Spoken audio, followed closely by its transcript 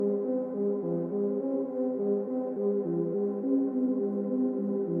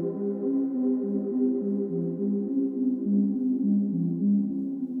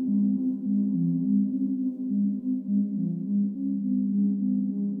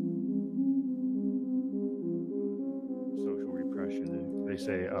they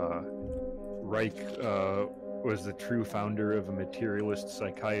say Reich was the true founder of a materialist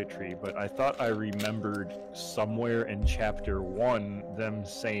psychiatry, but I thought I remembered somewhere in chapter 1 them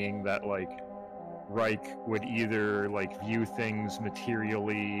saying that like Reich would either like view things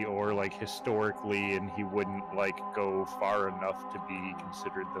materially or like historically, and he wouldn't like go far enough to be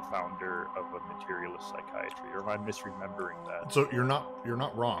considered the founder of a materialist psychiatry. Or am I misremembering that? So you're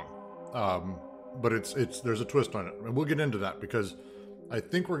not wrong, but it's there's a twist on it, and we'll get into that because I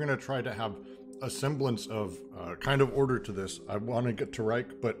think we're going to try to have a semblance of kind of order to this. I want to get to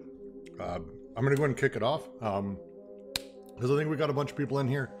Reich, but I'm going to go ahead and kick it off because I think we got a bunch of people in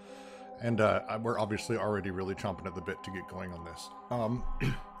here. And we're obviously already really chomping at the bit to get going on this.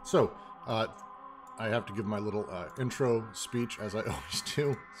 So I have to give my little intro speech as I always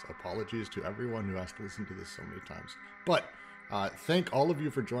do. So apologies to everyone who has to listen to this so many times. But thank all of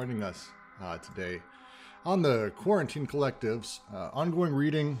you for joining us today on the Quarantine Collective's ongoing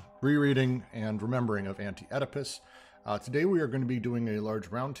reading, rereading, and remembering of Anti-Oedipus. Today we are going to be doing a large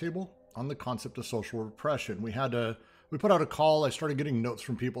roundtable on the concept of social repression. We put out a call. I started getting notes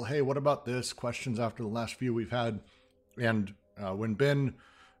from people. Hey, what about this? Questions after the last few we've had. And when Ben,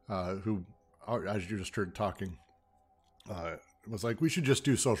 who, as you just heard talking, was like, we should just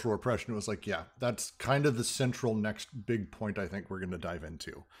do social repression. It was like, yeah, that's kind of the central next big point I think we're going to dive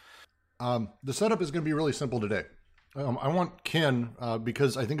into. The setup is going to be really simple today. I want Ken,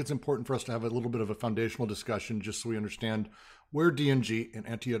 because I think it's important for us to have a little bit of a foundational discussion just so we understand where DNG and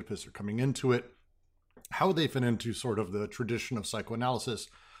Anti-Oedipus are coming into it, how they fit into sort of the tradition of psychoanalysis.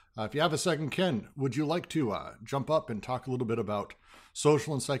 If you have a second, Ken, would you like to jump up and talk a little bit about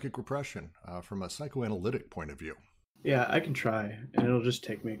social and psychic repression from a psychoanalytic point of view? Yeah, I can try, and it'll just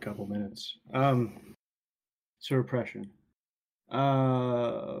take me a couple minutes. So repression.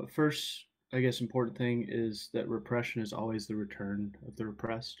 First, I guess important thing is that repression is always the return of the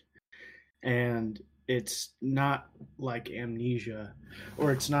repressed. And it's not like amnesia,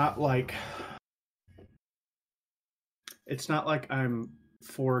 or it's not like I'm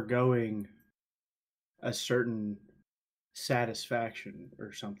foregoing a certain satisfaction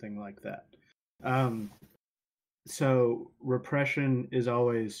or something like that. So repression is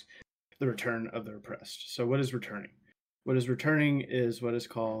always the return of the repressed. So what is returning? What is returning is what is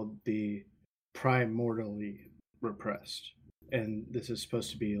called the primordially repressed. And this is supposed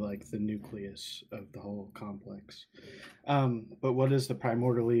to be like the nucleus of the whole complex. But what is the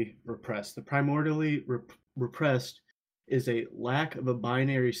primordially repressed? The primordially repressed is a lack of a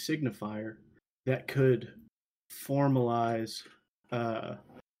binary signifier that could formalize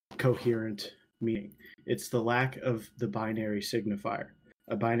coherent meaning. It's the lack of the binary signifier,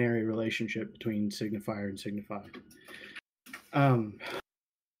 a binary relationship between signifier and signified.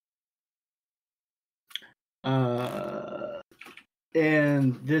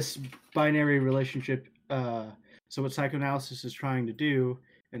 And this binary relationship, so what psychoanalysis is trying to do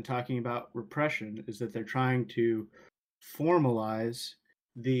in talking about repression is that they're trying to formalize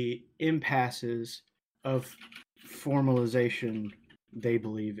the impasses of formalization they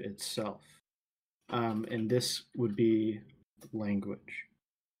believe itself. And this would be language.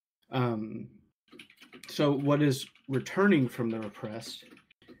 So what is returning from the repressed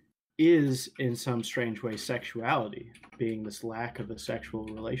is, in some strange way, sexuality, being this lack of a sexual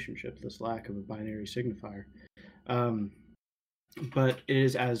relationship, this lack of a binary signifier. But it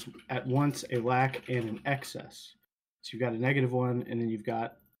is as at once a lack and an excess. So you've got a negative one, and then you've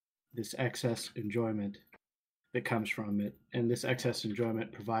got this excess enjoyment that comes from it. And this excess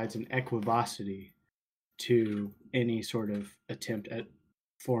enjoyment provides an equivocity to any sort of attempt at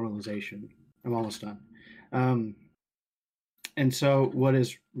formalization. I'm almost done. And so what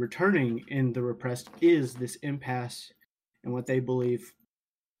is returning in the repressed is this impasse, and what they believe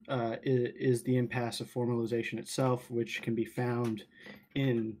is the impasse of formalization itself, which can be found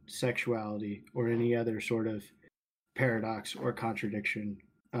in sexuality or any other sort of paradox or contradiction.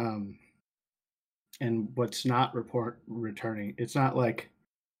 And what's not returning, it's not like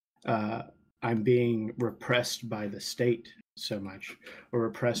I'm being repressed by the state so much, or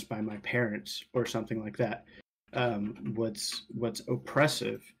repressed by my parents, or something like that. What's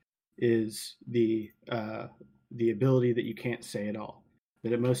oppressive is the ability that you can't say it all.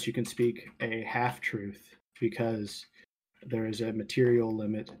 That at most you can speak a half-truth because there is a material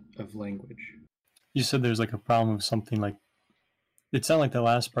limit of language. You said there's like a problem of something like, it sounded like the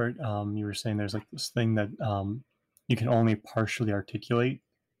last part you were saying there's like this thing that you can only partially articulate.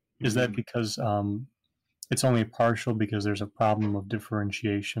 Is that because it's only partial because there's a problem of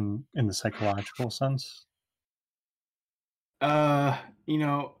differentiation in the psychological sense?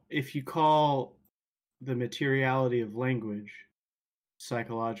 If you call the materiality of language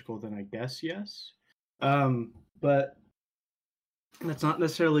psychological, then I guess yes. But that's not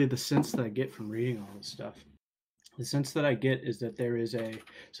necessarily the sense that I get from reading all this stuff. The sense that I get is that there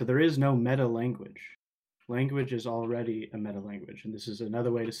is no meta language. Language is already a meta language, and this is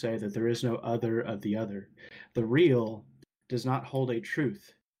another way to say that there is no other of the other. The real does not hold a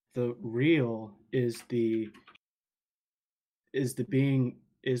truth. The real is the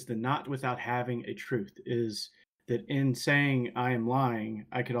not without having a truth. Is that in saying I am lying,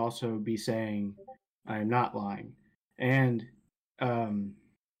 I could also be saying I am not lying, and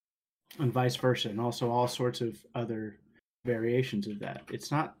vice versa, and also all sorts of other variations of that. It's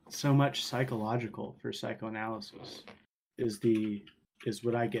not so much psychological for psychoanalysis is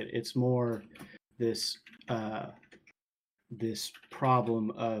what I get. It's more this this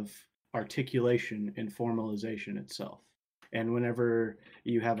problem of articulation and formalization itself. And whenever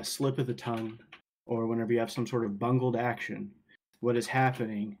you have a slip of the tongue, or whenever you have some sort of bungled action, what is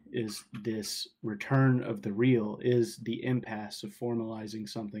happening is this return of the real is the impasse of formalizing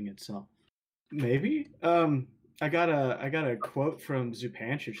something itself. Maybe. I got a quote from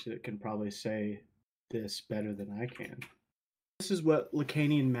Zupancic that can probably say this better than I can. This is what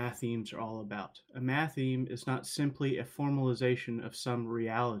Lacanian mathemes are all about. A matheme is not simply a formalization of some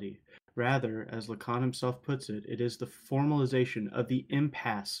reality. Rather, as Lacan himself puts it, it is the formalization of the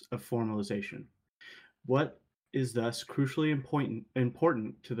impasse of formalization. What is thus crucially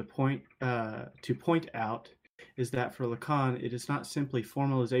important to point out is that for Lacan, it is not simply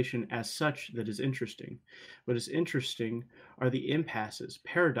formalization as such that is interesting. What is interesting are the impasses,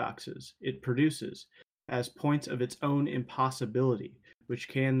 paradoxes it produces as points of its own impossibility, which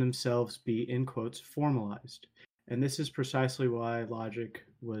can themselves be, in quotes, formalized. And this is precisely why logic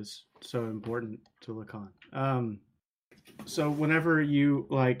was so important to Lacan. So whenever you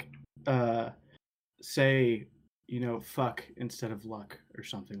say, fuck instead of luck or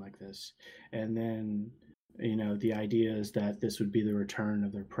something like this, and then the idea is that this would be the return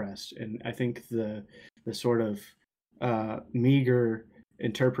of the repressed. And I think the sort of meager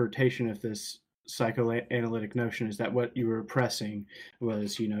interpretation of this psychoanalytic notion is that what you were repressing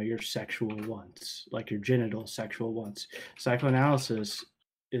was your sexual wants, like your genital sexual wants. Psychoanalysis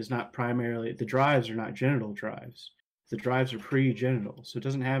is not primarily, the drives are not genital drives. The drives are pre-genital, so it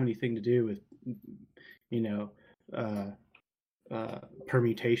doesn't have anything to do with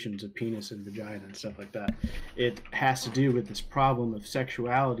permutations of penis and vagina and stuff like that. It has to do with this problem of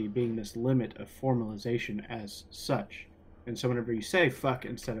sexuality being this limit of formalization as such. And so whenever you say fuck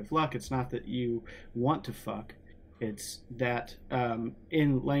instead of luck, it's not that you want to fuck. It's that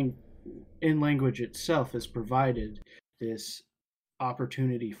in language itself is provided this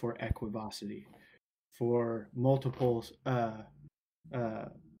opportunity for equivocity, for multiple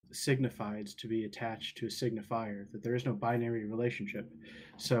signifieds to be attached to a signifier, that there is no binary relationship.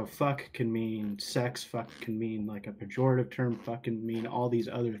 So fuck can mean sex, fuck can mean like a pejorative term, fuck can mean all these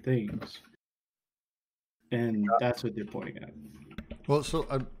other things. And that's what they're pointing at. Well, so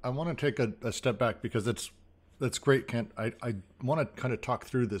I want to take a step back because that's great, Kent. I want to kind of talk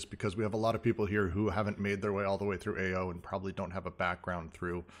through this because we have a lot of people here who haven't made their way all the way through AO and probably don't have a background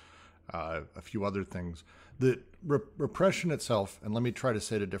through a few other things. The repression itself, and let me try to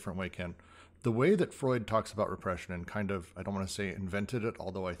say it a different way, Ken. The way that Freud talks about repression and kind of, I don't want to say invented it,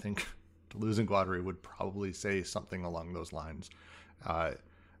 although I think Deleuze and Guattari would probably say something along those lines.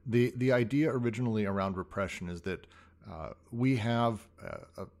 The idea originally around repression is that we have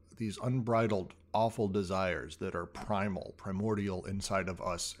these unbridled, awful desires that are primordial inside of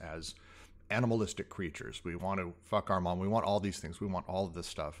us as animalistic creatures. We want to fuck our mom. We want all these things. We want all of this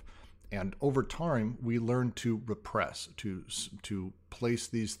stuff. And over time, we learn to repress, to place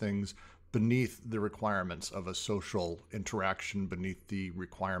these things beneath the requirements of a social interaction, beneath the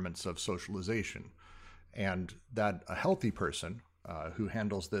requirements of socialization. And that a healthy person who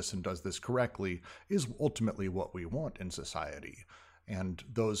handles this and does this correctly is ultimately what we want in society. And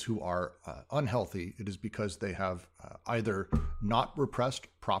those who are unhealthy, it is because they have either not repressed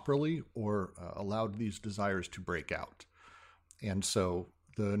properly or allowed these desires to break out. And so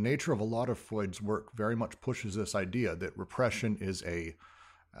the nature of a lot of Freud's work very much pushes this idea that repression is a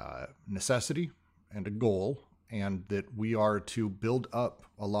necessity and a goal, and that we are to build up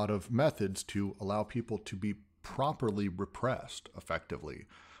a lot of methods to allow people to be properly repressed effectively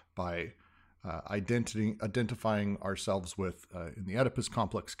by identifying ourselves with, in the Oedipus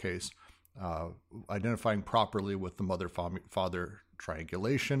complex case, identifying properly with the mother-father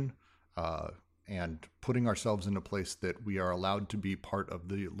triangulation, and putting ourselves in a place that we are allowed to be part of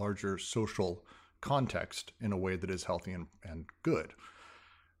the larger social context in a way that is healthy and good.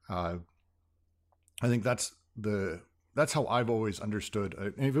 I think that's the that's how I've always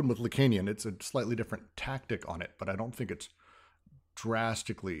understood. Even with Lacanian, it's a slightly different tactic on it, but I don't think it's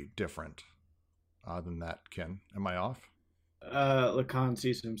drastically different than that. Ken, am I off? Lacan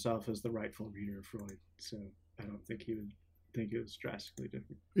sees himself as the rightful reader of Freud, so I don't think he would think it was drastically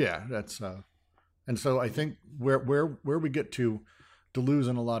different. Yeah, that's and so I think where we get to Deleuze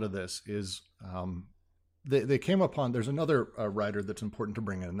in a lot of this is they came upon. There's another writer that's important to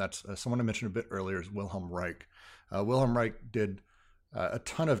bring in, and that's someone I mentioned a bit earlier is Wilhelm Reich. Wilhelm Reich did a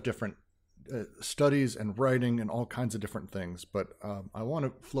ton of different studies and writing and all kinds of different things, but I want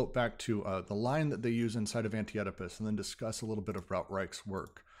to float back to the line that they use inside of Anti-Oedipus and then discuss a little bit about Reich's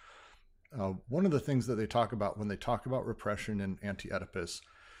work. One of the things that they talk about when they talk about repression in Anti-Oedipus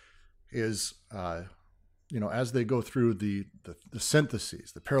is, as they go through the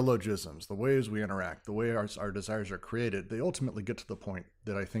syntheses, the paralogisms, the ways we interact, the way our desires are created, they ultimately get to the point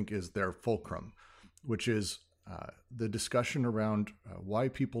that I think is their fulcrum, which is the discussion around why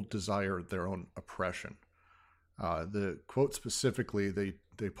people desire their own oppression. The quote specifically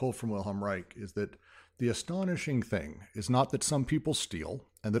they pull from Wilhelm Reich is that the astonishing thing is not that some people steal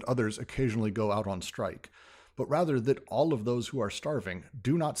and that others occasionally go out on strike, but rather that all of those who are starving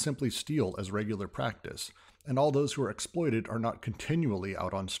do not simply steal as regular practice, and all those who are exploited are not continually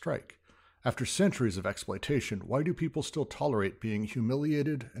out on strike. After centuries of exploitation, why do people still tolerate being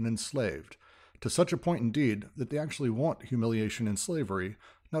humiliated and enslaved? To such a point, indeed, that they actually want humiliation and slavery,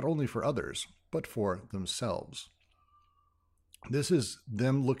 not only for others, but for themselves. This is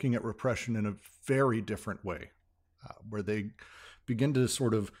them looking at repression in a very different way, where they begin to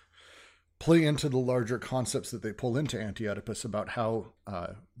sort of play into the larger concepts that they pull into Anti-Oedipus about how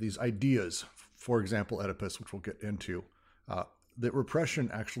these ideas, for example, Oedipus, which we'll get into, that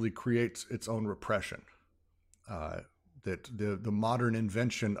repression actually creates its own repression. That the modern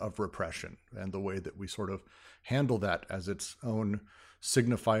invention of repression and the way that we sort of handle that as its own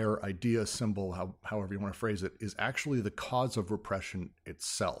signifier, idea, symbol, however you want to phrase it, is actually the cause of repression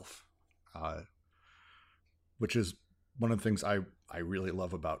itself, which is one of the things I really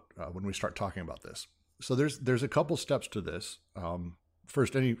love about when we start talking about this. So there's a couple steps to this.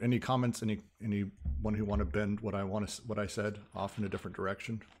 First, any comments? Anyone who want to bend what I said off in a different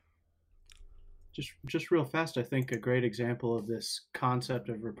direction? Just real fast, I think a great example of this concept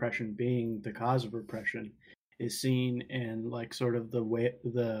of repression being the cause of repression is seen in like sort of I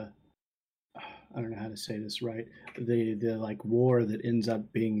don't know how to say this right, the like war that ends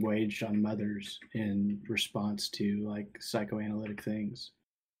up being waged on mothers in response to like psychoanalytic things.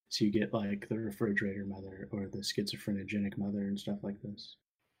 So you get like the refrigerator mother or the schizophrenogenic mother and stuff like this.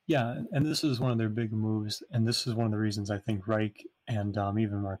 Yeah, and this is one of their big moves, and this is one of the reasons I think Reich and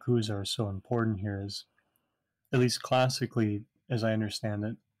even Marcuse are so important here is, at least classically, as I understand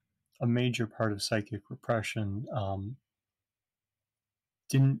it, a major part of psychic repression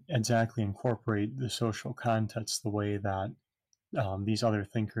didn't exactly incorporate the social context the way that these other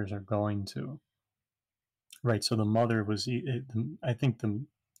thinkers are going to. Right, so the mother was, I think the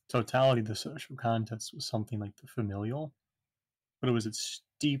totality of the social context was something like the familial, but it's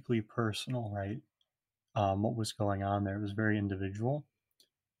deeply personal, right? What was going on there was very individual.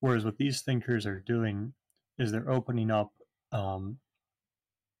 Whereas what these thinkers are doing is they're opening up the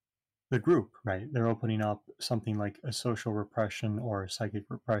group, right? They're opening up something like a social repression or a psychic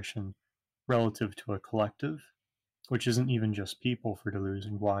repression relative to a collective, which isn't even just people for Deleuze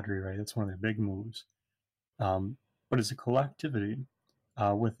and Guattari, right? That's one of their big moves. But it's a collectivity.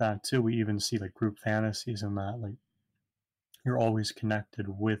 With that too, we even see like group fantasies and that, like you're always connected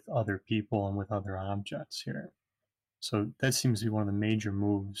with other people and with other objects here. So that seems to be one of the major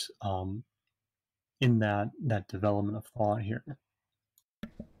moves in that development of thought here.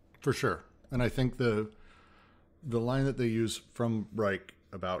 For sure. And I think the line that they use from Reich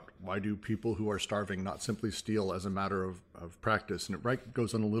about why do people who are starving not simply steal as a matter of practice, and Reich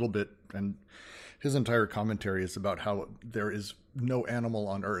goes on a little bit, and his entire commentary is about how there is no animal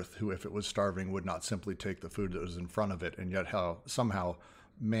on earth who, if it was starving, would not simply take the food that was in front of it, and yet how somehow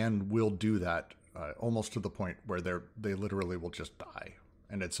man will do that almost to the point where they literally will just die.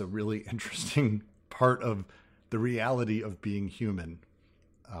 And it's a really interesting part of the reality of being human.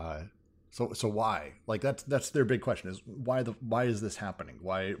 So why? Like that's their big question is why is this happening?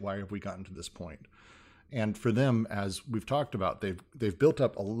 Why have we gotten to this point? And for them, as we've talked about, they've built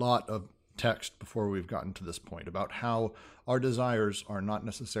up a lot of text before we've gotten to this point about how our desires are not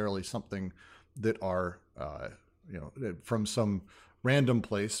necessarily something that are from some random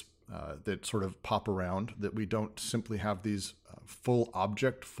place that sort of pop around, that we don't simply have these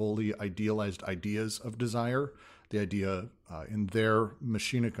fully idealized ideas of desire. The idea in their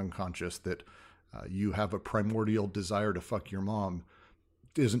machinic unconscious that you have a primordial desire to fuck your mom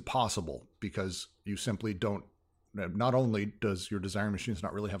isn't possible, because you simply don't. Not only does your desiring machines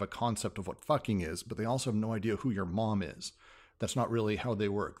not really have a concept of what fucking is, but they also have no idea who your mom is. That's not really how they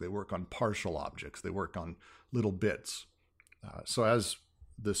work. They work on partial objects. They work on little bits. So as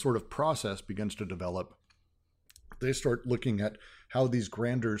the sort of process begins to develop, they start looking at how these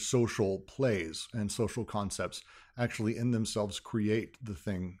grander social plays and social concepts actually in themselves create the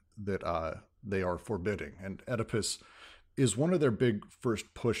thing that they are forbidding. And Oedipus is one of their big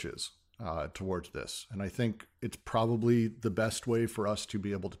first pushes towards this. And I think it's probably the best way for us to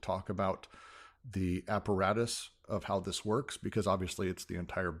be able to talk about the apparatus of how this works, because obviously it's the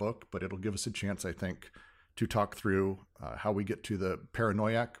entire book, but it'll give us a chance, I think, to talk through how we get to the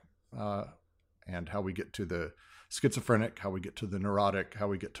paranoiac and how we get to the schizophrenic, how we get to the neurotic, how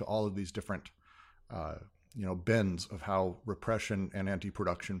we get to all of these different bends of how repression and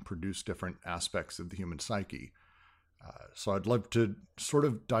anti-production produce different aspects of the human psyche. So I'd love to sort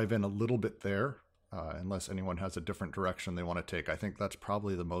of dive in a little bit there, unless anyone has a different direction they want to take. I think that's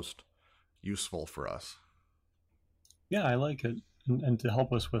probably the most useful for us. Yeah, I like it. And to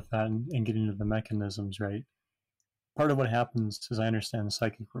help us with that and get into the mechanisms, right? Part of what happens, as I understand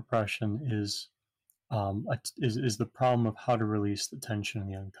psychic repression, is the problem of how to release the tension in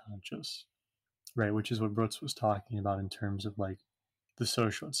the unconscious, right? Which is what Brutz was talking about in terms of like the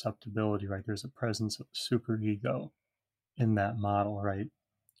social acceptability, right? There's a presence of superego in that model, right?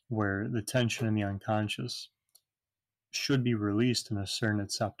 Where the tension in the unconscious should be released in a certain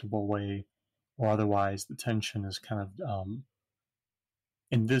acceptable way, or otherwise the tension is kind of,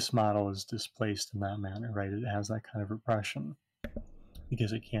 in this model, is displaced in that manner, right? It has that kind of repression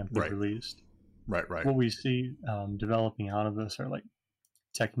because it can't be released. Right. What we see developing out of this are like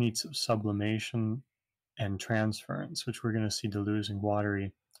techniques of sublimation and transference, which we're going to see Deleuze and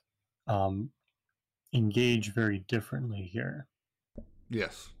Guattari engage very differently here.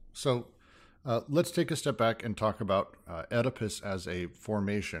 Yes. So let's take a step back and talk about Oedipus as a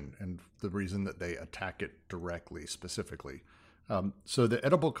formation and the reason that they attack it directly, specifically. So the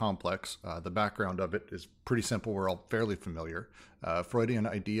Oedipal complex, the background of it is pretty simple. We're all fairly familiar. Freudian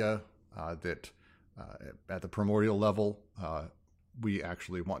idea that at the primordial level, we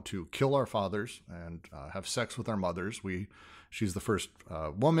actually want to kill our fathers and have sex with our mothers. She's the first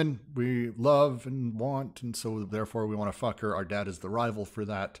woman we love and want, and so therefore we want to fuck her. Our dad is the rival for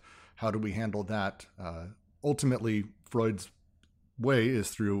that. How do we handle that? Ultimately, Freud's way is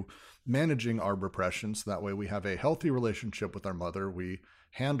through managing our repression, so that way we have a healthy relationship with our mother. We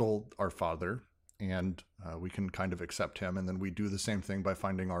handle our father, and we can kind of accept him, and then we do the same thing by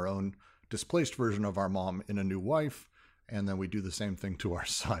finding our own displaced version of our mom in a new wife, and then we do the same thing to our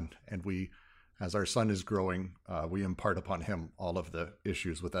son. And as our son is growing, we impart upon him all of the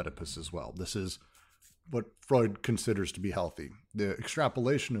issues with Oedipus as well. This is what Freud considers to be healthy. The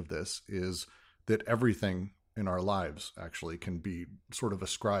extrapolation of this is that everything in our lives actually can be sort of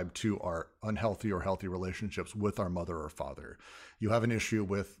ascribed to our unhealthy or healthy relationships with our mother or father. You have an issue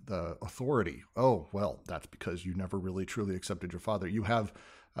with the authority. Oh, well, that's because you never really truly accepted your father. You have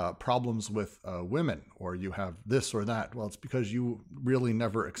problems with women, or you have this or that. Well, it's because you really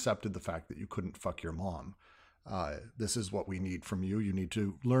never accepted the fact that you couldn't fuck your mom. This is what we need from you. You need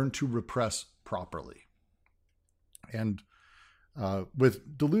to learn to repress properly. And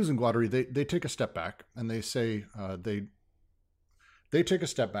with Deleuze and Guattari, they take a step back and they say, they take a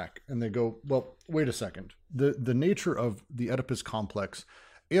step back and they go, well, wait a second. The nature of the Oedipus complex,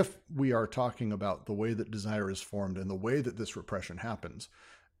 if we are talking about the way that desire is formed and the way that this repression happens,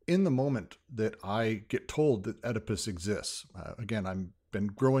 in the moment that I get told that Oedipus exists, again, I've been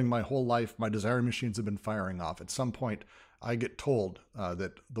growing my whole life, my desiring machines have been firing off. At some point, I get told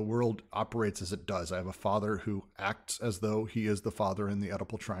that the world operates as it does. I have a father who acts as though he is the father in the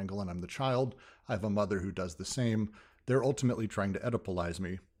Oedipal triangle and I'm the child. I have a mother who does the same. They're ultimately trying to Oedipalize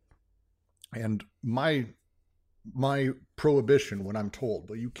me. And my prohibition when I'm told,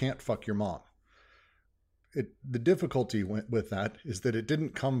 well, you can't fuck your mom. The difficulty with that is that it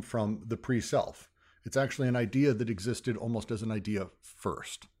didn't come from the pre-self. It's actually an idea that existed almost as an idea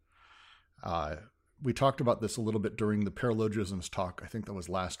first. We talked about this a little bit during the paralogisms talk. I think that was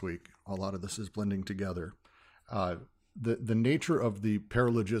last week. A lot of this is blending together. The nature of the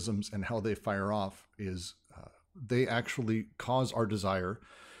paralogisms and how they fire off is they actually cause our desire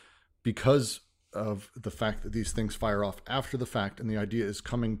because of the fact that these things fire off after the fact, and the idea is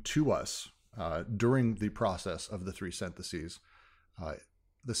coming to us during the process of the three syntheses.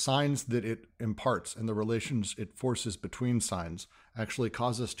 The signs that it imparts and the relations it forces between signs actually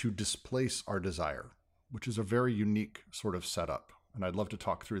cause us to displace our desire, which is a very unique sort of setup. And I'd love to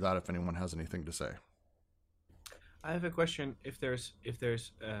talk through that if anyone has anything to say. I have a question. If there's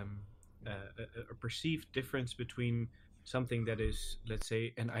a perceived difference between something that is, let's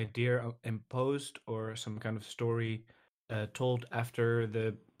say, an idea imposed or some kind of story told after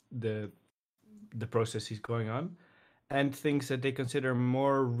the process is going on, and things that they consider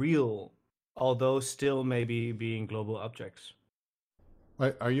more real, although still maybe being global objects.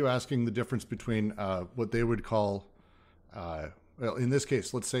 Are you asking the difference between what they would call, well, in this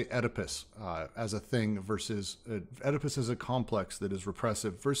case, let's say Oedipus as a thing versus Oedipus as a complex that is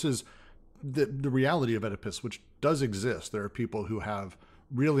repressive versus the reality of Oedipus, which does exist? There are people who have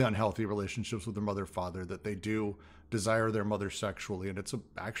really unhealthy relationships with their mother, father, that they do desire their mother sexually, and it's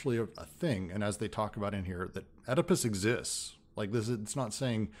actually a thing. And as they talk about in here, that Oedipus exists. Like this, it's not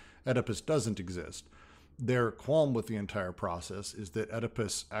saying Oedipus doesn't exist. Their qualm with the entire process is that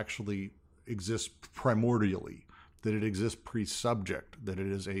Oedipus actually exists primordially, that it exists pre-subject, that it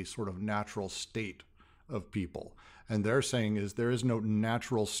is a sort of natural state of people. And they're saying is there is no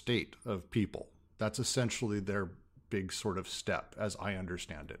natural state of people. That's essentially their big sort of step, as I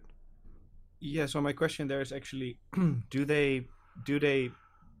understand it. Yeah, so my question there is actually, do they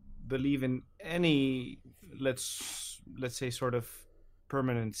believe in any, let's say, sort of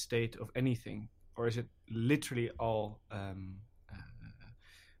permanent state of anything, or is it literally all an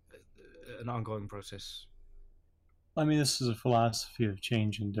ongoing process? I mean, this is a philosophy of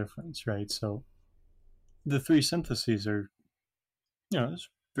change and difference, right? So the three syntheses are, it's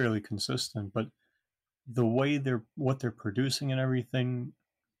fairly consistent, but the way what they're producing and everything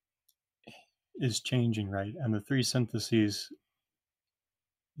is changing, right? And the three syntheses,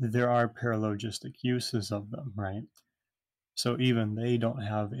 there are paralogistic uses of them, right? So even they don't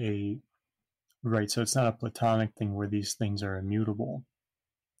have right, so it's not a Platonic thing where these things are immutable.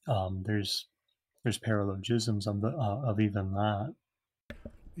 There's paralogisms of even that.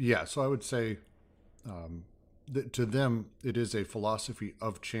 Yeah, so I would say that to them, it is a philosophy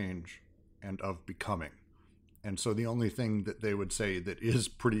of change and of becoming. And so the only thing that they would say that is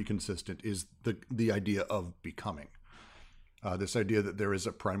pretty consistent is the idea of becoming. This idea that there is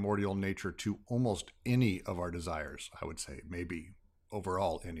a primordial nature to almost any of our desires, I would say, maybe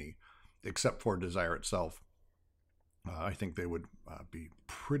overall any, except for desire itself. I think they would be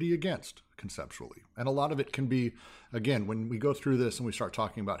pretty against conceptually. And a lot of it can be, again, when we go through this and we start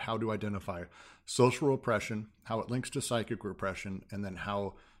talking about how to identify social repression, how it links to psychic repression, and then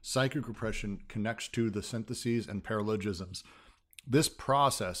how psychic repression connects to the syntheses and paralogisms. This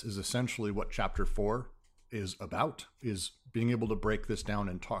process is essentially what Chapter 4 is about, is being able to break this down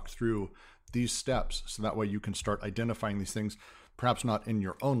and talk through these steps so that way you can start identifying these things, perhaps not in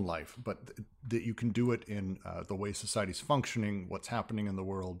your own life, but that you can do it in the way society's functioning, what's happening in the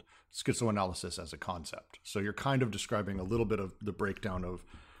world, schizoanalysis as a concept. So you're kind of describing a little bit of the breakdown of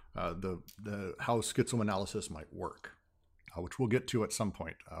the how schizoanalysis might work, which we'll get to at some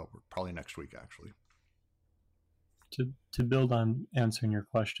point, probably next week, actually. To build on answering your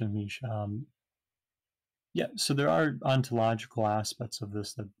question, Misha, yeah, so there are ontological aspects of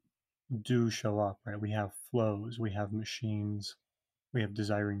this that do show up, right? We have flows, we have machines, we have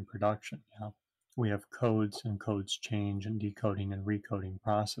desiring production, we have codes, and codes change, and decoding and recoding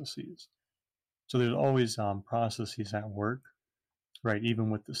processes. So there's always processes at work, right? Even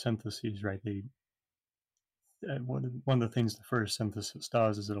with the syntheses, right? One of the things the first synthesis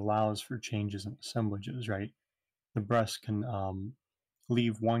does is it allows for changes in assemblages, right? The breast can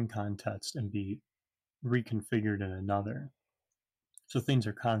leave one context and be reconfigured in another. So things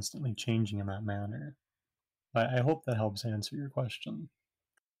are constantly changing in that manner. I hope that helps answer your question.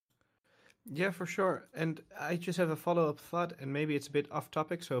 Yeah, for sure. And I just have a follow-up thought, and maybe it's a bit off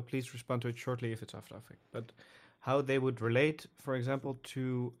topic, so please respond to it shortly if it's off topic. But how they would relate, for example,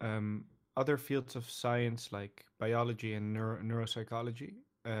 to other fields of science like biology and neuropsychology.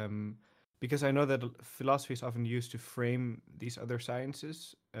 Because I know that philosophy is often used to frame these other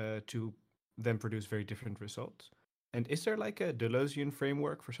sciences to then produce very different results. And is there like a Deleuzian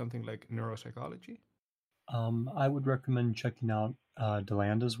framework for something like neuropsychology? I would recommend checking out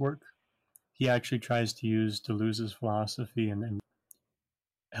Delanda's work. He actually tries to use Deleuze's philosophy and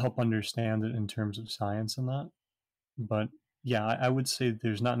help understand it in terms of science and that. But yeah, I would say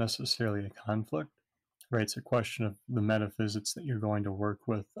there's not necessarily a conflict, right? It's a question of the metaphysics that you're going to work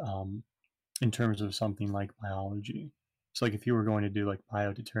with in terms of something like biology. So like if you were going to do like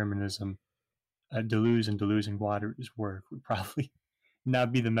biodeterminism, Deleuze and Guattari's work would probably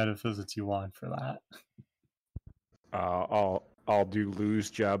not be the metaphysics you want for that. I'll do Lou's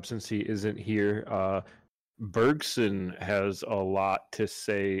job since he isn't here. Bergson has a lot to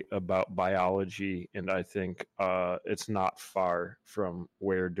say about biology, and I think it's not far from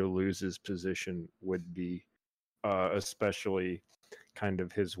where Deleuze's position would be, especially kind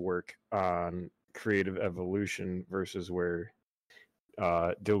of his work on creative evolution versus where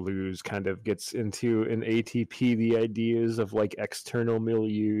Deleuze kind of gets into in ATP the ideas of like external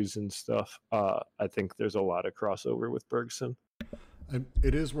milieus and stuff. I think there's a lot of crossover with Bergson.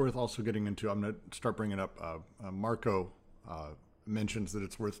 It is worth also getting into. I'm going to start bringing up. Marco mentions that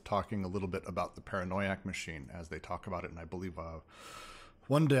it's worth talking a little bit about the paranoiac machine as they talk about it, and I believe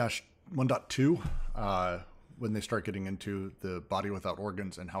 1.2 when they start getting into the body without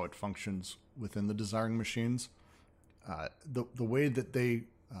organs and how it functions within the desiring machines. The way that they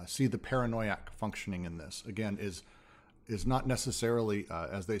see the paranoiac functioning in this, again, is not necessarily,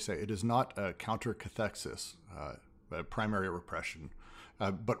 as they say, it is not a counter-cathexis, primary repression,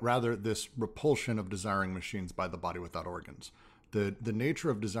 but rather this repulsion of desiring machines by the body without organs. The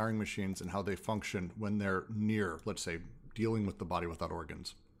nature of desiring machines and how they function when they're near, let's say, dealing with the body without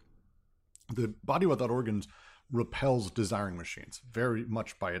organs. The body without organs repels desiring machines very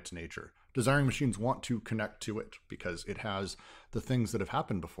much by its nature. Desiring machines want to connect to it because it has the things that have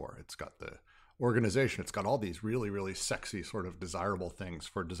happened before. It's got the organization. It's got all these really, really sexy sort of desirable things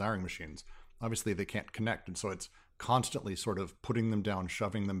for desiring machines. Obviously, they can't connect, and so it's constantly sort of putting them down,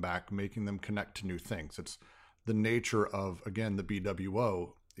 shoving them back, making them connect to new things. It's the nature of, again, the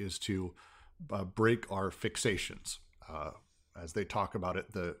BWO is to break our fixations. As they talk about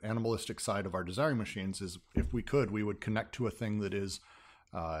it, the animalistic side of our desiring machines is, if we could, we would connect to a thing that is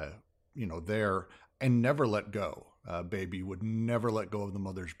there and never let go. Baby would never let go of the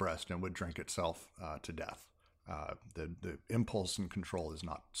mother's breast and would drink itself to death. The impulse and control is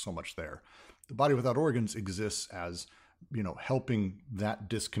not so much there. The body without organs exists as, helping that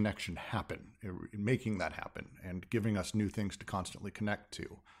disconnection happen, making that happen, and giving us new things to constantly connect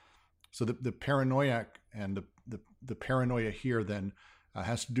to. So the paranoiac and the paranoia here then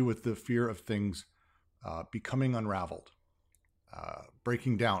has to do with the fear of things becoming unraveled.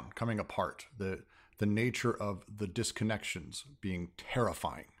 Breaking down, coming apart, the nature of the disconnections being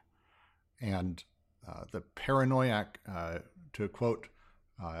terrifying. And the paranoiac, to quote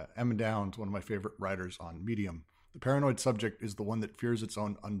Emma Downs, one of my favorite writers on Medium, the paranoid subject is the one that fears its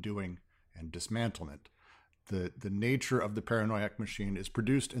own undoing and dismantlement. The nature of the paranoiac machine is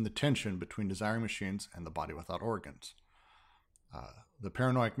produced in the tension between desiring machines and the body without organs. The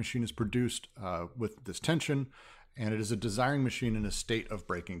paranoiac machine is produced with this tension, and it is a desiring machine in a state of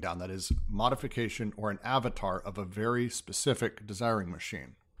breaking down. That is modification or an avatar of a very specific desiring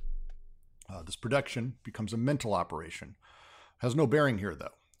machine. This production becomes a mental operation. Has no bearing here,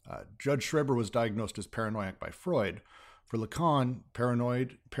 though. Judge Schreber was diagnosed as paranoiac by Freud. For Lacan,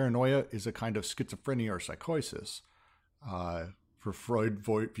 paranoia is a kind of schizophrenia or psychosis. For Freud,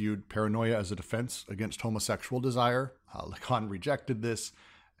 viewed paranoia as a defense against homosexual desire. Lacan rejected this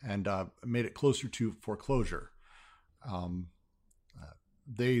and made it closer to foreclosure.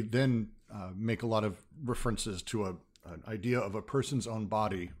 They then make a lot of references to an idea of a person's own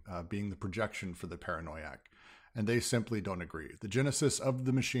body being the projection for the paranoiac, and they simply don't agree. The genesis of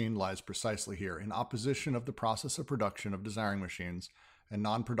the machine lies precisely here, in opposition of the process of production of desiring machines and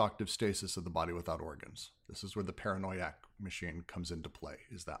non-productive stasis of the body without organs. This is where the paranoiac machine comes into play,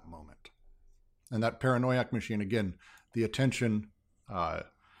 is that moment. And that paranoiac machine, again, the attention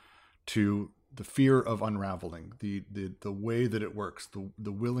to the fear of unraveling, the way that it works,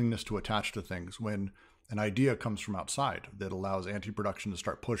 the willingness to attach to things when an idea comes from outside that allows anti-production to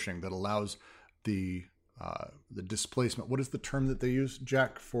start pushing, that allows the displacement. What is the term that they use,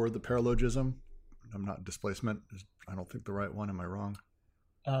 Jack, for the paralogism? I'm not displacement. I don't think the right one. Am I wrong?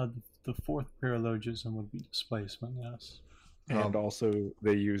 The fourth paralogism would be displacement, yes. And also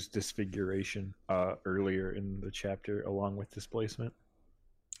they use disfiguration earlier in the chapter along with displacement.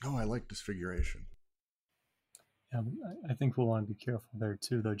 Oh, I like disfiguration. Yeah, I think we'll want to be careful there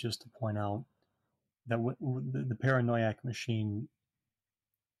too, though, just to point out that the paranoiac machine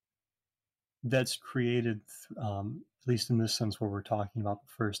that's created, at least in this sense where we're talking about the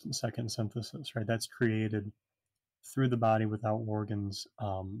first and second synthesis, right? That's created through the body without organs,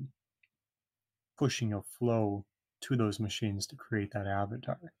 pushing a flow to those machines to create that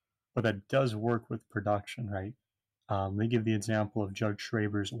avatar. But that does work with production, right? They give the example of Judge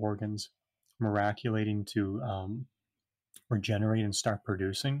Schreber's organs miraculating to regenerate and start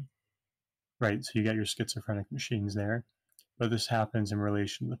producing, right? So you got your schizophrenic machines there. But this happens in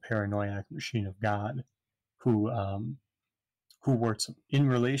relation to the paranoiac machine of God, who works in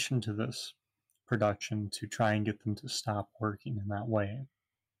relation to this production to try and get them to stop working in that way,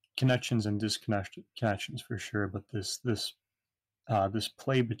 connections and disconnections for sure, but this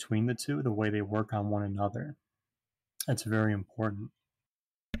play between the two, the way they work on one another, that's very important.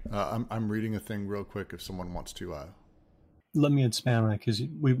 I'm reading a thing real quick if someone wants to. Let me expand on that, because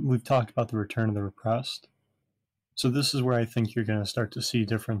we've talked about the return of the repressed. So this is where I think you're going to start to see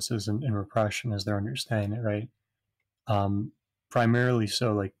differences in repression as they're understanding it, right? Primarily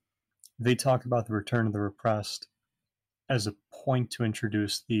so, like, they talk about the return of the repressed as a point to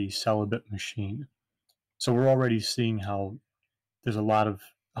introduce the celibate machine. So we're already seeing how there's a lot of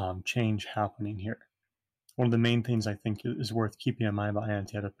change happening here. One of the main things I think is worth keeping in mind about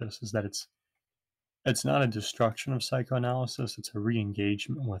Anti-Oedipus is that it's not a destruction of psychoanalysis, it's a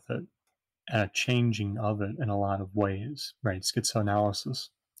re-engagement with it and a changing of it in a lot of ways, right? Schizoanalysis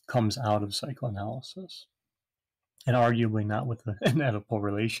comes out of psychoanalysis, and arguably not with an Oedipal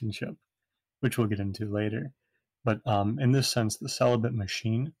relationship, which we'll get into later. But in this sense, the celibate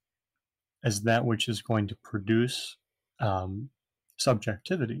machine as that which is going to produce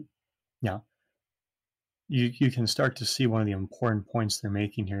subjectivity. Now, you can start to see one of the important points they're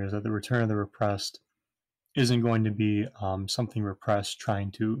making here is that the return of the repressed isn't going to be something repressed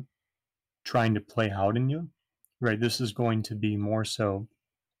trying to play out in you, right? This is going to be more so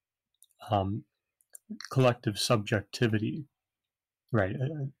collective subjectivity, right?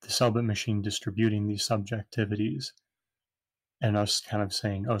 The celibate machine distributing these subjectivities and us kind of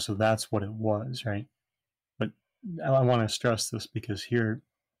saying, oh, so that's what it was, right? But I want to stress this because here,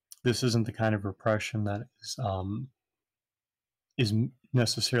 this isn't the kind of repression that is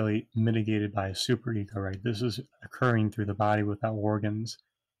necessarily mitigated by a superego, right? This is occurring through the body without organs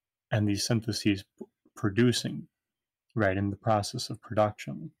and these syntheses producing, right, in the process of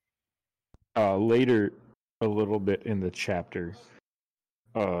production. Later, a little bit in the chapter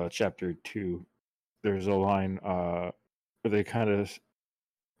 2, there's a line where they kind of,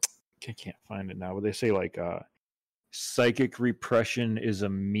 I can't find it now, but they say like psychic repression is a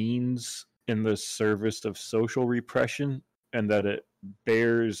means in the service of social repression, and that it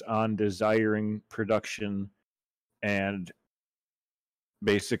bears on desiring production and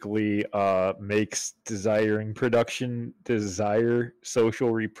basically makes desiring production desire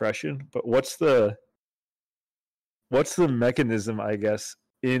social repression. But what's the mechanism, I guess,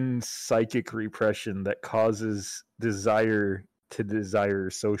 in psychic repression that causes desire to desire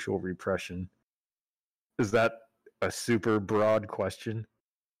social repression? Is that a super broad question?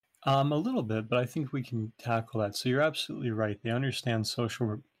 A little bit, but I think we can tackle that. So you're absolutely right. They understand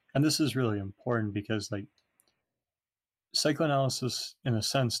and this is really important because, like, psychoanalysis, in a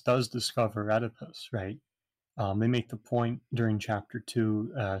sense, does discover Oedipus, right? They make the point during chapter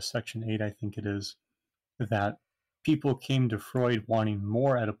 2, section 8, I think it is, that people came to Freud wanting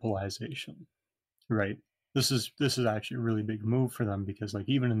more Oedipalization, right? This is actually a really big move for them because, like,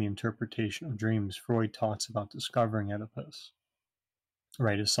 even in the interpretation of dreams, Freud talks about discovering Oedipus,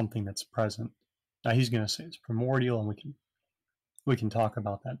 right, as something that's present. Now he's going to say it's primordial, and we can talk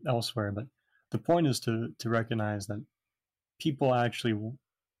about that elsewhere. But the point is to recognize that people actually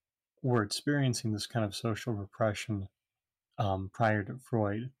were experiencing this kind of social repression prior to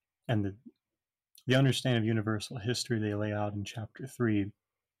Freud, and the understanding of universal history they lay out in chapter 3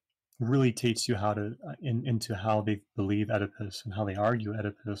 really takes you into how they believe Oedipus and how they argue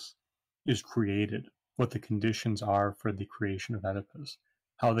Oedipus is created, what the conditions are for the creation of Oedipus,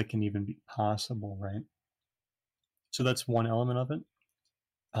 how they can even be possible, right? So that's one element of it.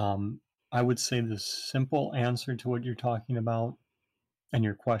 I would say the simple answer to what you're talking about and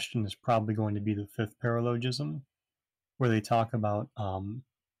your question is probably going to be the fifth paralogism, where they talk about, and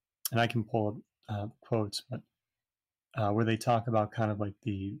I can pull up quotes, but where they talk about kind of like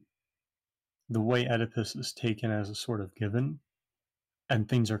the way Oedipus is taken as a sort of given, and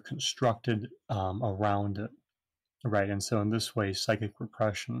things are constructed around it, right? And so in this way, psychic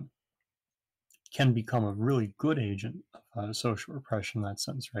repression can become a really good agent of social repression in that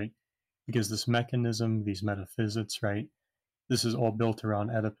sense, right? Because this mechanism, these metaphysics, right? This is all built around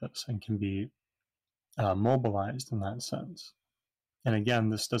Oedipus and can be mobilized in that sense. And again,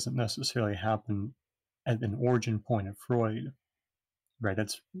 this doesn't necessarily happen at an origin point of Freud, right?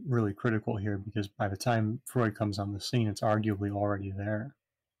 That's really critical here because by the time Freud comes on the scene, it's arguably already there,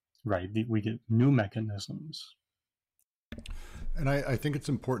 right? We get new mechanisms. And I think it's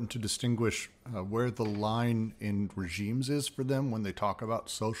important to distinguish where the line in regimes is for them when they talk about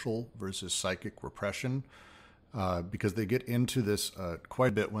social versus psychic repression, because they get into this quite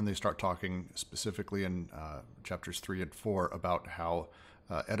a bit when they start talking specifically in chapters 3 and 4 about how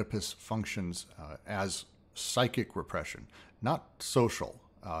Oedipus functions as psychic repression, not social.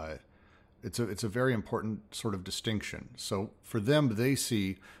 it's a very important sort of distinction. So for them, they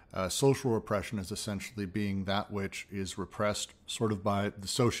see social repression as essentially being that which is repressed sort of by the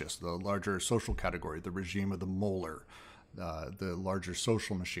socius, the larger social category, the regime of the molar, the larger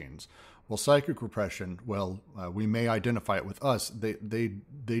social machines. Well, psychic repression, we may identify it with us. They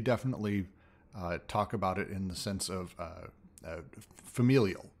definitely talk about it in the sense of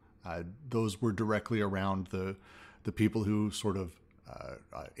familial. Those were directly around the people who sort of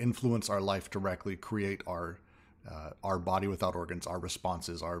influence our life directly, create our body without organs, our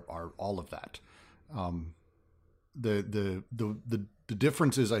responses, our all of that. The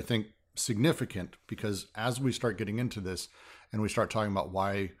difference is, I think, significant, because as we start getting into this and we start talking about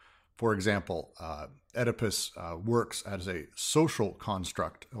why, for example, Oedipus works as a social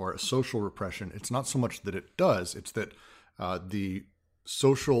construct or a social repression, it's not so much that it does, it's that the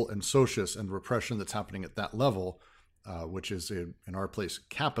social and socius and repression that's happening at that level, which is in our place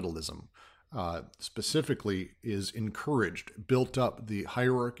capitalism, specifically is encouraged, built up. The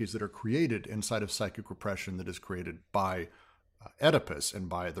hierarchies that are created inside of psychic repression that is created by Oedipus and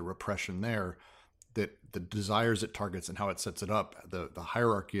by the repression there, that the desires it targets and how it sets it up, the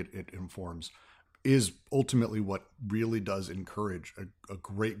hierarchy it informs, is ultimately what really does encourage a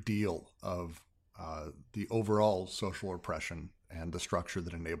great deal of the overall social repression and the structure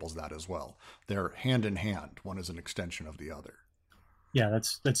that enables that as well. They're hand in hand. One is an extension of the other. Yeah,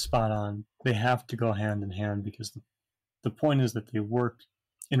 that's spot on. They have to go hand in hand, because the point is that they work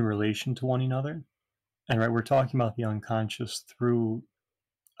in relation to one another. And right, we're talking about the unconscious through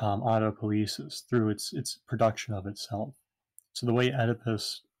autopoiesis, through its production of itself. So the way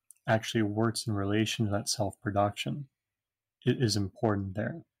Oedipus actually works in relation to that self-production, it is important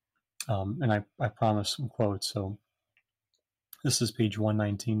there. And I promise some quotes. So this is page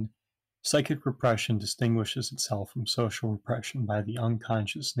 119. Psychic repression distinguishes itself from social repression by the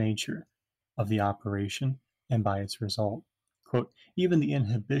unconscious nature of the operation and by its result. Quote, even the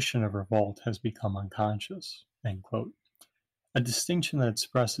inhibition of revolt has become unconscious, end quote. A distinction that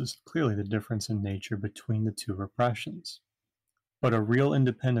expresses clearly the difference in nature between the two repressions. But a real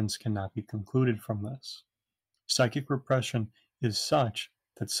independence cannot be concluded from this. Psychic repression is such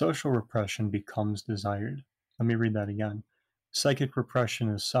that social repression becomes desired. Let me read that again. Psychic repression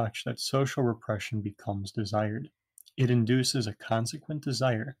is such that social repression becomes desired. It induces a consequent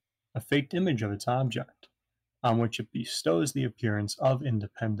desire, a faked image of its object, on which it bestows the appearance of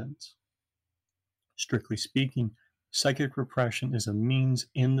independence. Strictly speaking, psychic repression is a means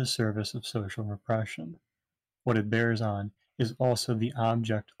in the service of social repression. What it bears on is also the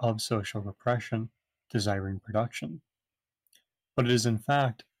object of social repression, desiring production. But it in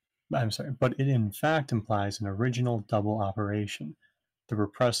fact implies an original double operation. The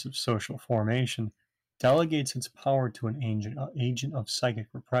repressive social formation delegates its power to an agent of psychic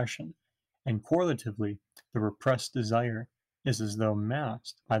repression, and correlatively, the repressed desire is as though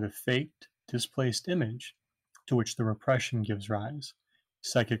masked by the faked, displaced image to which the repression gives rise.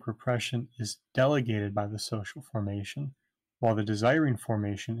 Psychic repression is delegated by the social formation, while the desiring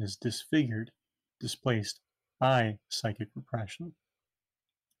formation is disfigured, displaced by psychic repression.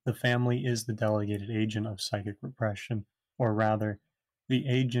 The family is the delegated agent of psychic repression, or rather, the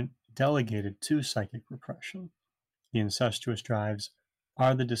agent delegated to psychic repression. The incestuous drives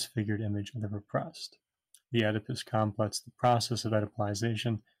are the disfigured image of the repressed. The Oedipus complex, the process of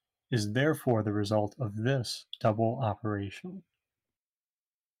Oedipalization, is therefore the result of this double operation.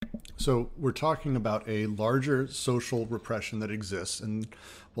 So we're talking about a larger social repression that exists, and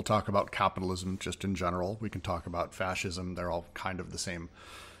we'll talk about capitalism just in general. We can talk about fascism. They're all kind of the same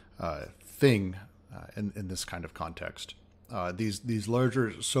thing in this kind of context. These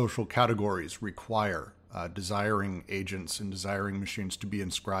larger social categories require desiring agents and desiring machines to be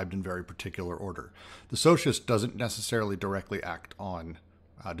inscribed in very particular order. The socius doesn't necessarily directly act on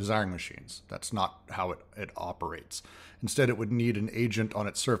desiring machines. That's not how it operates. Instead, it would need an agent on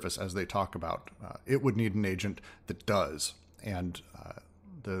its surface, as they talk about. It would need an agent that does. And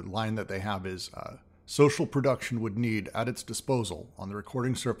the line that they have is, social production would need at its disposal on the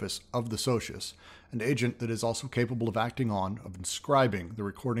recording surface of the socius an agent that is also capable of acting on, of inscribing the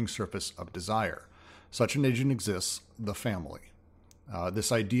recording surface of desire. Such an agent exists, the family.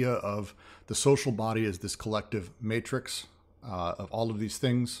 This idea of the social body as this collective matrix of all of these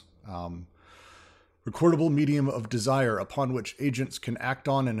things, recordable medium of desire upon which agents can act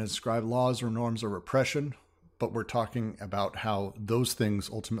on and inscribe laws or norms of repression. But we're talking about how those things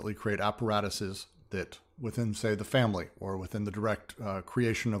ultimately create apparatuses that within, say, the family or within the direct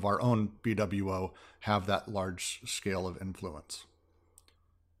creation of our own BWO have that large scale of influence.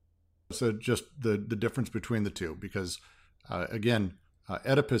 So just the difference between the two, because again,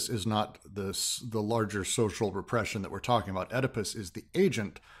 Oedipus is not the larger social repression that we're talking about. Oedipus is the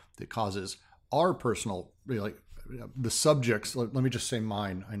agent that causes our personal, the subjects. Let me just say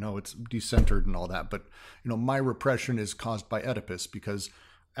mine. I know it's decentered and all that, but my repression is caused by Oedipus because,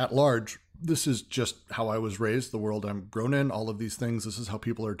 at large, this is just how I was raised, the world I'm grown in, all of these things. This is how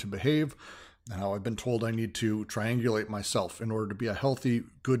people are to behave, and how I've been told I need to triangulate myself in order to be a healthy,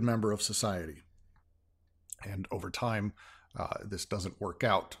 good member of society. And over time, this doesn't work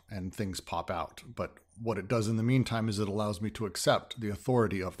out and things pop out. But what it does in the meantime is it allows me to accept the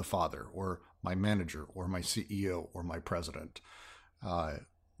authority of the father or my manager or my CEO or my president.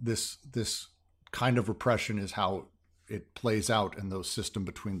 This kind of repression is how it plays out in those system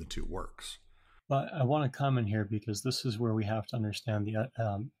between the two works. But I want to comment here because this is where we have to understand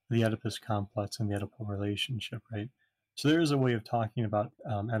the Oedipus complex and the Oedipal relationship, right? So there is a way of talking about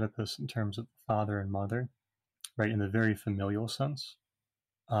Oedipus in terms of father and mother, right, in the very familial sense,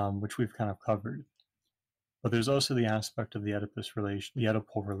 which we've kind of covered. But there's also the aspect of the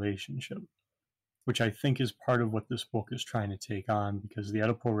Oedipal relationship, which I think is part of what this book is trying to take on, because the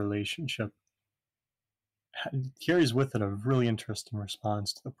Oedipal relationship carries with it a really interesting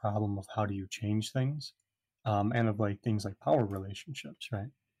response to the problem of how do you change things, and of things like power relationships, right?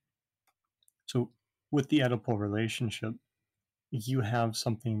 So with the Oedipal relationship, you have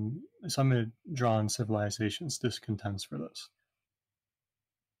something, so I'm going to draw on civilization's discontents for this.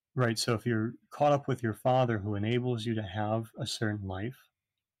 Right, so if you're caught up with your father who enables you to have a certain life,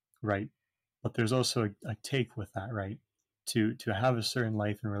 right, but there's also a take with that, right? To have a certain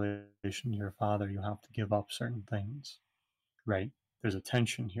life in relation to your father, you have to give up certain things, right? There's a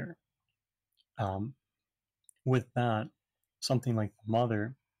tension here. With that, something like the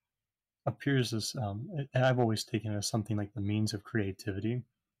mother appears as, I've always taken it as something like the means of creativity,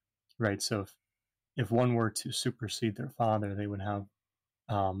 right? So if one were to supersede their father, they would have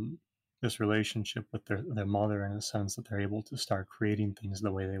this relationship with their mother in a sense that they're able to start creating things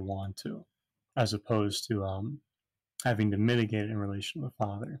the way they want to, as opposed to having to mitigate it in relation to the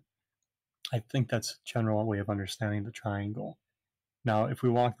father. I think that's a general way of understanding the triangle. Now, if we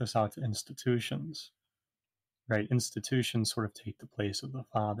walk this out to institutions, right, institutions sort of take the place of the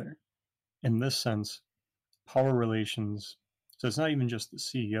father. In this sense, power relations, so it's not even just the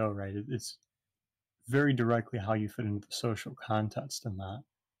CEO, right? It's very directly how you fit into the social context in that,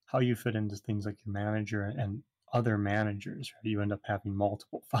 how you fit into things like your manager and other managers, right? You end up having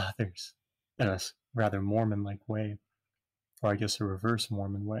multiple fathers in a rather Mormon-like way, or I guess a reverse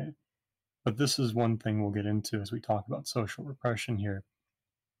Mormon way. But this is one thing we'll get into as we talk about social repression here,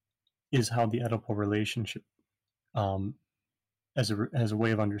 is how the Oedipal relationship, as a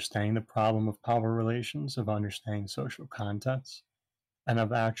way of understanding the problem of power relations, of understanding social contexts, and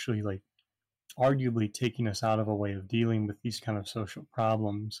of actually arguably taking us out of a way of dealing with these kind of social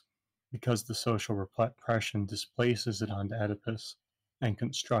problems, because the social repression displaces it onto Oedipus and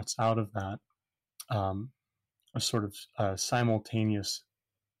constructs out of that a sort of simultaneous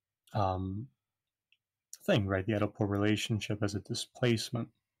thing, right? The Oedipal relationship as a displacement.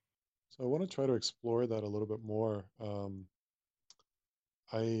 So I want to try to explore that a little bit more.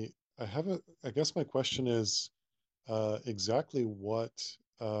 I guess my question is exactly what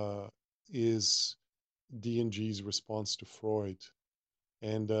is D&G's response to Freud?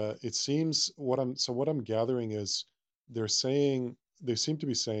 And it seems what I'm gathering is they seem to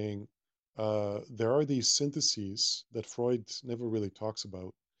be saying there are these syntheses that Freud never really talks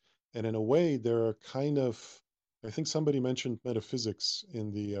about, and in a way they're kind of, I think somebody mentioned metaphysics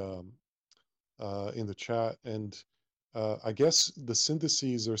in the chat, and I guess the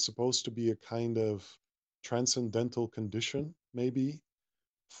syntheses are supposed to be a kind of transcendental condition, maybe,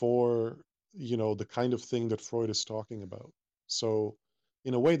 for the kind of thing that Freud is talking about. So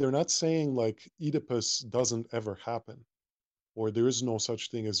in a way, they're not saying like Oedipus doesn't ever happen, or there is no such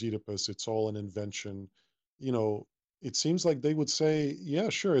thing as Oedipus, it's all an invention. It seems like they would say, yeah,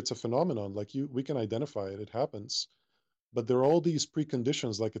 sure, it's a phenomenon, like we can identify it, it happens. But there are all these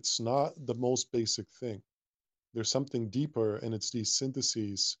preconditions, like it's not the most basic thing. There's something deeper, and it's these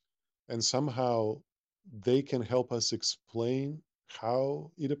syntheses, and somehow they can help us explain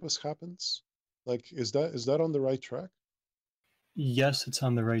how Oedipus happens. Like, is that on the right track? Yes, it's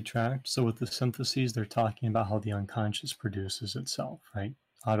on the right track. So with the syntheses, they're talking about how the unconscious produces itself, right?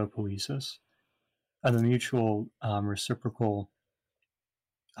 Autopoiesis. And the mutual reciprocal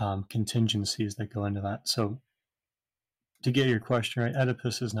contingencies that go into that. So to get your question right,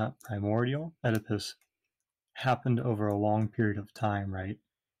 Oedipus is not primordial. Oedipus happened over a long period of time, right?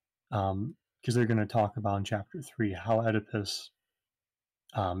 Because they're going to talk about in chapter 3 how Oedipus,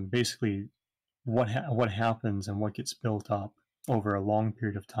 basically what happens and what gets built up over a long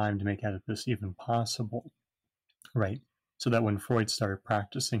period of time to make Oedipus even possible, right? So that when Freud started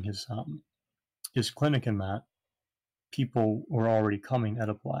practicing his clinic in that, people were already coming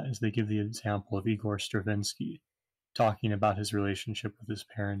Oedipalized. They give the example of Igor Stravinsky talking about his relationship with his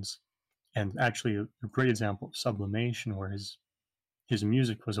parents, and actually a great example of sublimation, where his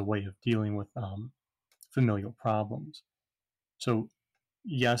music was a way of dealing with familial problems. So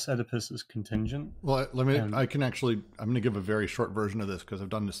yes, Oedipus is contingent. Well, I'm going to give a very short version of this because I've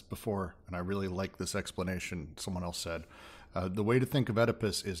done this before and I really like this explanation someone else said. The way to think of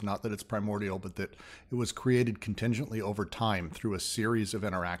Oedipus is not that it's primordial, but that it was created contingently over time through a series of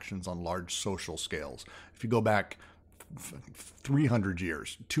interactions on large social scales. If you go back 300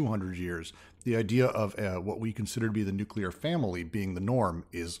 years, 200 years, the idea of what we consider to be the nuclear family being the norm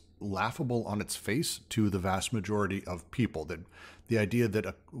is laughable on its face to the vast majority of people. That the idea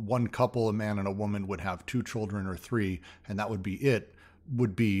that one couple, a man and a woman, would have 2 children or 3, and that would be it,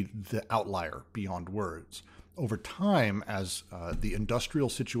 would be the outlier beyond words. Over time, as the industrial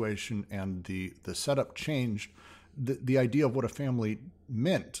situation and the setup changed, the idea of what a family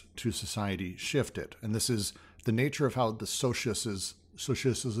meant to society shifted. And this is the nature of how the sociuses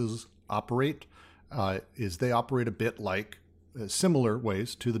operate, is they operate a bit like similar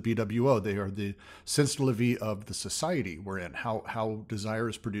ways to the BWO. They are the sens de la vie of the society we're in, how desire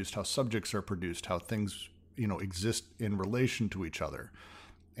is produced, how subjects are produced, how things exist in relation to each other.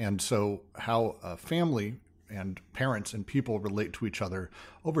 And so how a family and parents and people relate to each other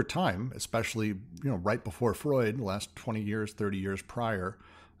over time, especially right before Freud, the last 20 years, 30 years prior,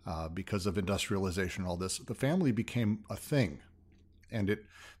 because of industrialization and all this, the family became a thing. And it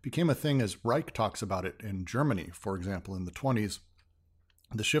became a thing as Reich talks about it in Germany, for example, in the 20s.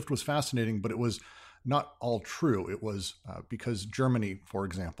 The shift was fascinating, but it was not all true. It was because Germany, for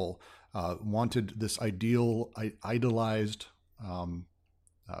example, wanted this idealized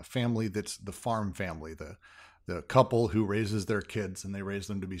family that's the farm family, the couple who raises their kids and they raise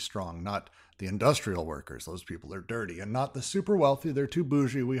them to be strong, not the industrial workers. Those people are dirty, and not the super wealthy. They're too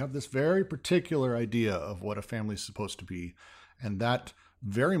bougie. We have this very particular idea of what a family is supposed to be. And that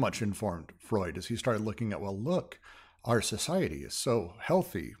very much informed Freud as he started looking at, well, look, our society is so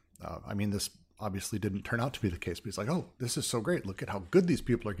healthy. This obviously didn't turn out to be the case, but he's like, oh, this is so great. Look at how good these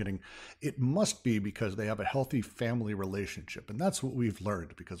people are getting. It must be because they have a healthy family relationship. And that's what we've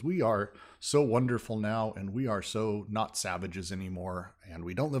learned, because we are so wonderful now and we are so not savages anymore. And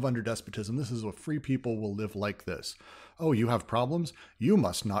we don't live under despotism. This is what free people will live like this. Oh, you have problems? You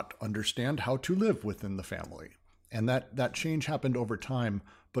must not understand how to live within the family. And that change happened over time.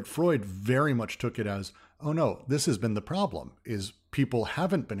 But Freud very much took it as, oh no, this has been the problem, is people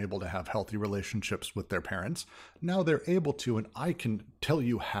haven't been able to have healthy relationships with their parents. Now they're able to, and I can tell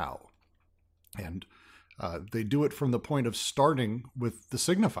you how. And they do it from the point of starting with the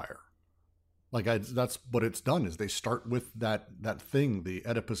signifier. That's what it's done, is they start with that thing, the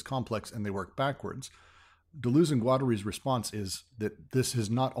Oedipus complex, and they work backwards. Deleuze and Guattari's response is that this is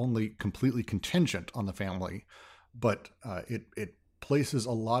not only completely contingent on the family, but it places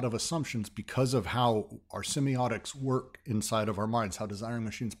a lot of assumptions because of how our semiotics work inside of our minds, how desiring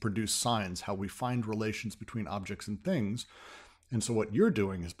machines produce signs, how we find relations between objects and things. And so what you're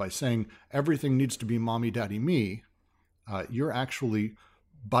doing is, by saying everything needs to be mommy, daddy, me, you're actually,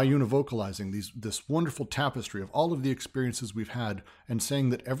 by univocalizing this wonderful tapestry of all of the experiences we've had, and saying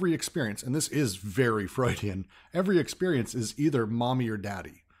that every experience, and this is very Freudian, every experience is either mommy or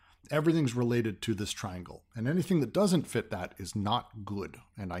daddy. Everything's related to this triangle, and anything that doesn't fit that is not good,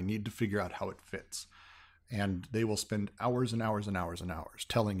 and I need to figure out how it fits. And they will spend hours and hours and hours and hours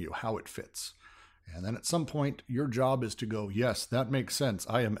telling you how it fits. And then at some point, your job is to go, yes, that makes sense.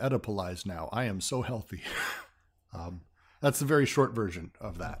 I am Oedipalized now. I am so healthy. That's the very short version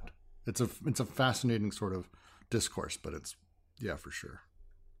of that. It's a fascinating sort of discourse, but it's, yeah, for sure.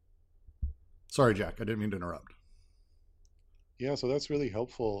 Sorry, Jack, I didn't mean to interrupt. Yeah, so that's really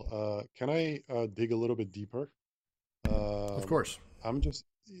helpful. Can I dig a little bit deeper? Of course. I'm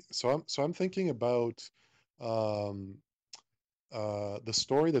thinking about the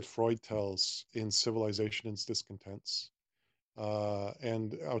story that Freud tells in Civilization and Discontents.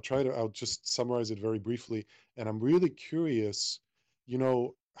 And I'll just summarize it very briefly. And I'm really curious,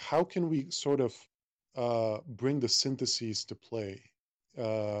 how can we sort of bring the syntheses to play,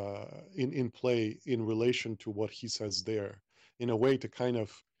 in play in relation to what he says there, in a way to kind of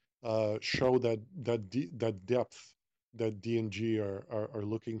show that depth that D&G are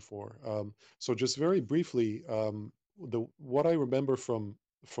looking for. So just very briefly, what I remember from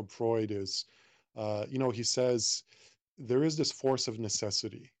Freud is, he says there is this force of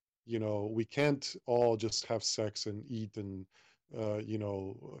necessity. We can't all just have sex and eat and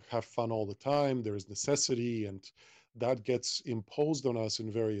have fun all the time. There is necessity, and that gets imposed on us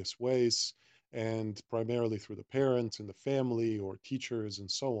in various ways, and primarily through the parents and the family or teachers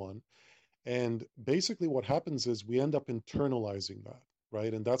and so on. And basically, what happens is we end up internalizing that,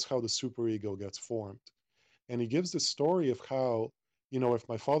 right? And that's how the superego gets formed. And he gives the story of how, if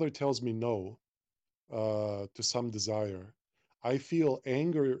my father tells me no to some desire, I feel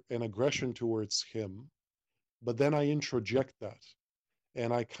anger and aggression towards him, but then I introject that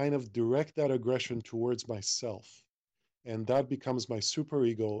and I kind of direct that aggression towards myself. And that becomes my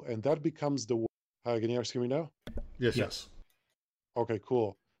superego, and that becomes the. Hi, can you guys hear me now? Yes, Yeah. yes. Okay,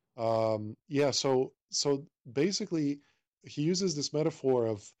 cool. Yeah, so basically, he uses this metaphor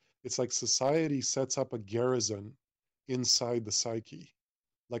of it's like society sets up a garrison inside the psyche,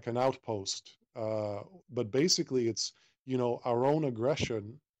 like an outpost. But basically, it's our own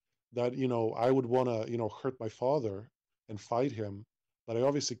aggression that I would want to hurt my father and fight him, but I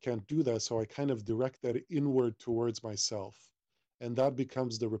obviously can't do that, so I kind of direct that inward towards myself, and that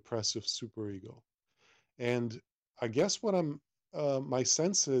becomes the repressive superego. And I guess what my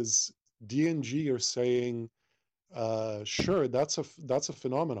sense is DNG are saying, sure, that's a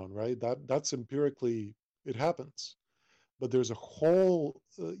phenomenon, right? That's empirically it happens, but there's a whole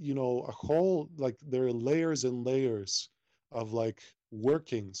like there are layers and layers of like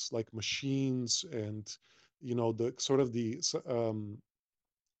workings, like machines, and the sort of the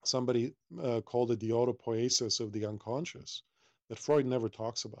somebody called it the autopoiesis of the unconscious that Freud never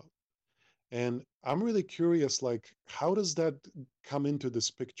talks about. And I'm really curious, like, how does that come into this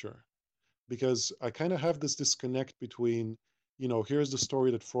picture? Because I kind of have this disconnect between, here's the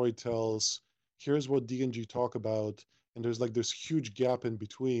story that Freud tells, here's what D&G talk about, and there's like this huge gap in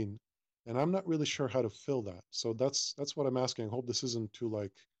between, and I'm not really sure how to fill that. So that's what I'm asking. I hope this isn't too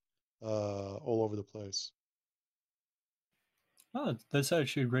like all over the place. Oh, that's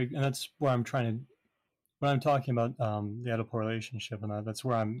actually great, and that's where I'm trying to when I'm talking about the Oedipal relationship, and that's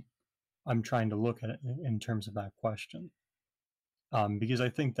where I'm trying to look at it in terms of that question, because I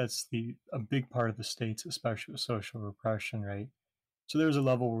think that's a big part of the states, especially with social repression, right? So there's a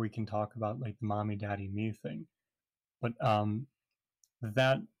level where we can talk about like the mommy, daddy, me thing, but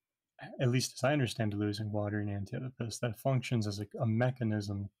that, at least as I understand Deleuze Water and Anti-Oedipus, that functions as a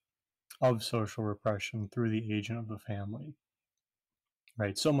mechanism of social repression through the agent of the family,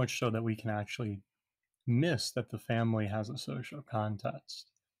 right? So much so that we can actually miss that the family has a social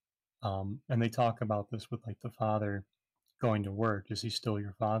context. And they talk about this with like the father going to work. Is he still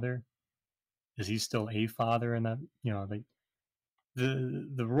your father? Is he still a father? And that, like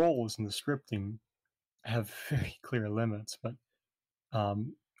the roles and the scripting have very clear limits, but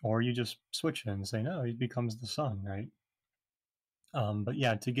or you just switch it and say no, he becomes the son, right? But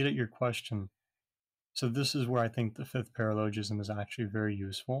yeah, to get at your question, so this is where I think the fifth paralogism is actually very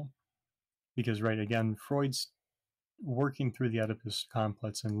useful, because right, again, Freud's working through the Oedipus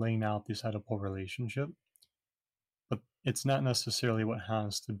complex and laying out this Oedipal relationship, but it's not necessarily what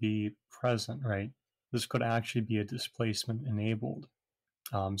has to be present, right? This could actually be a displacement enabled.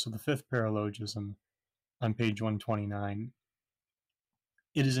 So the fifth paralogism on page 129,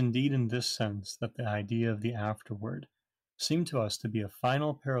 it is indeed in this sense that the idea of the afterward seemed to us to be a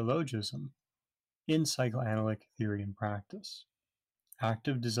final paralogism in psychoanalytic theory and practice.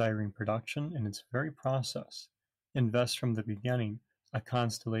 Active desiring production in its very process invests from the beginning a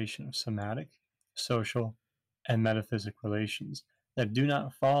constellation of somatic, social, and metaphysic relations that do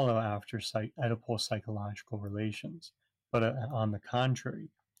not follow after Oedipal psychological relations, but on the contrary,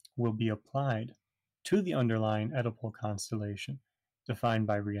 will be applied to the underlying Oedipal constellation defined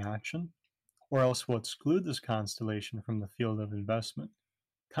by reaction, or else will exclude this constellation from the field of investment,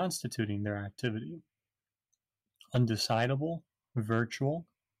 constituting their activity. Undecidable, virtual,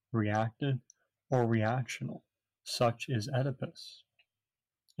 reactive, or reactional, such is Oedipus.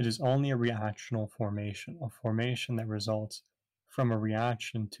 It is only a reactional formation, a formation that results from a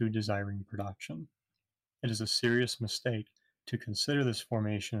reaction to desiring production. It is a serious mistake to consider this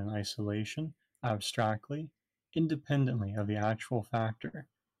formation in isolation, abstractly, independently of the actual factor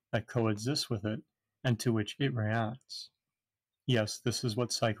that coexists with it and to which it reacts. Yes, this is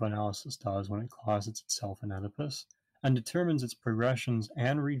what psychoanalysis does when it closets itself in Oedipus and determines its progressions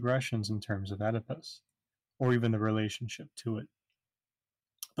and regressions in terms of Oedipus, or even the relationship to it.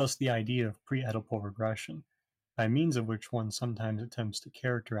 Thus the idea of pre-Oedipal regression, by means of which one sometimes attempts to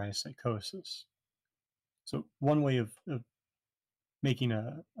characterize psychosis. So one way of making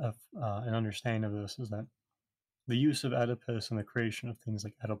an understanding of this is that the use of Oedipus and the creation of things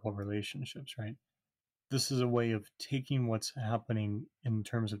like Oedipal relationships, right? This is a way of taking what's happening in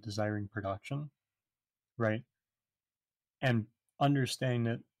terms of desiring production, right? And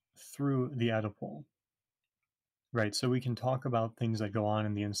understanding it through the Oedipal, right? So we can talk about things that go on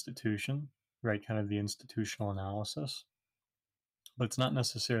in the institution, right? Kind of the institutional analysis, but it's not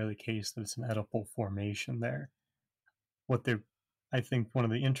necessarily the case that it's an Oedipal formation there. I think one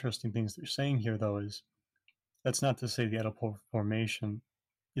of the interesting things they're saying here, though, is that's not to say the Oedipal formation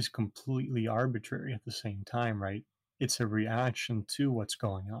is completely arbitrary at the same time, right? It's a reaction to what's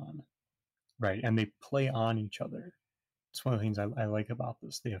going on, right? And they play on each other. It's one of the things I like about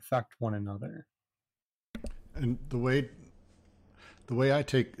this. They affect one another. And the way I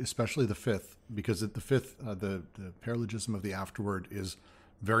take, especially the fifth, because the fifth, the paralogism of the afterword is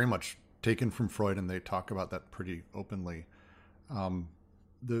very much taken from Freud, and they talk about that pretty openly.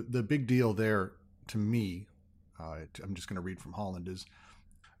 The big deal there to me, I'm just going to read from Holland, is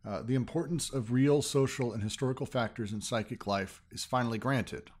the importance of real social and historical factors in psychic life is finally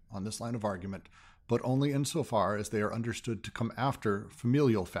granted on this line of argument, but only insofar as they are understood to come after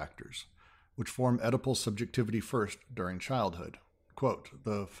familial factors, which form Oedipal subjectivity first during childhood. Quote,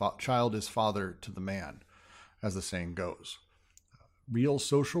 the child is father to the man, as the saying goes. Real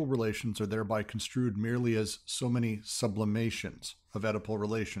social relations are thereby construed merely as so many sublimations of Oedipal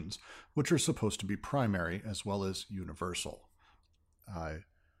relations, which are supposed to be primary as well as universal.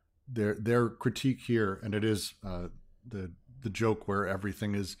 Their critique here, and it is the joke where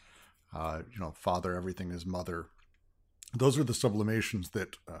everything is, father, everything is mother. Those are the sublimations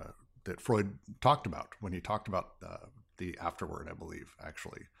that Freud talked about when he talked about the afterword, I believe,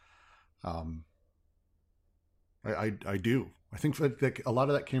 actually. I do. I think that a lot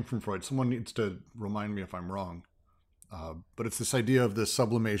of that came from Freud. Someone needs to remind me if I'm wrong. But it's this idea of the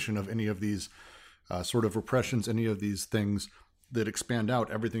sublimation of any of these sort of repressions, any of these things that expand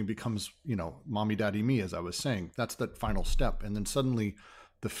out. Everything becomes, mommy, daddy, me, as I was saying. That's that final step. And then suddenly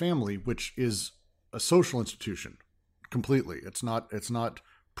the family, which is a social institution completely. It's not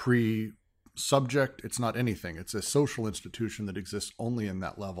pre-subject. It's not anything. It's a social institution that exists only in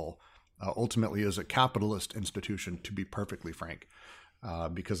that level. Ultimately is a capitalist institution, to be perfectly frank,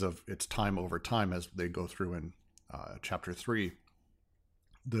 because of its time over time, as they go through in chapter 3.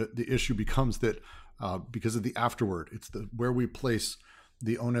 The issue becomes that because of the afterword, it's where we place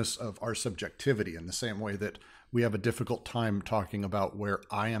the onus of our subjectivity, in the same way that we have a difficult time talking about where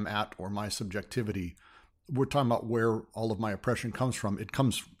I am at or my subjectivity. We're talking about where all of my oppression comes from. It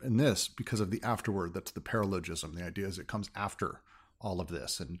comes in this because of the afterword. That's the paralogism. The idea is it comes after all of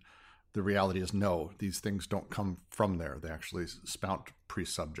this. And the reality is, no, these things don't come from there. They actually spout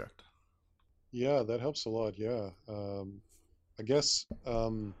pre-subject. Yeah, that helps a lot. Yeah. I guess,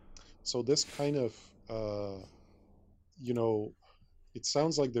 so this kind of, it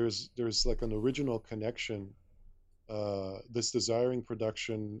sounds like there's like an original connection. This desiring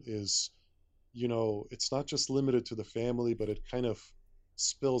production is, it's not just limited to the family, but it kind of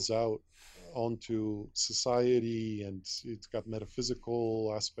spills out onto society, and it's got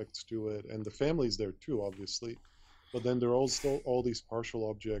metaphysical aspects to it, and the family's there too, obviously, but then there are also all these partial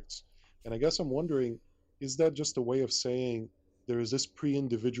objects. And I guess I'm wondering, is that just a way of saying there is this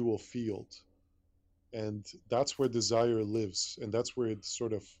pre-individual field, and that's where desire lives, and that's where it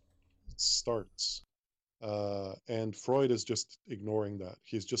sort of starts, and Freud is just ignoring that.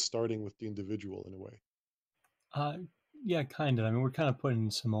 He's just starting with the individual in a way. Yeah, kind of. I mean, we're kind of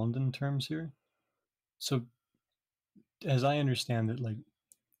putting Simondon terms here. So, as I understand it, like,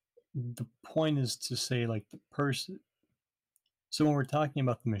 the point is to say, like, the person. So when we're talking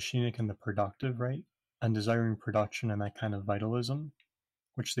about the machinic and the productive, right, and desiring production and that kind of vitalism,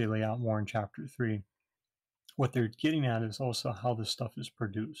 which they lay out more in chapter 3, what they're getting at is also how this stuff is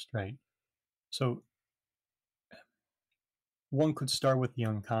produced, right? So one could start with the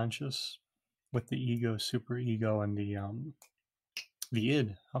unconscious, with the ego, superego, and the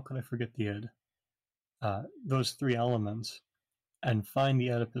id. How could I forget the id? Those three elements, and find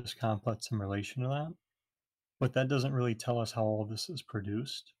the Oedipus complex in relation to that. But that doesn't really tell us how all this is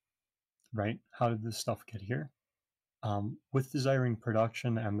produced, right? How did this stuff get here? With desiring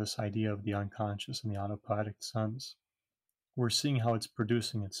production and this idea of the unconscious in the autopoietic sense, we're seeing how it's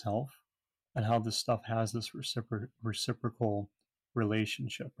producing itself and how this stuff has this reciprocal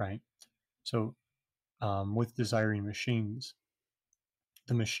relationship, right? So with desiring machines,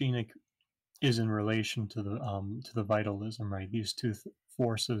 the machinic is in relation to the vitalism, right? These two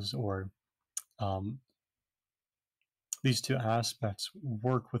forces, or these two aspects,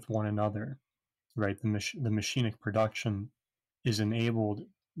 work with one another, right? The machinic production is enabled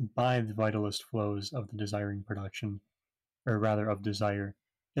by the vitalist flows of the desiring production, or rather of desire,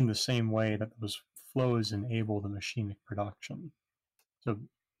 in the same way that those flows enable the machinic production. So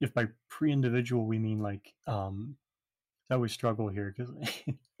if by pre-individual we mean like we struggle here because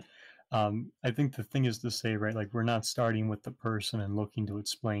I think the thing is to say, right, like we're not starting with the person and looking to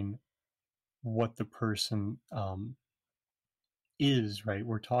explain what the person is, right?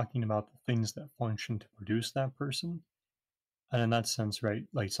 We're talking about the things that function to produce that person. And in that sense, right,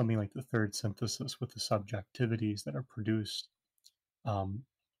 like something like the third synthesis with the subjectivities that are produced,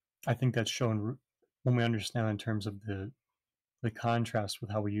 I think that's shown when we understand in terms of the contrast with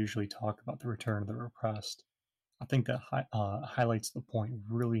how we usually talk about the return of the repressed. I think that highlights the point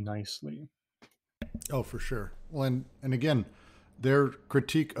really nicely. Oh, for sure. Well, and again, their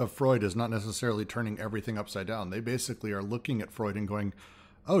critique of Freud is not necessarily turning everything upside down. They basically are looking at Freud and going,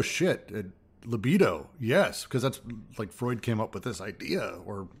 oh shit, libido, yes, because that's like Freud came up with this idea,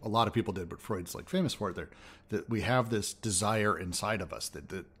 or a lot of people did, but Freud's like famous for it there, that we have this desire inside of us,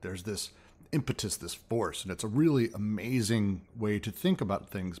 that there's this impetus, this force, and it's a really amazing way to think about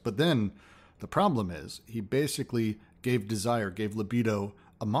things. But then the problem is he basically gave libido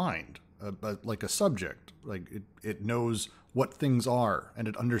a mind, like a subject, like it knows what things are, and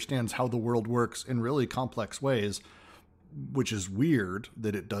it understands how the world works in really complex ways, which is weird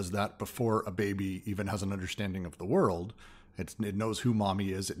that it does that before a baby even has an understanding of the world. It knows who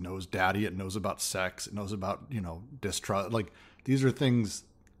mommy is, it knows daddy, it knows about sex, it knows about, distrust. Like, these are things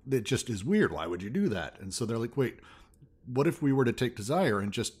that just is weird. Why would you do that? And so they're like, wait, what if we were to take desire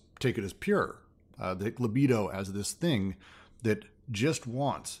and just take it as pure? The libido as this thing that just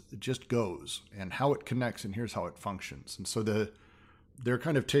wants, it just goes, and how it connects, and here's how it functions. And so they're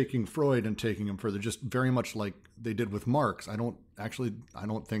kind of taking Freud and taking him further, just very much like they did with Marx. I don't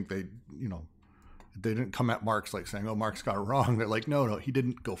think they didn't come at Marx like saying, oh, Marx got it wrong. They're like, no, he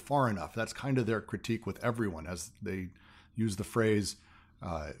didn't go far enough. That's kind of their critique with everyone, as they use the phrase,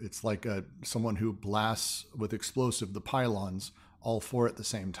 it's like someone who blasts with explosive the pylons, all four at the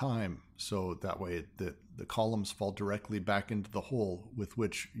same time. So that way the columns fall directly back into the hole with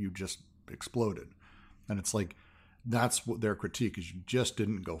which you just exploded. And it's like, that's what their critique is. You just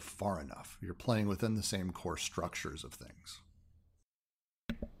didn't go far enough. You're playing within the same core structures of things.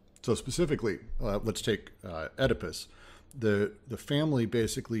 So specifically, let's take Oedipus. The family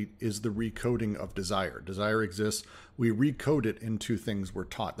basically is the recoding of desire. Desire exists. We recode it into things we're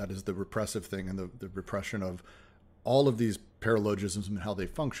taught. That is the repressive thing, and the repression of all of these paralogisms and how they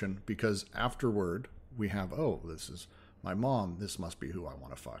function, because afterward we have, oh, this is my mom, this must be who I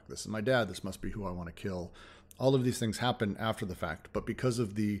want to fuck. This is my dad, this must be who I want to kill. All of these things happen after the fact, but because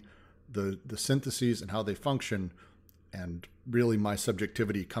of the syntheses and how they function, and really my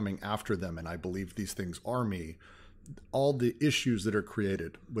subjectivity coming after them, and I believe these things are me, all the issues that are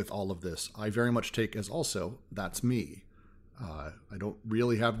created with all of this, I very much take as also, that's me. I don't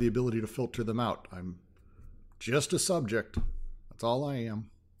really have the ability to filter them out. I'm just a subject. That's all I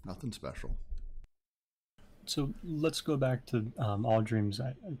am. Nothing special. So let's go back to Aldrim's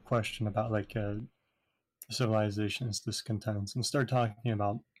question about like civilization's discontents, and start talking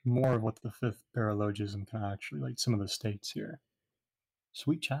about more of what the fifth paralogism can actually, like some of the states here.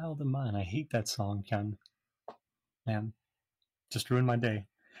 Sweet Child of Mine. I hate that song, Ken. Man, just ruined my day.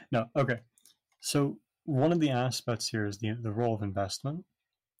 No, okay. So one of the aspects here is the role of investment,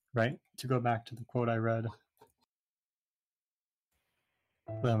 right? To go back to the quote I read.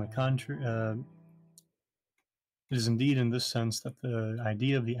 But on the contrary, it is indeed in this sense that the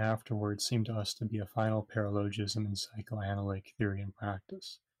idea of the afterward seemed to us to be a final paralogism in psychoanalytic theory and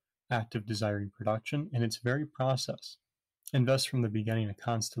practice, active desiring production in its very process, and thus from the beginning a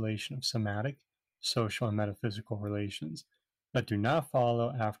constellation of somatic, social, and metaphysical relations that do not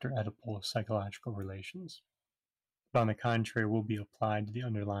follow after Oedipal psychological relations, but on the contrary will be applied to the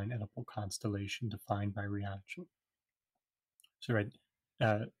underlying Oedipal constellation defined by reaction. So, right,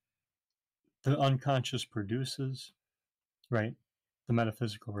 the unconscious produces, right, the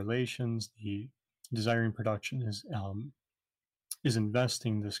metaphysical relations, the desiring production is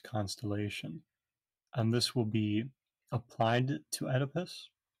investing this constellation, and this will be applied to Oedipus,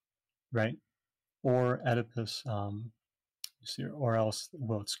 right, or Oedipus, or else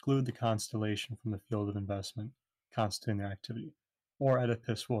will exclude the constellation from the field of investment constituting their activity, or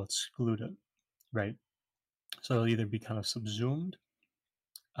Oedipus will exclude it, right? So it'll either be kind of subsumed,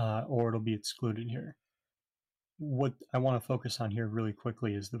 or it'll be excluded here. What I want to focus on here really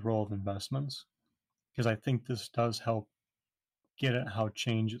quickly is the role of investments, because I think this does help get at how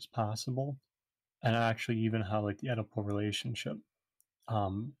change is possible, and actually even how like the Oedipal relationship,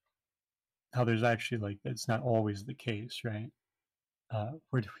 how there's actually like, it's not always the case, right?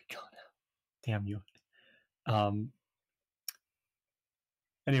 Where do we go now? Damn you.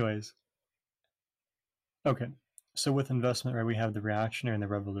 Anyways, okay. So with investment, right, we have the reactionary and the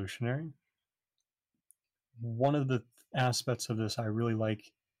revolutionary. One of the aspects of this I really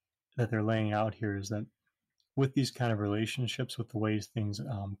like that they're laying out here is that with these kind of relationships, with the ways things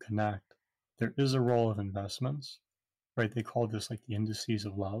connect, there is a role of investments, right? They call this like the indices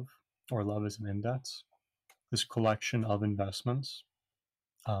of love, or love as an index, this collection of investments.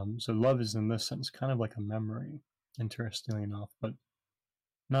 So love is in this sense kind of like a memory, interestingly enough, but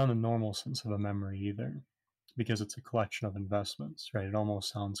not in the normal sense of a memory either, because it's a collection of investments, right? It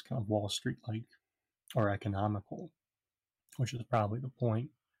almost sounds kind of Wall Street like or economical, which is probably the point.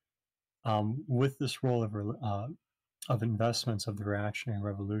 With this role of investments of the reactionary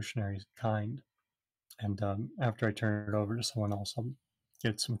revolutionary kind, and after I turn it over to someone else, I'll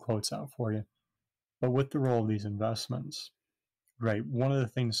get some quotes out for you. But with the role of these investments, right, one of the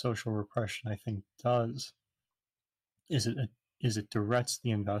things social repression I think does is it directs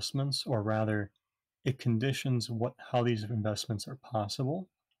the investments, or rather, it conditions how these investments are possible,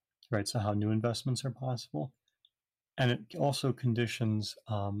 right? So how new investments are possible, and it also conditions.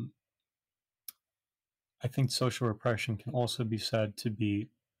 I think social repression can also be said to be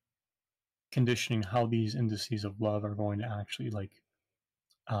conditioning how these indices of love are going to actually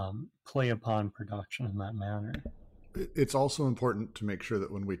play upon production in that manner. It's also important to make sure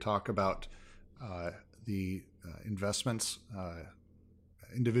that when we talk about the investments,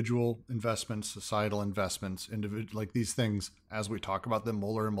 individual investments, societal investments, like these things, as we talk about them,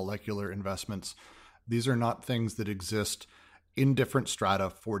 molar and molecular investments, these are not things that exist in different strata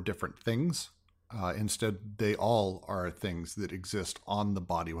for different things. Instead, they all are things that exist on the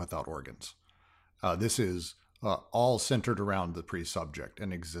body without organs. This is all centered around the pre-subject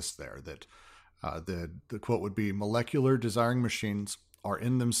and exists there. That the quote would be, molecular desiring machines are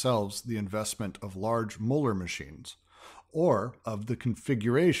in themselves the investment of large molar machines, or of the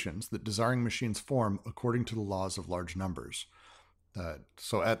configurations that desiring machines form according to the laws of large numbers.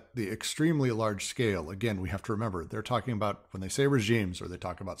 So at the extremely large scale, again, we have to remember, they're talking about, when they say regimes or they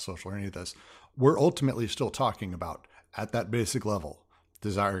talk about social or any of this, we're ultimately still talking about, at that basic level,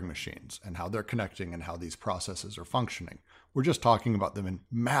 desiring machines and how they're connecting and how these processes are functioning. We're just talking about them in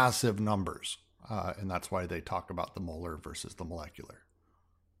massive numbers. And that's why they talk about the molar versus the molecular.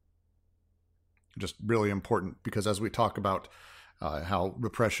 Just really important, because as we talk about how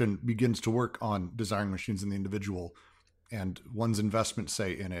repression begins to work on desiring machines in the individual, and one's investment,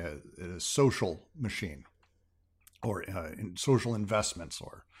 say, in a social machine, or in social investments,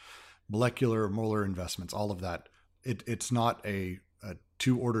 or molecular or molar investments, all of that, it's not a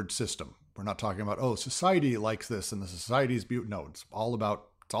two-ordered system. We're not talking about, oh, society likes this and the society's no, it's all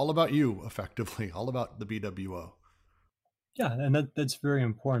about you, effectively, all about the BWO. Yeah, and that's very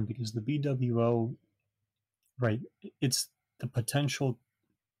important, because the BWO, right, it's the potential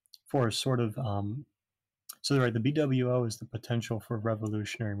for a sort of so right, the BWO is the potential for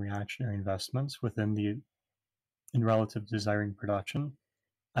revolutionary and reactionary investments in relative desiring production,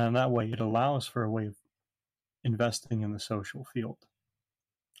 and in that way, it allows for a way of investing in the social field,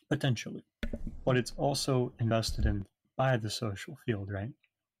 potentially, but it's also invested in by the social field, right?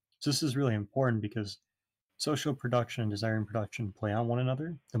 So this is really important, because social production and desiring production play on one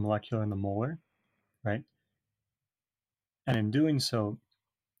another, the molecular and the molar, right? And in doing so,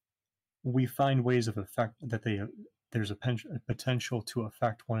 we find ways of effect that there's a potential to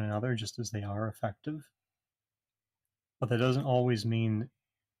affect one another just as they are effective. But that doesn't always mean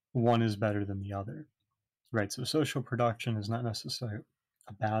one is better than the other, right? So social production is not necessarily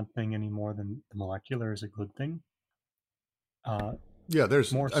a bad thing any more than the molecular is a good thing. Yeah,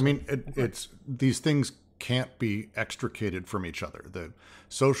 there's more. It's these things can't be extricated from each other. The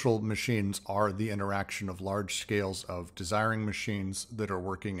social machines are the interaction of large scales of desiring machines that are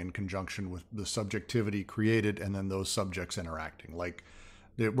working in conjunction with the subjectivity created, and then those subjects interacting. Like,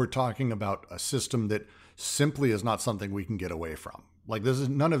 we're talking about a system that simply is not something we can get away from. Like,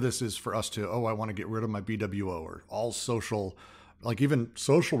 none of this is for us to, oh, I want to get rid of my BWO, or all social, like even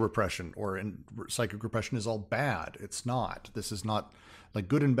social repression or psychic repression is all bad. It's not. This is not, like,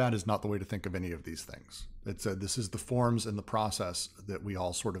 good and bad is not the way to think of any of these things. This is the forms and the process that we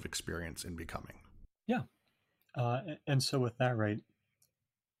all sort of experience in becoming. Yeah. And so with that, right,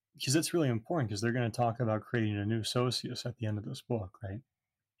 because it's really important, because they're going to talk about creating a new socius at the end of this book, right?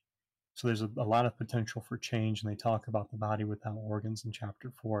 So there's a lot of potential for change, and they talk about the body without organs in chapter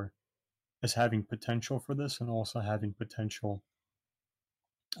 4 as having potential for this, and also having potential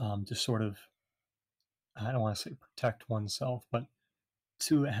to sort of, I don't want to say protect oneself, but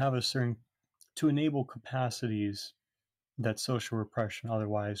to have to enable capacities that social repression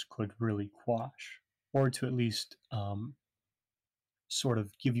otherwise could really quash, or to at least sort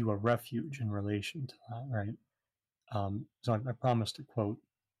of give you a refuge in relation to that, right? So I promised to quote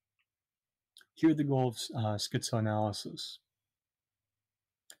Here, the goal of schizoanalysis: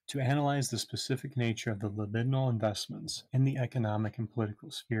 to analyze the specific nature of the libidinal investments in the economic and political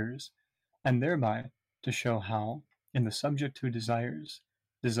spheres, and thereby to show how, in the subject who desires,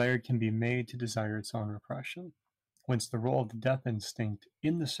 desire can be made to desire its own repression, whence the role of the death instinct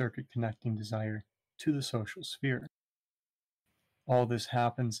in the circuit connecting desire to the social sphere. All this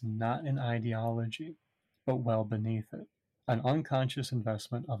happens not in ideology, but well beneath it. An unconscious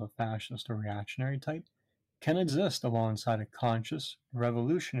investment of a fascist or reactionary type can exist alongside a conscious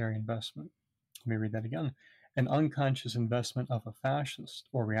revolutionary investment. Let me read that again. An unconscious investment of a fascist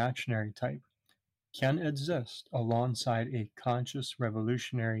or reactionary type can exist alongside a conscious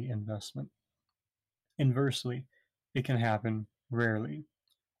revolutionary investment. Inversely, it can happen rarely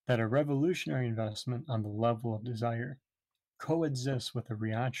that a revolutionary investment on the level of desire coexists with a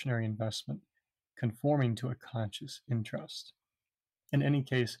reactionary investment conforming to a conscious interest. In any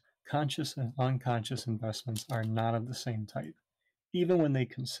case, conscious and unconscious investments are not of the same type, even when they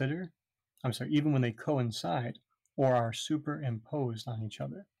coincide or are superimposed on each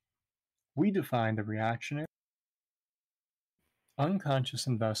other. We define the reactionary unconscious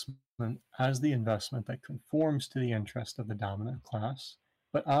investment as the investment that conforms to the interest of the dominant class,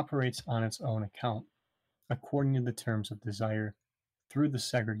 but operates on its own account, according to the terms of desire, through the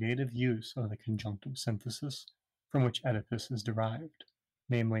segregative use of the conjunctive synthesis from which Oedipus is derived,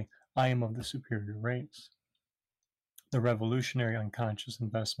 namely, I am of the superior race. The revolutionary unconscious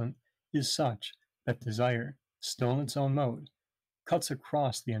investment is such that desire, still in its own mode, cuts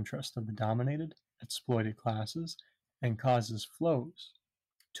across the interest of the dominated, exploited classes and causes flows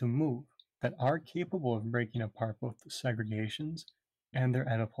to move that are capable of breaking apart both the segregations and their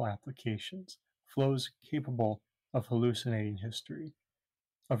Oedipal applications, flows capable of hallucinating history,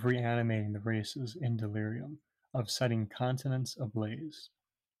 of reanimating the races in delirium, of setting continents ablaze.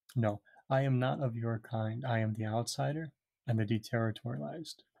 No, I am not of your kind. I am the outsider and the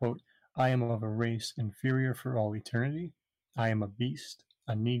deterritorialized. Quote, I am of a race inferior for all eternity. I am a beast,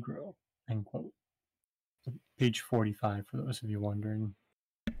 a Negro, end quote. Page 45 for those of you wondering.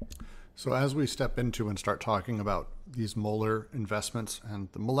 So as we step into and start talking about these molar investments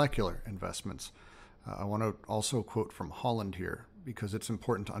and the molecular investments, I want to also quote from Holland here, because it's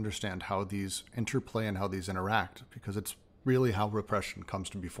important to understand how these interplay and how these interact, because it's really how repression comes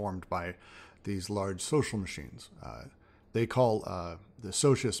to be formed by these large social machines. They call the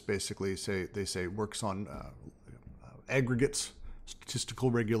socialists basically say works on aggregates, statistical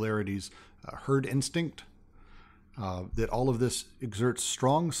regularities, herd instinct. That all of this exerts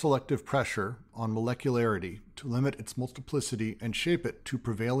strong selective pressure on molecularity to limit its multiplicity and shape it to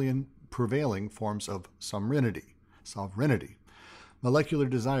prevailing forms of sovereignty. Molecular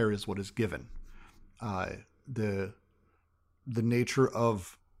desire is what is given. The nature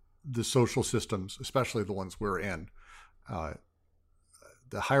of the social systems, especially the ones we're in,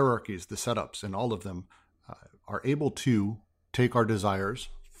 the hierarchies, the setups, and all of them are able to take our desires,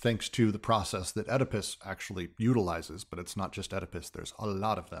 thanks to the process that Oedipus actually utilizes, but it's not just Oedipus, there's a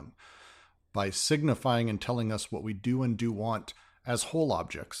lot of them, by signifying and telling us what we do and do want as whole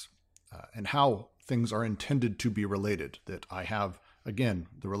objects, and how things are intended to be related. That I have, again,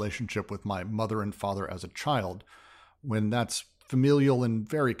 the relationship with my mother and father as a child, when that's familial and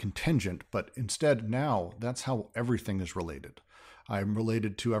very contingent, but instead now that's how everything is related. I'm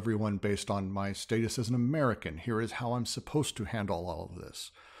related to everyone based on my status as an American. Here is how I'm supposed to handle all of this.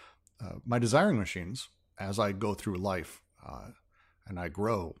 My desiring machines, as I go through life and I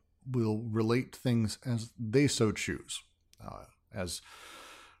grow, will relate things as they so choose.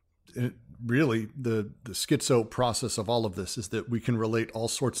 Really, the schizo process of all of this is that we can relate all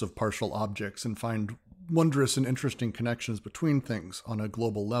sorts of partial objects and find wondrous and interesting connections between things on a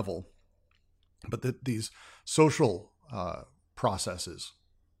global level. But that these social processes,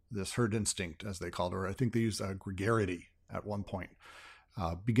 this herd instinct, as they called it, or I think they used gregarity at one point,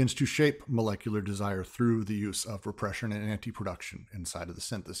 begins to shape molecular desire through the use of repression and anti-production inside of the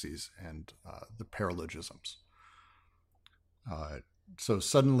syntheses and the paralogisms. So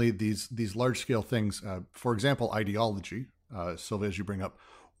suddenly these large-scale things, for example, ideology, Sylvia, as you bring up,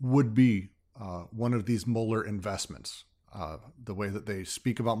 would be one of these molar investments. The way that they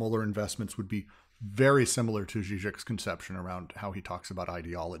speak about molar investments would be very similar to Zizek's conception around how he talks about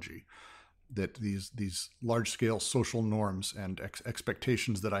ideology. That these large-scale social norms and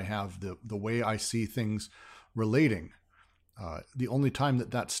expectations that I have, the way I see things relating, the only time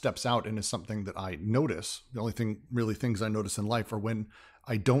that steps out and is something that I notice, the only things I notice in life are when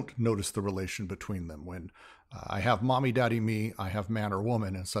I don't notice the relation between them. When I have mommy, daddy, me, I have man or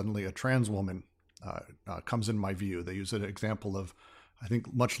woman, and suddenly a trans woman comes in my view. They use an example of, I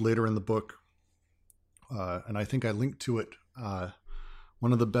think much later in the book, and I think I linked to it.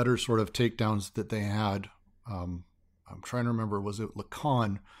 One of the better sort of takedowns that they had, I'm trying to remember, was it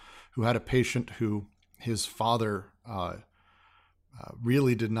Lacan, who had a patient who his father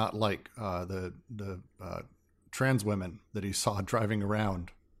really did not like the trans women that he saw driving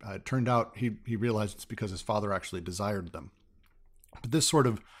around. It turned out he realized it's because his father actually desired them. But this sort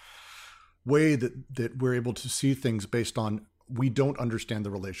of way that we're able to see things based on, we don't understand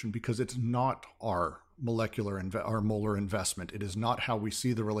the relation because it's not our our molar investment. It is not how we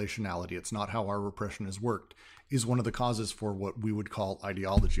see the relationality. It's not how our repression has worked, is one of the causes for what we would call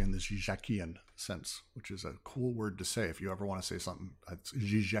ideology in the Zizekian sense, which is a cool word to say. If you ever want to say something,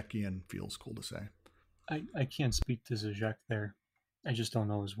 Zizekian feels cool to say. I can't speak to Zizek there. I just don't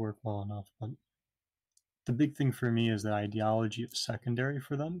know his work well enough. But the big thing for me is that ideology is secondary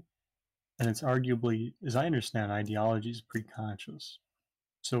for them. And it's arguably, as I understand, ideology is preconscious.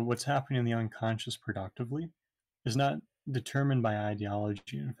 So what's happening in the unconscious productively is not determined by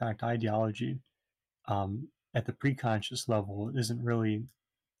ideology. In fact, ideology at the preconscious level isn't really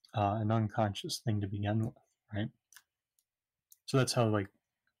an unconscious thing to begin with, right? So that's how, like,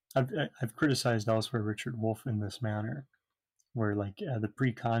 I've criticized elsewhere Richard Wolff in this manner, where like the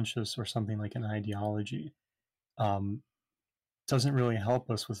preconscious or something like an ideology doesn't really help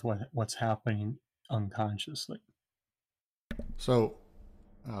us with what's happening unconsciously. So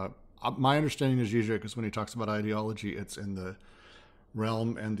my understanding of Zizek is when he talks about ideology, it's in the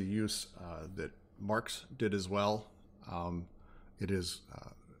realm and the use that Marx did as well. It is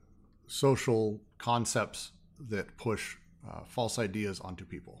social concepts that push false ideas onto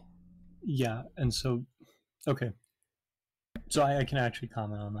people. Yeah, and so, okay. So I can actually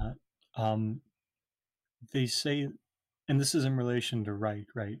comment on that. They say, and this is in relation to Reich,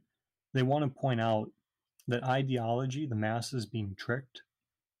 right? They want to point out that ideology, the masses being tricked,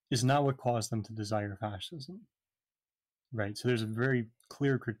 is not what caused them to desire fascism, right? So there's a very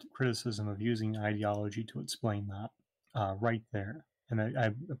clear criticism of using ideology to explain that right there. And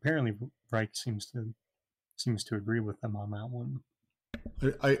I apparently Reich seems to agree with them on that one.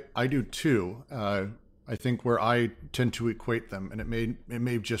 I do too. I think where I tend to equate them, and it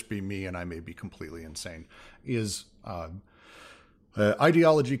may just be me, and I may be completely insane, is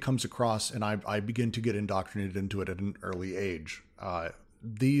ideology comes across, and I begin to get indoctrinated into it at an early age.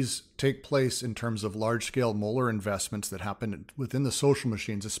 These take place in terms of large-scale molar investments that happen within the social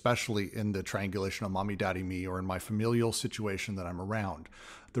machines, especially in the triangulation of mommy, daddy, me, or in my familial situation that I'm around.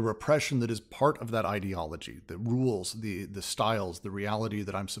 The repression that is part of that ideology, the rules, the styles, the reality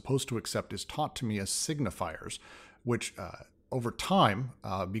that I'm supposed to accept is taught to me as signifiers, which over time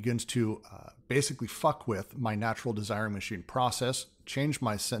begins to basically fuck with my natural desiring machine process, change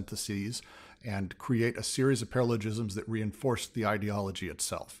my syntheses, and create a series of paralogisms that reinforce the ideology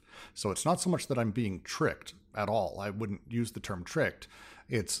itself. So it's not so much that I'm being tricked at all. I wouldn't use the term tricked.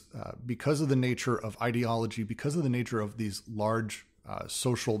 It's because of the nature of ideology, because of the nature of these large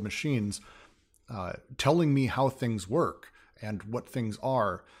social machines telling me how things work and what things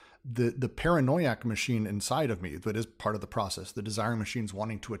are. The paranoiac machine inside of me that is part of the process, the desiring machine's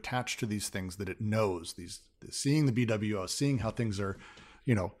wanting to attach to these things that it knows, seeing the BWO, seeing how things are,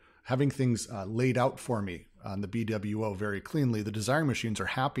 having things laid out for me on the BWO very cleanly. The desiring machines are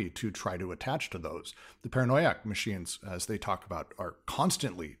happy to try to attach to those. The paranoiac machines, as they talk about, are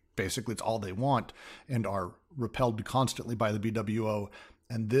constantly, basically it's all they want, and are repelled constantly by the BWO.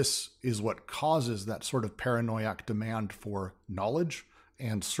 And this is what causes that sort of paranoiac demand for knowledge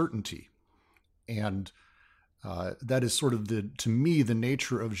and certainty. And that is sort of to me, the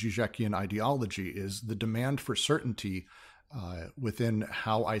nature of Zizekian ideology is the demand for certainty within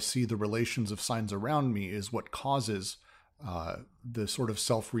how I see the relations of signs around me is what causes the sort of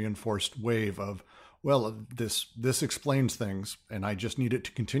self-reinforced wave of, well, this explains things, and I just need it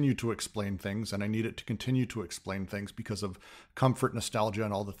to continue to explain things, and I need it to continue to explain things because of comfort, nostalgia,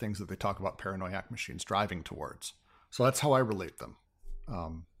 and all the things that they talk about paranoiac machines driving towards. So that's how I relate them.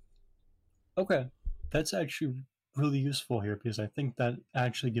 Okay, that's actually really useful here, because I think that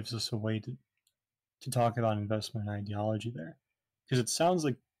actually gives us a way to talk about investment and ideology there. Because it sounds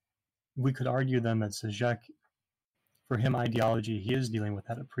like we could argue then that Zizek, for him, ideology, he is dealing with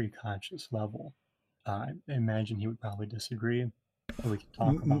at a pre-conscious level. I imagine he would probably disagree. Or we could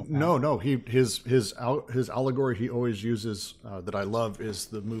talk about that. No. His allegory he always uses that I love is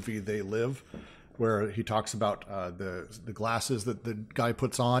the movie They Live, where he talks about the glasses that the guy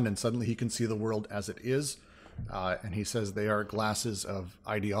puts on, and suddenly he can see the world as it is, and he says they are glasses of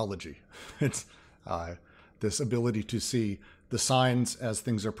ideology. It's this ability to see the signs as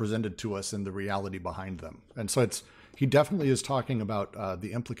things are presented to us and the reality behind them. And so he definitely is talking about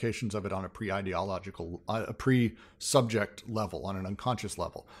the implications of it on a pre-ideological, a pre-subject level, on an unconscious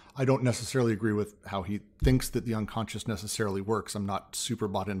level. I don't necessarily agree with how he thinks that the unconscious necessarily works. I'm not super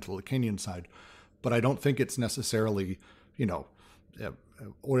bought into the Lacanian side, but I don't think it's necessarily,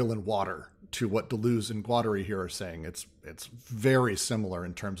 oil and water to what Deleuze and Guattari here are saying. It's very similar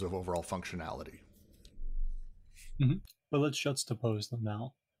in terms of overall functionality. Mm-hmm. But let's juxtapose them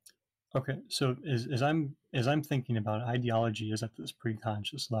now. Okay, so as I'm thinking about it, ideology is at this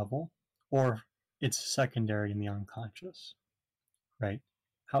preconscious level, or it's secondary in the unconscious, right?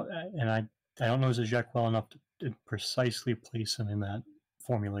 I don't know Zizek well enough to precisely place him in that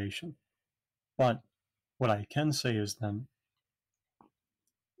formulation, but what I can say is then,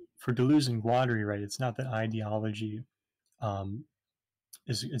 for Deleuze and Guattari, right, it's not that ideology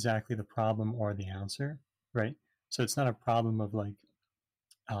is exactly the problem or the answer, right? So it's not a problem of like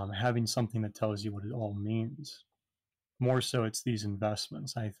having something that tells you what it all means. More so, it's these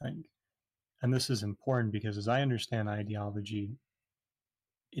investments, I think. And this is important because as I understand ideology,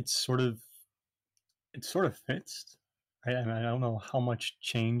 it's sort of fixed. Right? I mean, I don't know how much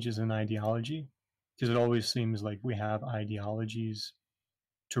change is in ideology because it always seems like we have ideologies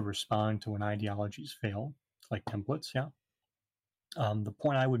to respond to when ideologies fail, like templates, yeah. The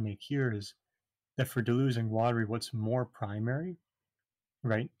point I would make here is that for Deleuze and Guattari, what's more primary,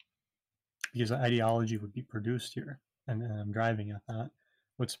 right? Because ideology would be produced here, and I'm driving at that.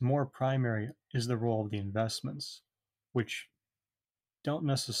 What's more primary is the role of the investments, which don't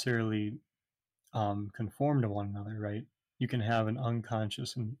necessarily conform to one another, right? You can have an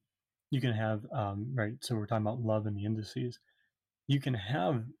unconscious, and you can have, right, so we're talking about love and the indices. You can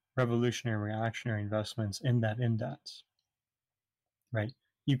have revolutionary reactionary investments in that index, right?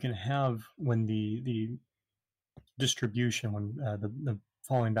 You can have when the distribution, when the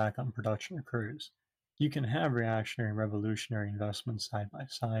falling back on production occurs, you can have reactionary and revolutionary investments side by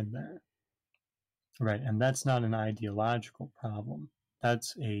side there, right? And that's not an ideological problem.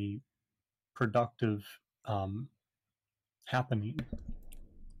 That's a productive happening.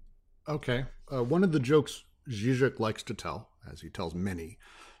 Okay. One of the jokes Zizek likes to tell, as he tells many,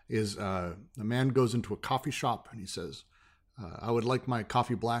 is a man goes into a coffee shop and he says, I would like my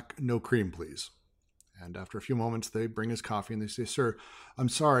coffee black, no cream, please. And after a few moments, they bring his coffee and they say, sir, I'm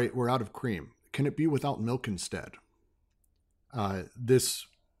sorry, we're out of cream. Can it be without milk instead? This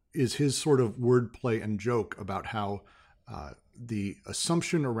is his sort of wordplay and joke about how the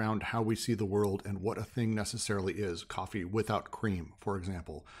assumption around how we see the world and what a thing necessarily is, coffee without cream, for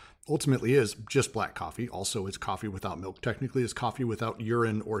example, ultimately is just black coffee. Also, it's coffee without milk. Technically, it's coffee without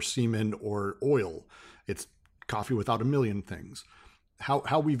urine or semen or oil. It's coffee without a million things.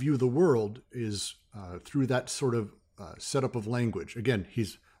 How we view the world is through that sort of setup of language. Again,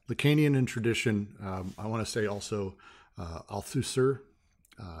 he's Lacanian in tradition. I want to say also Althusser,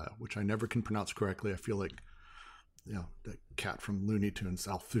 which I never can pronounce correctly. I feel like, the cat from Looney Tunes,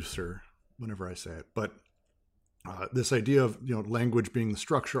 Althusser, whenever I say it. But this idea of language being the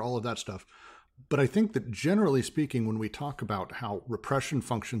structure, all of that stuff. But I think that generally speaking, when we talk about how repression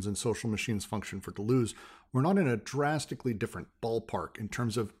functions and social machines function for Deleuze, we're not in a drastically different ballpark in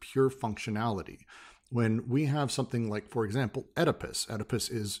terms of pure functionality. When we have something like, for example, Oedipus. Oedipus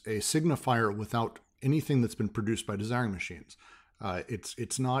is a signifier without anything that's been produced by desiring machines.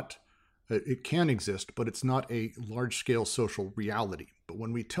 It's not, it can exist, but it's not a large-scale social reality. But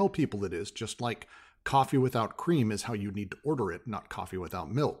when we tell people it is, just like coffee without cream is how you need to order it, not coffee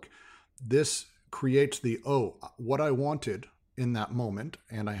without milk. This creates what I wanted in that moment,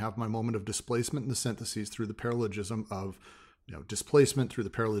 and I have my moment of displacement in the syntheses through the paralogism of displacement, through the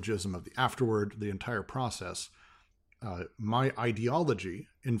paralogism of the afterword, the entire process. My ideology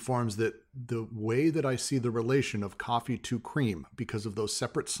informs that the way that I see the relation of coffee to cream, because of those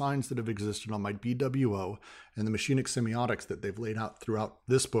separate signs that have existed on my BWO and the machinic semiotics that they've laid out throughout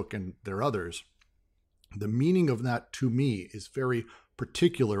this book and their others, the meaning of that to me is very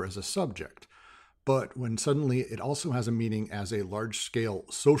particular as a subject. But when suddenly it also has a meaning as a large-scale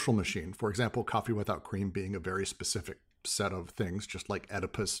social machine, for example, coffee without cream being a very specific set of things, just like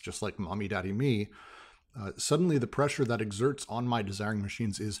Oedipus, just like Mommy, Daddy, Me, suddenly the pressure that exerts on my desiring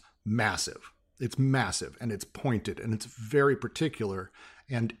machines is massive. It's massive, and it's pointed, and it's very particular,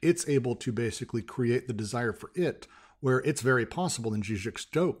 and it's able to basically create the desire for it, where it's very possible in Zizek's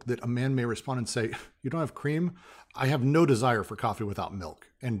joke that a man may respond and say, you don't have cream? I have no desire for coffee without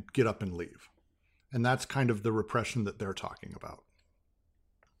milk, and get up and leave. And that's kind of the repression that they're talking about.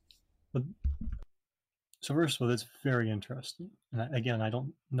 So first of all, that's very interesting. And again, I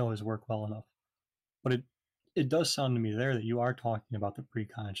don't know his work well enough. But it does sound to me there that you are talking about the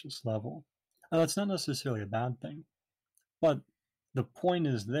preconscious level. Now, that's not necessarily a bad thing. But the point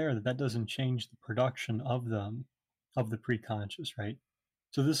is there that doesn't change the production of them, of the preconscious, right?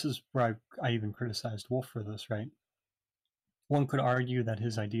 So this is where I even criticized Wolf for this, right? One could argue that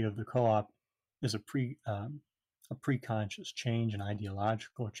his idea of the co-op is a preconscious change, an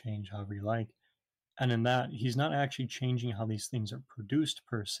ideological change, however you like. And in that, he's not actually changing how these things are produced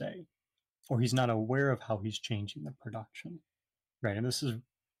per se, or he's not aware of how he's changing the production, right? And this is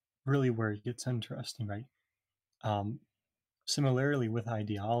really where it gets interesting, right? Similarly with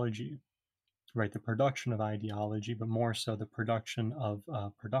ideology, right? The production of ideology, but more so the production of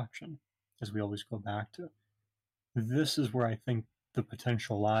production, as we always go back to. This is where I think the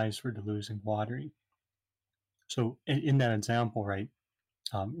potential lies for Deleuze and Guattari. So in that example, right,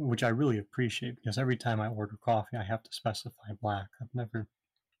 which I really appreciate, because every time I order coffee, I have to specify black. I've never,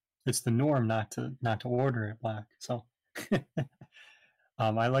 it's the norm not to order it black. So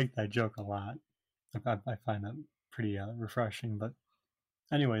I like that joke a lot. I find that pretty refreshing. But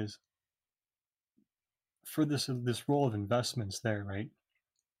anyways, for this role of investments there, right,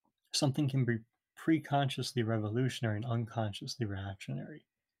 something can be pre-consciously revolutionary and unconsciously reactionary,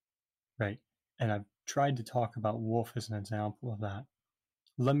 right? And I've tried to talk about Wolf as an example of that.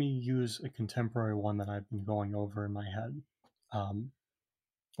 Let me use a contemporary one that I've been going over in my head,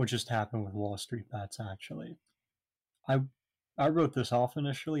 which just happened with Wall Street Bets, actually. I wrote this off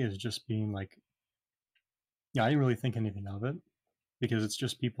initially as just being like, yeah, I didn't really think anything of it, because it's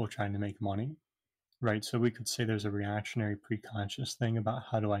just people trying to make money, right? So we could say there's a reactionary pre-conscious thing about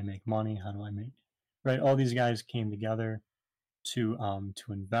how do I make money, how do I make, right? All these guys came together to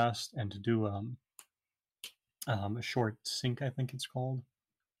invest and to do a short sink, I think it's called.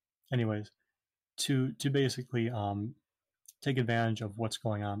 Anyways, to basically take advantage of what's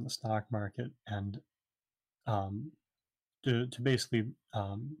going on in the stock market and to basically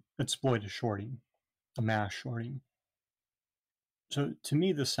exploit a shorting, a mass shorting. So to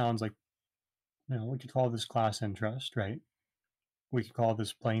me, this sounds like, we could call this class interest, right? We could call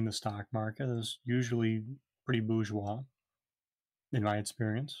this playing the stock market. It's usually pretty bourgeois, in my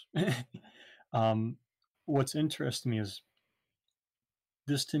experience. What's interesting me is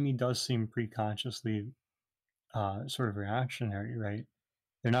this to me does seem pre-consciously sort of reactionary, right?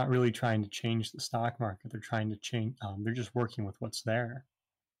 They're not really trying to change the stock market. They're trying to change. They're just working with what's there,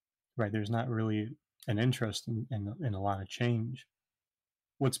 right? There's not really an interest in a lot of change.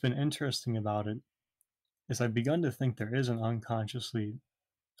 What's been interesting about it is I've begun to think there is an unconscious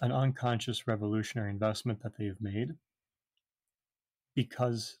revolutionary investment that they've made,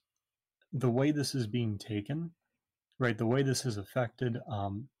 because the way this is being taken, right? The way this has affected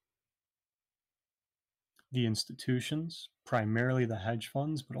the institutions, primarily the hedge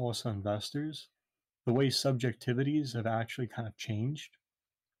funds, but also investors, the way subjectivities have actually kind of changed,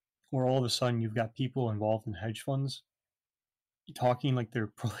 where all of a sudden you've got people involved in hedge funds talking like they're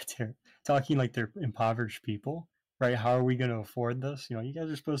proletariat, talking like they're impoverished people, right? How are we going to afford this? You guys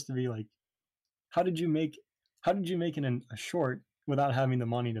are supposed to be like, how did you make a short without having the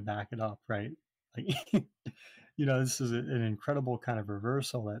money to back it up, right? Like, this is an incredible kind of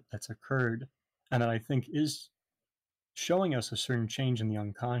reversal that's occurred, and that I think is showing us a certain change in the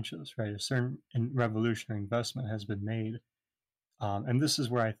unconscious, right? A certain revolutionary investment has been made. And this is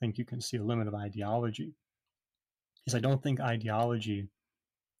where I think you can see a limit of ideology, because I don't think ideology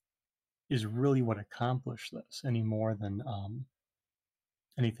is really what accomplished this any more than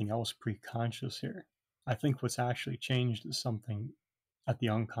anything else pre-conscious here. I think what's actually changed is something at the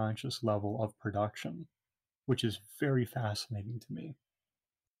unconscious level of production, which is very fascinating to me.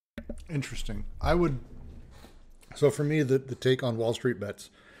 Interesting. So for me, the take on Wall Street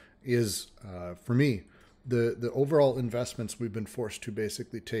Bets is, for me, the overall investments we've been forced to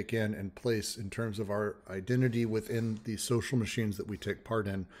basically take in and place in terms of our identity within the social machines that we take part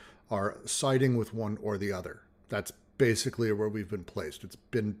in are siding with one or the other. That's basically where we've been placed. It's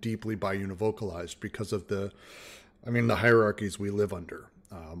been deeply biunivocalized because of the hierarchies we live under.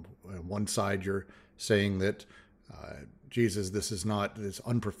 On one side, you're saying that, Jesus, this is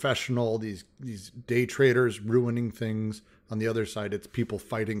unprofessional, these day traders ruining things. On the other side, it's people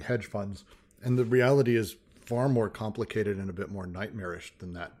fighting hedge funds. And the reality is far more complicated and a bit more nightmarish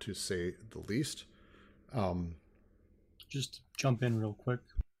than that, to say the least. Just jump in real quick.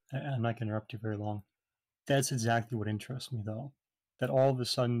 I'm not going to interrupt you very long. That's exactly what interests me, though. That all of a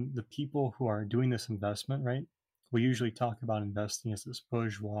sudden, the people who are doing this investment, right? We usually talk about investing as this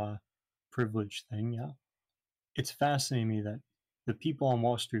bourgeois privileged thing, yeah. It's fascinating to me that the people on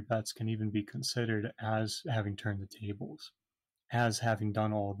Wall Street Bets can even be considered as having turned the tables, as having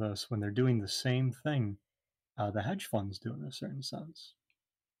done all this, when they're doing the same thing the hedge funds do in a certain sense,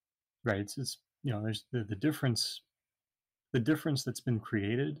 right? It's there's the difference the difference that's been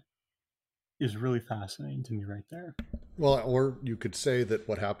created is really fascinating to me right there. Well, or you could say that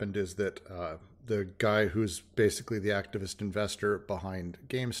what happened is that the guy who's basically the activist investor behind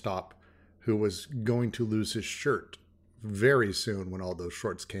GameStop, who was going to lose his shirt very soon when all those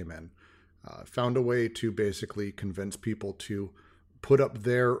shorts came in, found a way to basically convince people to put up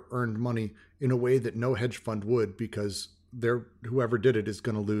their earned money in a way that no hedge fund would, because whoever did it is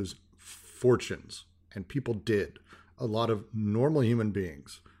going to lose fortunes. And people did. A lot of normal human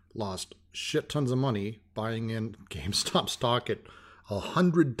beings lost shit tons of money buying in GameStop stock at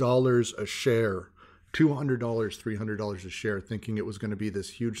 $100 a share, $200, $300 a share, thinking it was going to be this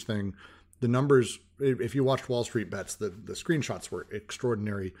huge thing. The numbers, if you watched Wall Street Bets, the screenshots were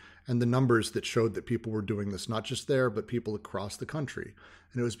extraordinary. And the numbers that showed that people were doing this, not just there, but people across the country.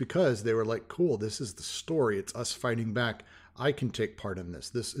 And it was because they were like, cool, this is the story. It's us fighting back. I can take part in this.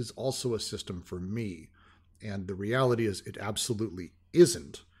 This is also a system for me. And the reality is it absolutely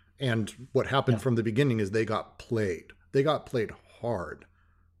isn't. And what happened from the beginning is they got played. They got played hard.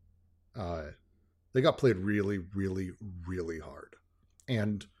 They got played really, really, really hard.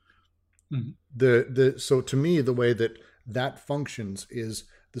 And so to me, the way that functions is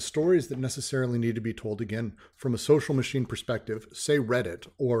the stories that necessarily need to be told, again, from a social machine perspective, say Reddit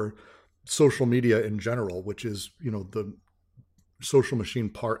or social media in general, which is, the social machine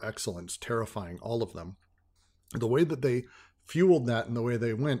par excellence, terrifying, all of them. The way that they fueled that and the way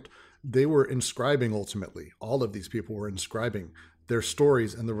they went, they were inscribing ultimately. All of these people were inscribing their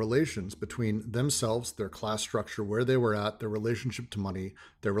stories and the relations between themselves, their class structure, where they were at, their relationship to money,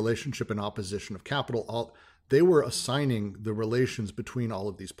 their relationship in opposition of capital. They were assigning the relations between all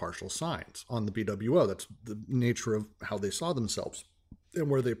of these partial signs on the BWO. That's the nature of how they saw themselves and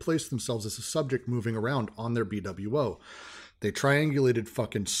where they placed themselves as a subject moving around on their BWO. They triangulated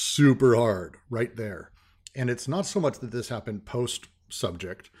fucking super hard right there. And it's not so much that this happened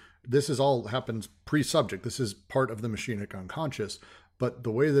post-subject. This is all happens pre-subject. This is part of the machinic unconscious. But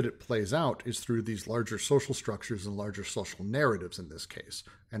the way that it plays out is through these larger social structures and larger social narratives in this case,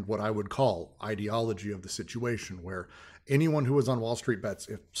 and what I would call ideology of the situation, where anyone who was on Wall Street Bets,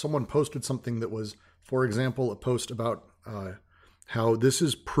 if someone posted something that was, for example, a post about how this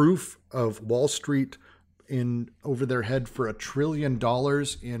is proof of Wall Street in over their head for $1 trillion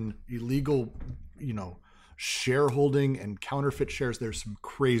in illegal, shareholding and counterfeit shares. There's some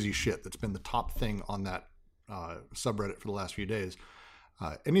crazy shit that's been the top thing on that subreddit for the last few days.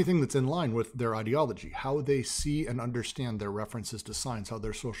 Anything that's in line with their ideology, how they see and understand their references to signs, how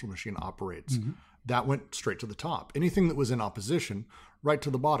their social machine operates, that went straight to the top. Anything that was in opposition, right to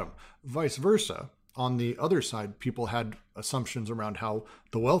the bottom. Vice versa. On the other side, people had assumptions around how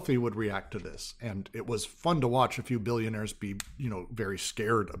the wealthy would react to this. And it was fun to watch a few billionaires be, very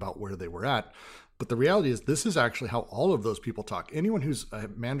scared about where they were at. But the reality is this is actually how all of those people talk. Anyone who's a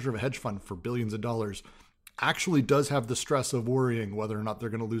manager of a hedge fund for billions of dollars actually does have the stress of worrying whether or not they're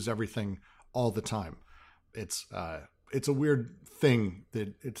going to lose everything all the time. It's a weird thing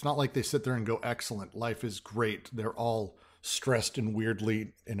that it's not like they sit there and go, excellent, life is great. They're all stressed and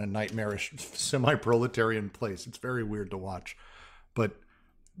weirdly in a nightmarish semi-proletarian place. It's very weird to watch. But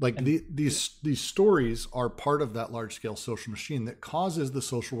these stories are part of that large scale social machine that causes the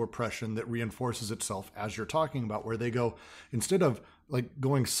social repression that reinforces itself, as you're talking about, where they go, instead of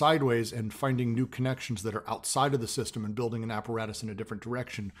going sideways and finding new connections that are outside of the system and building an apparatus in a different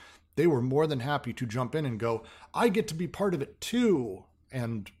direction, they were more than happy to jump in and go, I get to be part of it too.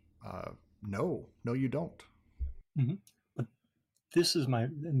 And no, you don't. Mm-hmm. But this is my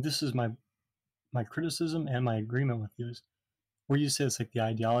criticism and my agreement with you is where you say it's like the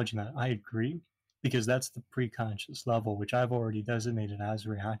ideology, and that I agree, because that's the preconscious level, which I've already designated as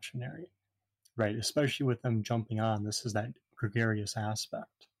reactionary, right? Especially with them jumping on, this is that gregarious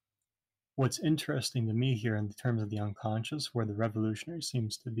aspect. What's interesting to me here in terms of the unconscious, where the revolutionary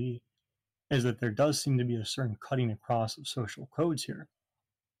seems to be, is that there does seem to be a certain cutting across of social codes here.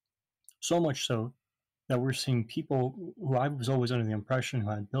 So much so that we're seeing people who I was always under the impression who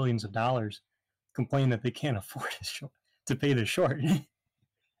had billions of dollars complain that they can't afford to pay the short,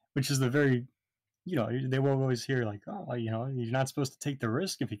 which is the very, they will always hear like, oh, you're not supposed to take the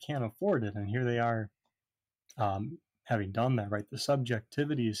risk if you can't afford it. And here they are having done that, right? The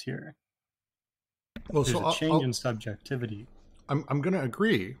subjectivity is here. Well, there's a change in subjectivity. I'm going to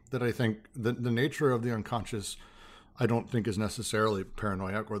agree that I think the nature of the unconscious, I don't think is necessarily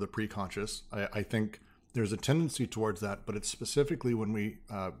paranoiac or the preconscious. I think there's a tendency towards that, but it's specifically when we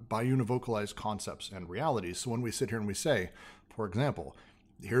biunivocalize concepts and realities. So when we sit here and we say, for example,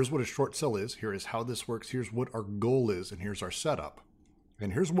 here's what a short sell is, here is how this works, here's what our goal is, and here's our setup.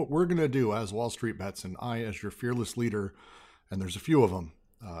 And here's what we're going to do as Wall Street Bets, and I, as your fearless leader, and there's a few of them.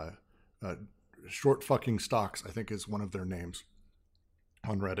 Short fucking stocks, I think, is one of their names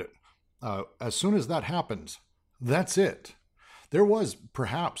on Reddit. As soon as that happens, that's it. There was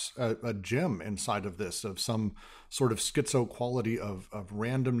perhaps a gem inside of this, of some sort of schizo quality of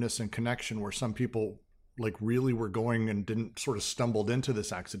randomness and connection, where some people like really were going and didn't sort of stumbled into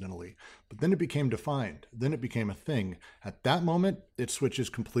this accidentally. But then it became defined. Then it became a thing. At that moment, it switches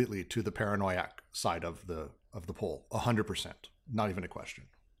completely to the paranoiac side of the poll. 100%. Not even a question.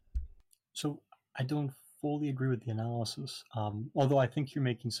 So I don't fully agree with the analysis, although I think you're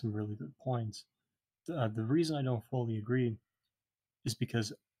making some really good points. The reason I don't fully agree is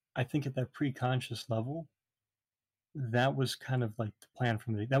because I think at that pre-conscious level, that was kind of like the plan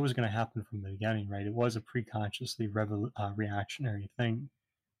that was going to happen from the beginning, right? It was a pre-consciously reactionary thing,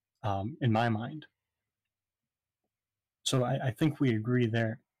 in my mind. So I think we agree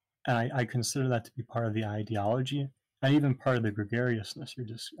there. And I consider that to be part of the ideology and even part of the gregariousness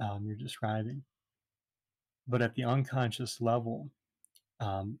you're describing. But at the unconscious level,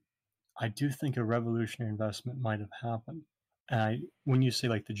 I do think a revolutionary investment might have happened. And when you say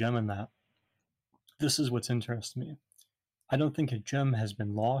like the gem in that, this is what's interesting me. I don't think a gem has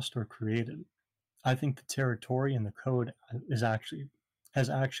been lost or created. I think the territory and the code has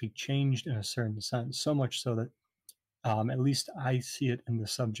actually changed in a certain sense, so much so that at least I see it in the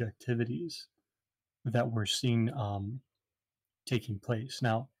subjectivities that we're seeing taking place.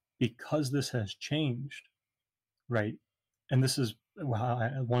 Now, because this has changed, right, and this is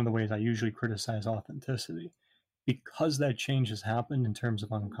one of the ways I usually criticize authenticity, because that change has happened in terms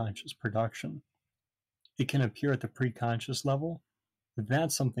of unconscious production, it can appear at the pre-conscious level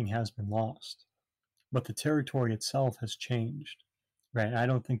that something has been lost, but the territory itself has changed, right? And I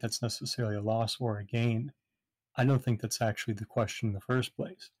don't think that's necessarily a loss or a gain. I don't think that's actually the question in the first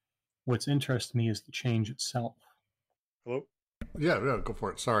place. What's interesting me is the change itself. Hello? Yeah, go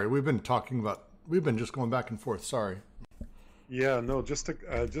for it. Sorry, we've been just going back and forth. Sorry. Yeah, no, just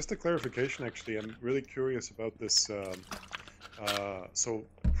a clarification. Actually, I'm really curious about this. So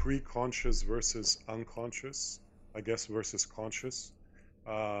pre-conscious versus unconscious, I guess, versus conscious.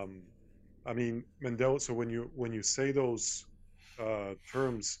 I mean, Mendel. So when you say those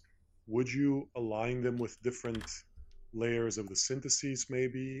terms, would you align them with different layers of the syntheses,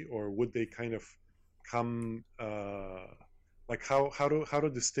 maybe, or would they kind of come like how to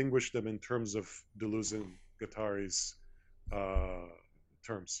distinguish them in terms of Deleuze and Guattari's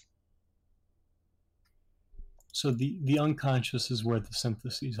terms? So the unconscious is where the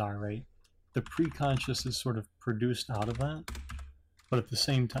syntheses are, right? The pre-conscious is sort of produced out of that, but at the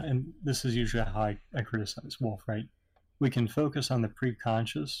same time, and this is usually how I criticize Wolff, right? We can focus on the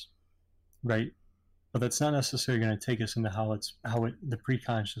pre-conscious, right? But that's not necessarily going to take us into the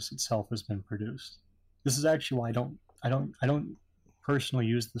pre-conscious itself has been produced. This is actually why I don't personally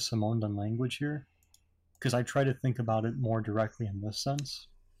use the Simondon language here, because I try to think about it more directly in this sense.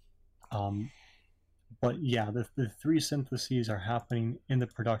 But yeah, the three syntheses are happening in the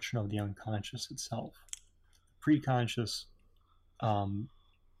production of the unconscious itself. Pre-conscious,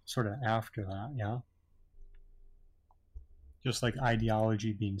 sort of after that, yeah? Just like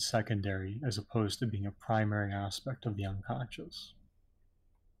ideology being secondary as opposed to being a primary aspect of the unconscious.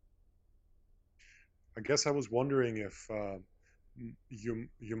 I guess I was wondering if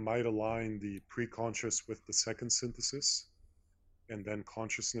you might align the pre-conscious with the second synthesis, and then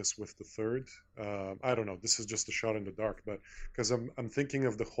consciousness with the third. I don't know. This is just a shot in the dark, but because I'm thinking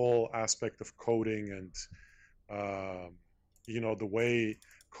of the whole aspect of coding and the way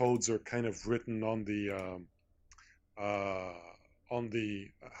codes are kind of written on the I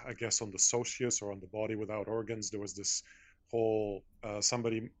guess on the socius or on the body without organs. There was this whole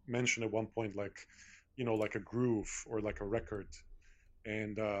somebody mentioned at one point like like a groove or like a record,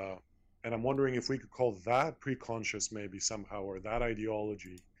 and I'm wondering if we could call that pre-conscious maybe somehow, or that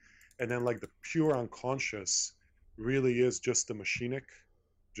ideology, and then like the pure unconscious really is just the machinic,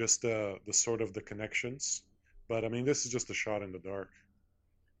 just the sort of the connections. But I mean, this is just a shot in the dark.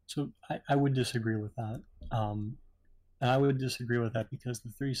 So I would disagree with that. And I would disagree with that because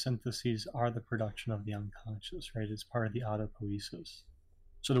the three syntheses are the production of the unconscious, right? It's part of the autopoiesis.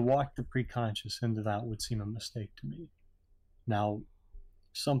 So to walk the pre-conscious into that would seem a mistake to me. Now,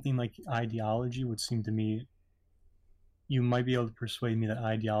 something like ideology would seem to me, you might be able to persuade me that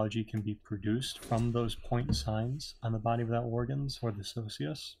ideology can be produced from those point signs on the body without organs or the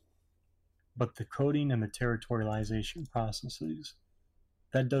socius. But the coding and the territorialization processes,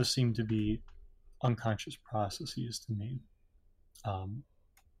 that does seem to be unconscious processes to me.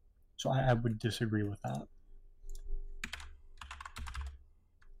 So I would disagree with that.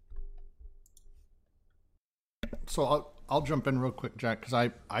 So I'll jump in real quick, Jack,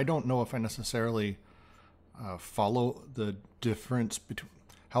 because I don't know if I necessarily follow the difference between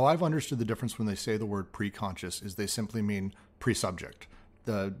how I've understood the difference when they say the word pre-conscious is they simply mean pre-subject.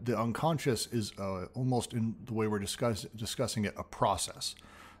 The unconscious is almost in the way we're discussing it a process.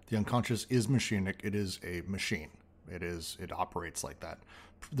 The unconscious is machinic. It is a machine. It operates like that.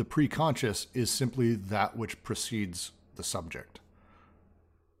 The pre-conscious is simply that which precedes the subject.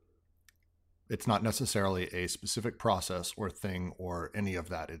 It's not necessarily a specific process or thing or any of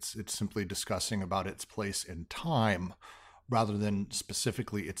that. It's simply discussing about its place in time rather than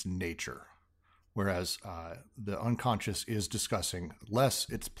specifically its nature. Whereas the unconscious is discussing less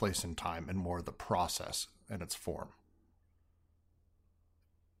its place in time and more the process and its form.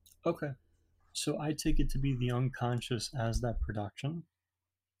 Okay. So I take it to be the unconscious as that production,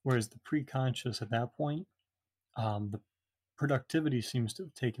 whereas the pre-conscious at that point, the productivity seems to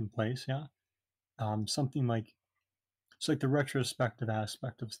have taken place, yeah? Something like, it's like the retrospective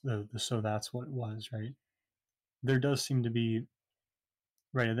aspect of the so that's what it was, right? There does seem to be,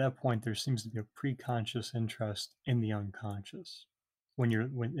 right at that point, there seems to be a pre-conscious interest in the unconscious when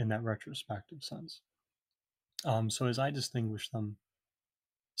in that retrospective sense. So as I distinguish them,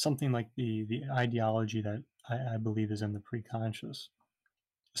 something like the ideology that I believe is in the pre-conscious,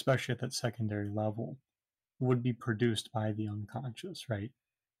 especially at that secondary level, would be produced by the unconscious, right?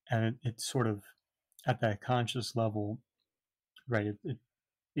 And it's sort of at that conscious level, right?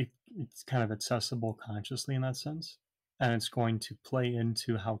 It's kind of accessible consciously in that sense, and it's going to play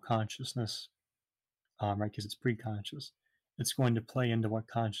into how consciousness, right? Because it's pre-conscious, it's going to play into what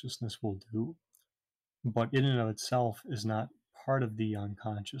consciousness will do, but in and of itself is not part of the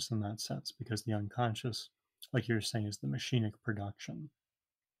unconscious in that sense, because the unconscious, like you're saying, is the machinic production.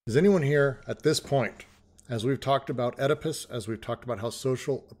 Is anyone here at this point, as we've talked about Oedipus, as we've talked about how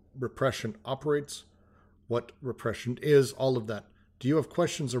social repression operates, what repression is, all of that, do you have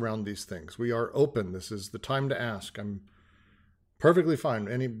questions around these things? We are open. This is the time to ask. I'm perfectly fine.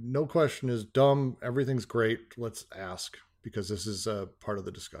 No question is dumb. Everything's great. Let's ask, because this is a part of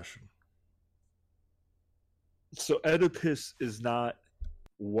the discussion. So Oedipus is not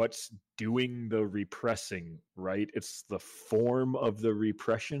what's doing the repressing, right? It's the form of the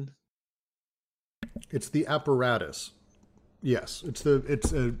repression. It's the apparatus. Yes, it's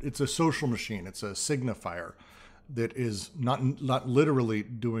a social machine. It's a signifier that is not literally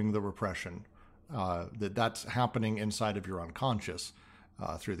doing the repression. That's happening inside of your unconscious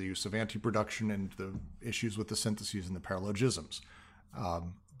through the use of anti-production and the issues with the syntheses and the paralogisms.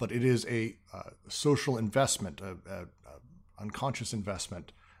 But it is a social investment, a unconscious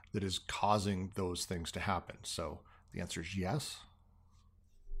investment that is causing those things to happen. So the answer is yes.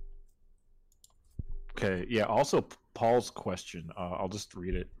 Okay, yeah. Also, Paul's question, I'll just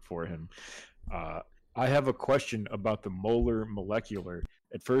read it for him. I have a question about the molar molecular.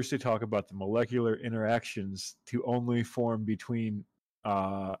 At first, they talk about the molecular interactions to only form between,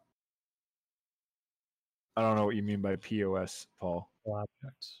 I don't know what you mean by POS, Paul.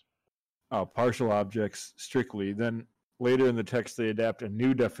 Objects. Partial objects strictly. Then later in the text, they adapt a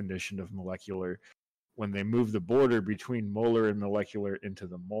new definition of molecular when they move the border between molar and molecular into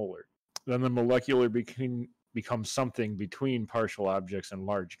the molar. Then the molecular becomes something between partial objects and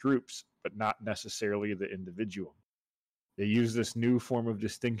large groups, but not necessarily the individual. They use this new form of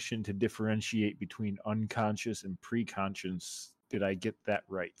distinction to differentiate between unconscious and pre-conscious. Did I get that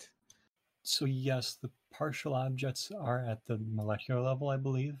right? So yes, the partial objects are at the molecular level, I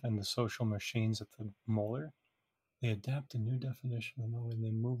believe, and the social machines at the molar. They adapt a new definition of molar and they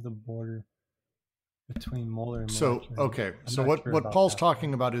move the border between molar and molecular. So, okay. So what Paul's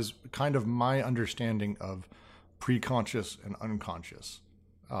talking about is kind of my understanding of pre-conscious and unconscious.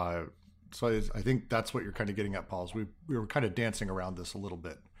 So I think that's what you're kind of getting at, Paul. We were kind of dancing around this a little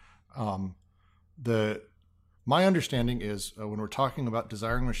bit. My understanding is when we're talking about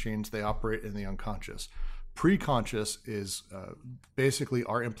desiring machines, they operate in the unconscious. Pre-conscious is basically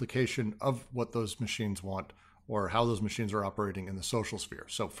our implication of what those machines want or how those machines are operating in the social sphere.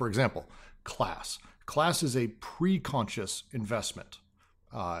 So, for example, class. Class is a pre-conscious investment.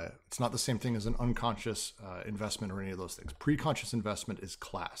 It's not the same thing as an unconscious investment or any of those things. Pre-conscious investment is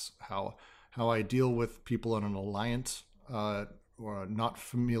class. How I deal with people in an alliance or a not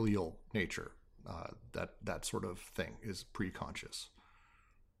familial nature. That sort of thing is pre-conscious.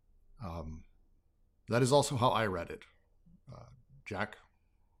 That is also how I read it. Jack?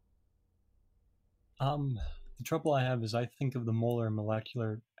 The trouble I have is I think of the molar and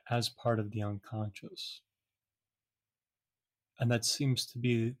molecular as part of the unconscious. And that seems to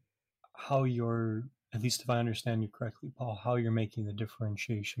be how you're, at least if I understand you correctly, Paul, how you're making the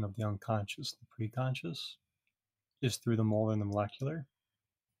differentiation of the unconscious and the pre-conscious. is through the molar and the molecular.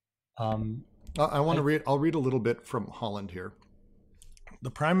 I want to read. I'll read a little bit from Holland here.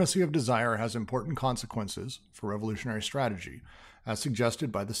 The primacy of desire has important consequences for revolutionary strategy, as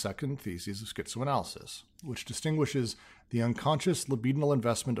suggested by the second thesis of schizoanalysis, which distinguishes the unconscious libidinal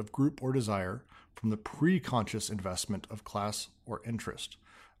investment of group or desire from the pre-conscious investment of class or interest.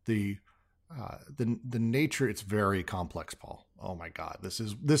 The nature, it's very complex, Paul. Oh my God, this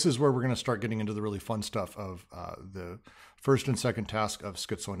is where we're going to start getting into the really fun stuff of the first and second task of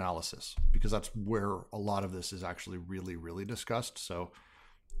schizoanalysis, because that's where a lot of this is actually really, really discussed. So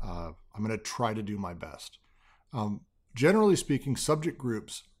I'm going to try to do my best. Generally speaking, subject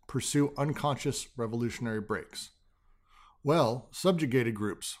groups pursue unconscious revolutionary breaks. Well, subjugated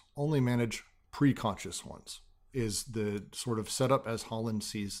groups only manage pre-conscious ones, is the sort of setup as Holland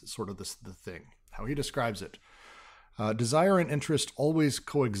sees sort of the thing, how he describes it. Desire and interest always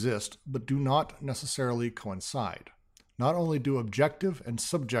coexist, but do not necessarily coincide. Not only do objective and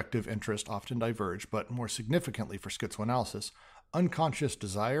subjective interest often diverge, but more significantly for schizoanalysis, unconscious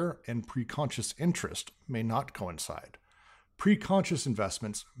desire and preconscious interest may not coincide. Preconscious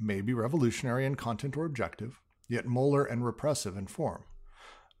investments may be revolutionary in content or objective, yet molar and repressive in form.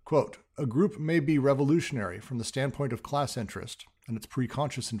 Quote, a group may be revolutionary from the standpoint of class interest and its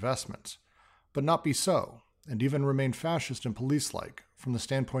preconscious investments, but not be so, and even remain fascist and police-like from the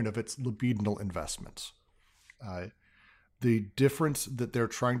standpoint of its libidinal investments. The difference that they're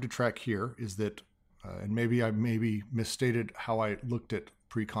trying to track here is that, and maybe I misstated how I looked at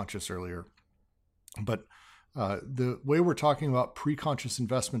preconscious earlier, but the way we're talking about preconscious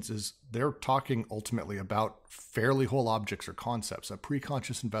investments is they're talking ultimately about fairly whole objects or concepts, a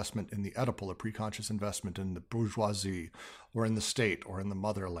preconscious investment in the Oedipal, a preconscious investment in the bourgeoisie, or in the state, or in the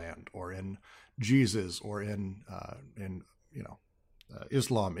motherland, or in Jesus, or in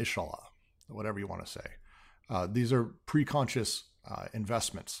Islam, Inshallah, whatever you want to say. These are preconscious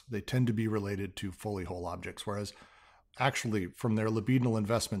investments. They tend to be related to fully whole objects, whereas actually from their libidinal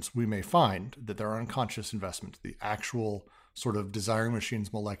investments, we may find that there are unconscious investments. The actual sort of desiring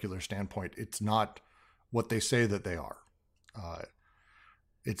machines molecular standpoint, it's not what they say that they are.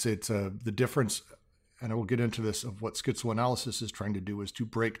 It's the difference, and I will get into this, of what schizoanalysis is trying to do is to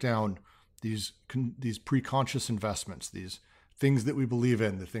break down these preconscious investments, these things that we believe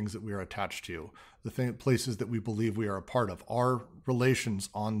in, the things that we are attached to, places that we believe we are a part of, our relations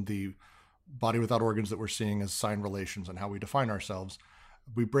on the body without organs that we're seeing as sign relations and how we define ourselves.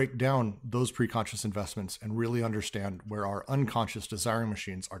 We break down those preconscious investments and really understand where our unconscious desiring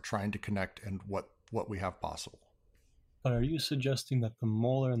machines are trying to connect and what we have possible. But are you suggesting that the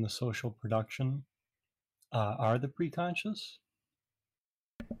molar and the social production are the preconscious?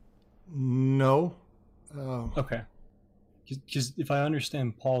 No. Okay. Because if I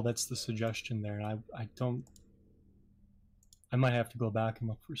understand Paul, that's the suggestion there, and I might have to go back and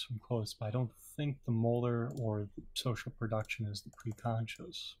look for some quotes, but I don't think the molar or the social production is the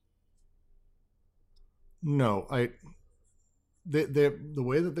preconscious. No, the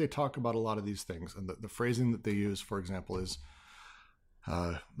way that they talk about a lot of these things, and the phrasing that they use, for example, is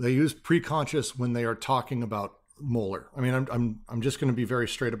they use preconscious when they are talking about molar. I mean, I'm just going to be very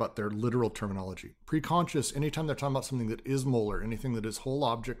straight about their literal terminology. Preconscious, anytime they're talking about something that is molar, anything that is whole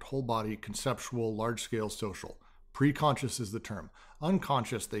object, whole body, conceptual, large scale, social. Preconscious is the term.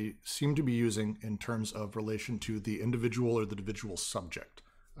 Unconscious, they seem to be using in terms of relation to the individual or the individual subject.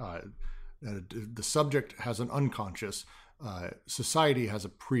 The subject has an unconscious. Society has a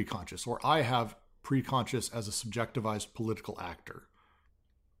preconscious, or I have preconscious as a subjectivized political actor.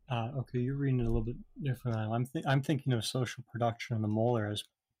 Okay, you're reading it a little bit differently. I'm thinking of social production and the molar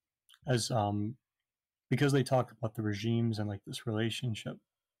as because they talk about the regimes and like this relationship.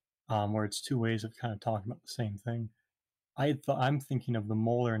 Where it's two ways of kind of talking about the same thing. I'm thinking of the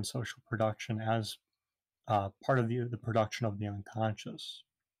molar and social production as part of the production of the unconscious.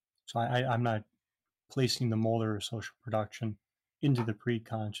 So I'm not placing the molar or social production into the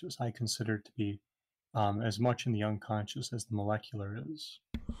preconscious. I consider it to be as much in the unconscious as the molecular is.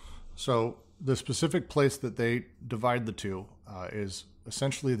 So the specific place that they divide the two is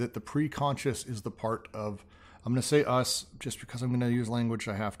essentially that the preconscious is the part of, I'm going to say us, just because I'm going to use language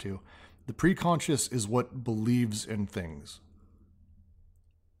I have to. The preconscious is what believes in things.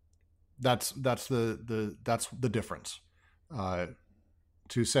 That's the difference.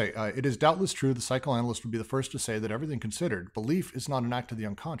 To say, it is doubtless true, the psychoanalyst would be the first to say that everything considered, belief is not an act of the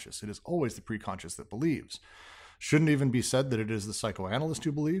unconscious. It is always the preconscious that believes. Shouldn't even be said that it is the psychoanalyst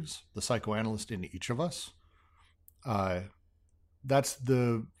who believes, the psychoanalyst in each of us. That's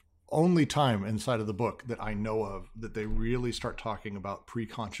the only time inside of the book that I know of that they really start talking about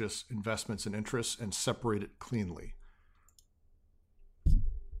pre-conscious investments and interests and separate it cleanly.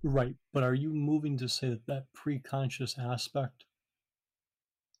 Right, but are you moving to say that that pre-conscious aspect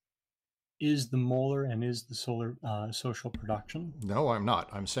is the molar and is the social production? No, I'm not.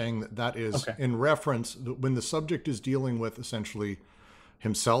 I'm saying that that is Okay. in reference when the subject is dealing with essentially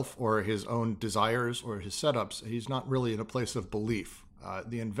himself or his own desires or his setups. He's not really in a place of belief.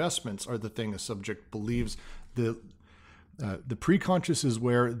 The investments are the thing a subject believes. The pre-conscious is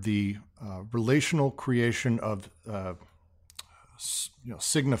where the relational creation of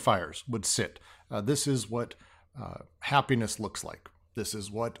signifiers would sit. This is what happiness looks like. This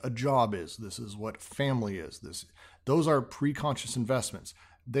is what a job is. This is what family is. Those are pre-conscious investments.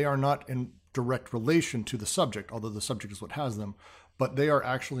 They are not in direct relation to the subject, although the subject is what has them, but they are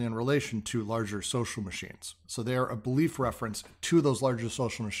actually in relation to larger social machines. So they are a belief reference to those larger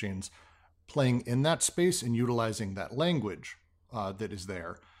social machines, playing in that space and utilizing that language that is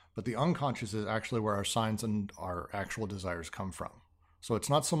there. But the unconscious is actually where our signs and our actual desires come from. So it's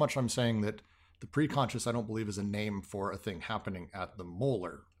not so much I'm saying that the pre-conscious, I don't believe, is a name for a thing happening at the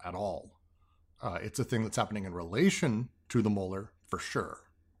molar at all. It's a thing that's happening in relation to the molar for sure.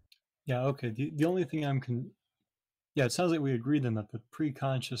 Yeah, okay. The only thing yeah, it sounds like we agree then that the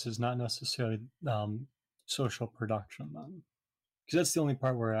pre-conscious is not necessarily social production then. Because that's the only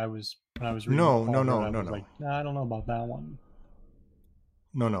part where when I was reading No. like, nah, I don't know about that one.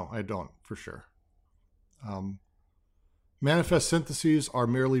 No, I don't, for sure. Manifest syntheses are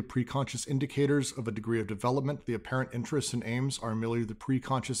merely preconscious indicators of a degree of development. The apparent interests and aims are merely the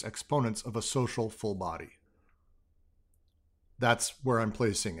preconscious exponents of a social full body. That's where I'm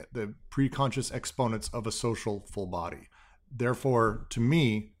placing it, the preconscious exponents of a social full body. Therefore, to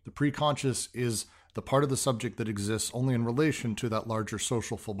me, the preconscious is the part of the subject that exists only in relation to that larger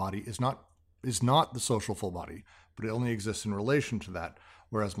social full body, is not the social full body, but it only exists in relation to that.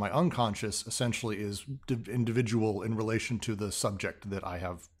 Whereas my unconscious essentially is individual in relation to the subject that I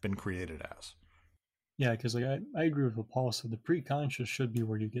have been created as. Yeah, because like I agree with what Paul said. The pre-conscious should be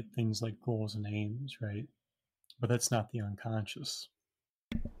where you get things like goals and aims, right? But that's not the unconscious.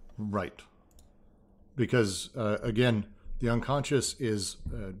 Right. Because, again, the unconscious is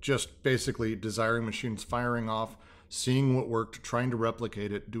just basically desiring machines firing off, seeing what worked, trying to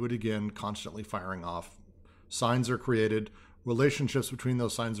replicate it, do it again, constantly firing off. Signs are created. Relationships between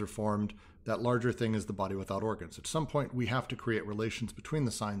those signs are formed. That larger thing is the body without organs. At some point, we have to create relations between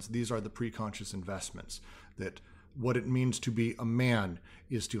the signs. These are the preconscious investments. That what it means to be a man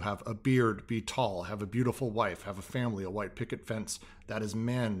is to have a beard, be tall, have a beautiful wife, have a family, a white picket fence. That is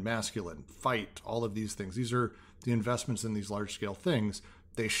man, masculine, fight, all of these things. These are the investments in these large-scale things.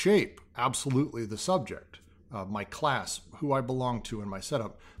 They shape absolutely the subject. My class, who I belong to, and my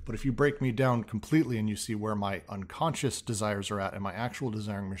setup. But if you break me down completely and you see where my unconscious desires are at and my actual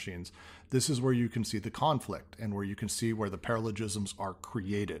desiring machines, this is where you can see the conflict and where you can see where the paralogisms are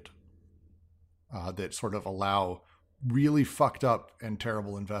created that sort of allow really fucked up and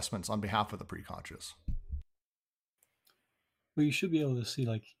terrible investments on behalf of the preconscious. Well, you should be able to see,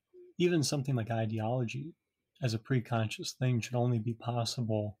 like, even something like ideology as a preconscious thing should only be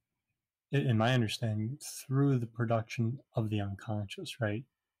possible, in my understanding, through the production of the unconscious, right?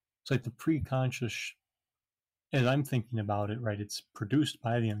 It's like the preconscious, as I'm thinking about it, right, it's produced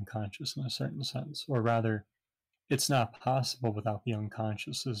by the unconscious in a certain sense, or rather, it's not possible without the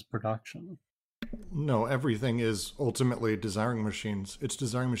unconscious's production. No, everything is ultimately desiring machines. It's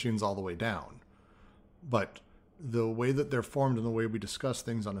desiring machines all the way down. But the way that they're formed and the way we discuss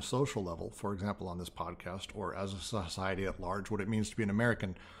things on a social level, for example, on this podcast, or as a society at large, what it means to be an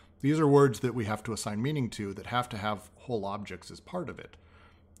American, these are words that we have to assign meaning to that have to have whole objects as part of it.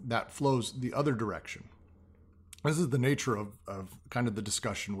 That flows the other direction. This is the nature of kind of the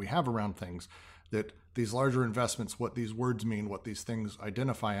discussion we have around things, that these larger investments, what these words mean, what these things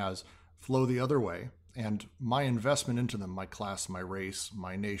identify as, flow the other way. And my investment into them, my class, my race,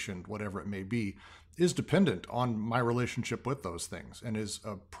 my nation, whatever it may be, is dependent on my relationship with those things and is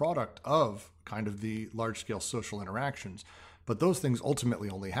a product of kind of the large-scale social interactions. But those things ultimately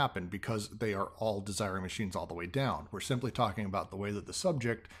only happen because they are all desiring machines all the way down. We're simply talking about the way that the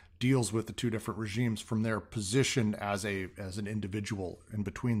subject deals with the two different regimes from their position as an individual in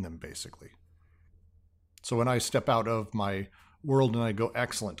between them, basically. So when I step out of my world and I go,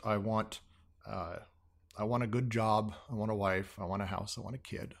 excellent, I want a good job, I want a wife, I want a house, I want a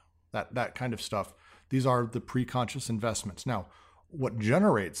kid, that kind of stuff. These are the preconscious investments. Now, what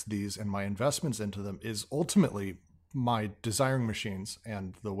generates these and my investments into them is ultimately my desiring machines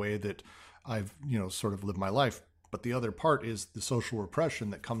and the way that I've, sort of lived my life But the other part is the social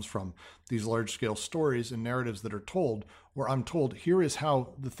repression that comes from these large-scale stories and narratives that are told, where I'm told, here is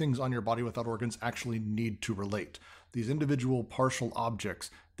how the things on your body without organs actually need to relate. These individual partial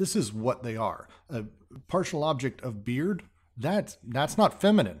objects, this is what they are. A partial object of beard, that's not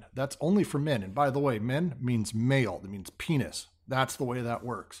feminine. That's only for men. And by the way, men means male. That means penis. That's the way that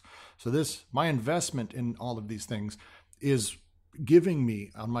works. So my investment in all of these things is giving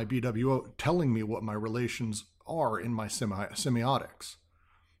me on my BWO, telling me what my relations are in my semiotics.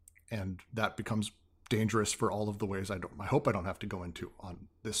 And that becomes dangerous for all of the ways I hope I don't have to go into on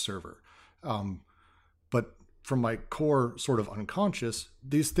this server. But from my core sort of unconscious,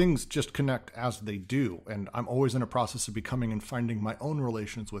 these things just connect as they do. And I'm always in a process of becoming and finding my own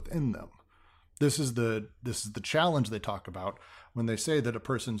relations within them. This is the challenge they talk about when they say that a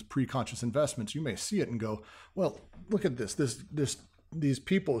person's pre-conscious investments, you may see it and go, well, look at this. These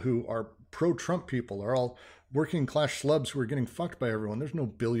people who are pro-Trump people are all working class schlubs who are getting fucked by everyone. There's no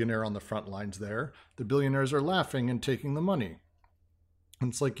billionaire on the front lines there. The billionaires are laughing and taking the money. And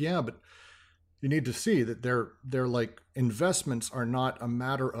it's like, yeah, but you need to see that their like investments are not a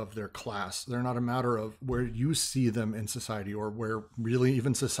matter of their class. They're not a matter of where you see them in society or where really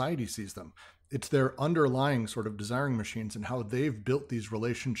even society sees them. It's their underlying sort of desiring machines and how they've built these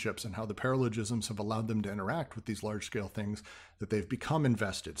relationships and how the paralogisms have allowed them to interact with these large scale things that they've become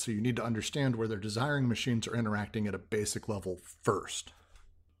invested. So you need to understand where their desiring machines are interacting at a basic level first.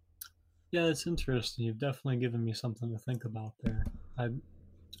 Yeah, it's interesting. You've definitely given me something to think about there.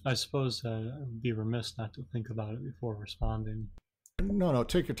 I suppose I would be remiss not to think about it before responding. No,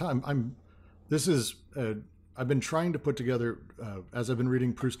 take your time. I've been trying to put together, as I've been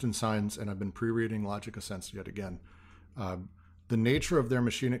reading Proust and Signs, and I've been pre-reading Logic of Sense yet again, the nature of their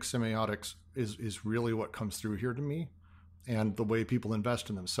machinic semiotics is really what comes through here to me, and the way people invest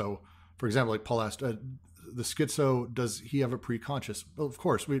in them. So, for example, like Paul asked, the schizo, does he have a pre-conscious? Well, of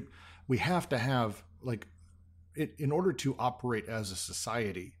course, we have to have, like, in order to operate as a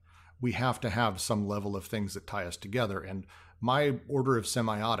society, we have to have some level of things that tie us together. And my order of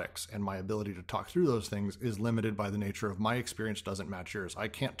semiotics and my ability to talk through those things is limited by the nature of my experience doesn't match yours. I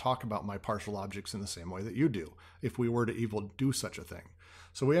can't talk about my partial objects in the same way that you do if we were to even do such a thing.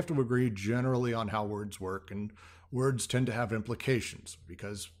 So we have to agree generally on how words work, and words tend to have implications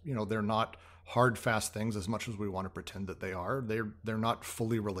because, they're not hard, fast things as much as we want to pretend that they are. They're not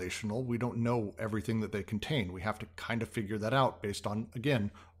fully relational. We don't know everything that they contain. We have to kind of figure that out based on,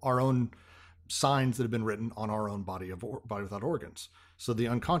 again, our own signs that have been written on our own body without organs. So the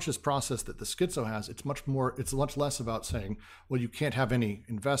unconscious process that the schizo has, it's much less about saying, well, you can't have any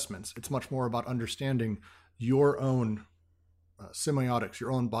investments. It's much more about understanding your own semiotics,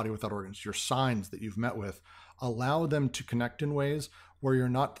 your own body without organs, your signs that you've met with, allow them to connect in ways where you're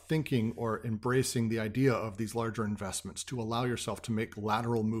not thinking or embracing the idea of these larger investments, to allow yourself to make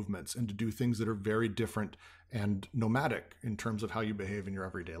lateral movements and to do things that are very different and nomadic in terms of how you behave in your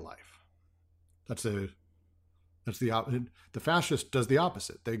everyday life. The fascist does the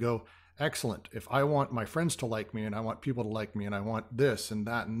opposite. They go, excellent. If I want my friends to like me and I want people to like me and I want this and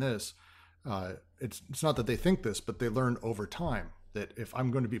that and this, it's not that they think this, but they learn over time that if I'm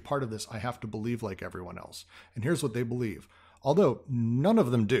going to be part of this, I have to believe like everyone else. And here's what they believe. Although none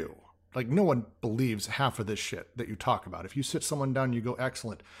of them do. Like, no one believes half of this shit that you talk about. If you sit someone down, you go,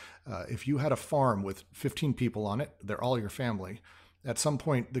 excellent. If you had a farm with 15 people on it, they're all your family. At some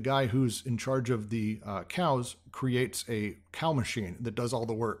point, the guy who's in charge of the cows creates a cow machine that does all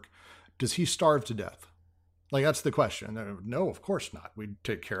the work. Does he starve to death? Like, that's the question. No, of course not. We'd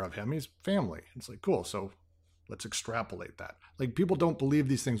take care of him. He's family. It's like, cool. So let's extrapolate that. Like, people don't believe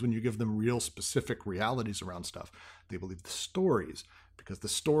these things when you give them real specific realities around stuff. They believe the stories, because the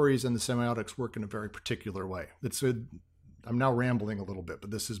stories and the semiotics work in a very particular way. I'm now rambling a little bit, but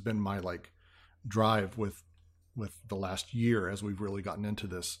this has been my drive with the last year as we've really gotten into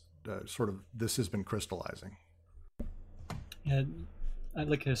this. This has been crystallizing. Yeah,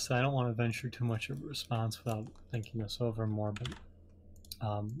 like I said, I don't want to venture too much of a response without thinking this over more,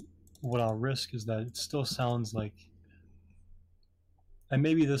 but what I'll risk is that it still sounds like, and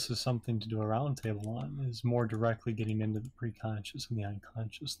maybe this is something to do a roundtable on, is more directly getting into the preconscious and the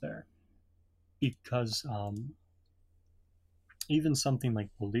unconscious there. Because even something like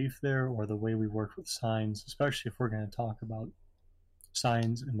belief there, or the way we work with signs, especially if we're going to talk about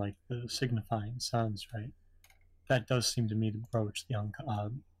signs and like the signifying sense, right? That does seem to me to broach the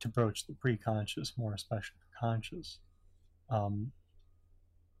preconscious more, especially the conscious.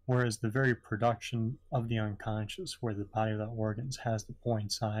 Whereas the very production of the unconscious, where the body without organs has the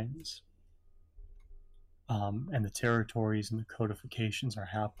point signs, and the territories and the codifications are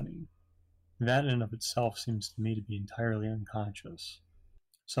happening, that in and of itself seems to me to be entirely unconscious.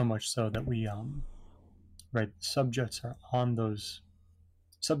 So much so that we, right, subjects are on those,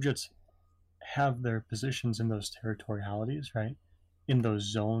 subjects have their positions in those territorialities, right, in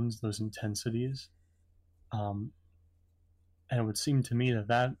those zones, those intensities. And it would seem to me that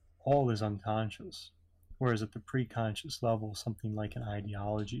that all is unconscious. Whereas at the pre-conscious level, something like an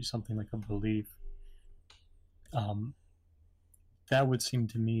ideology, something like a belief, that would seem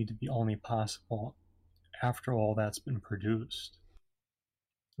to me to be only possible after all that's been produced,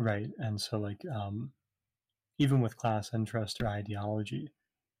 right? And so, like, even with class interest or ideology,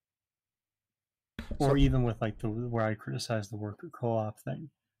 or even with like where I criticize the worker co-op thing,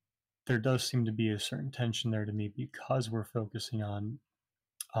 there does seem to be a certain tension there to me, because we're focusing on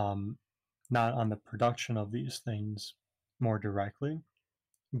not on the production of these things more directly,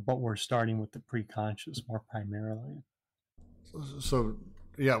 but we're starting with the pre-conscious more primarily. So,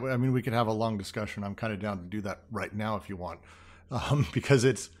 yeah, I mean, we could have a long discussion. I'm kind of down to do that right now if you want, because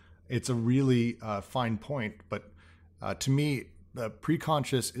it's a really fine point. But to me, the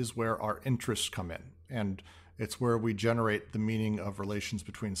pre-conscious is where our interests come in, and it's where we generate the meaning of relations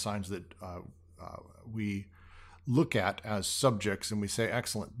between signs that we look at as subjects, and we say,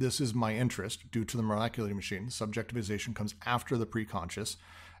 excellent, this is my interest due to the molecular machine. Subjectivization comes after the pre-conscious,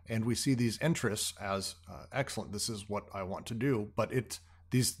 and we see these interests as excellent, this is what I want to do. But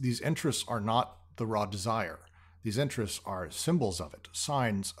these interests are not the raw desire. These interests are symbols of it,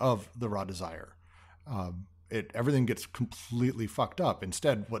 signs of the raw desire. Everything gets completely fucked up.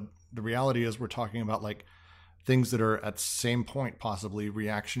 Instead, what the reality is, we're talking about like things that are at the same point, possibly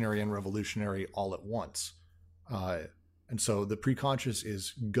reactionary and revolutionary all at once. And so the pre-conscious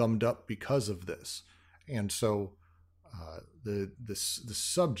is gummed up because of this. And so the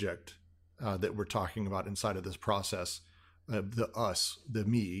subject that we're talking about inside of this process, the us, the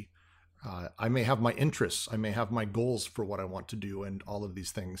me, I may have my interests, I may have my goals for what I want to do and all of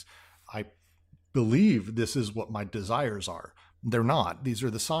these things. I believe this is what my desires are. They're not. These are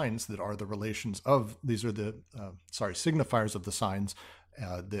the signs that are the relations of, these are the, signifiers of the signs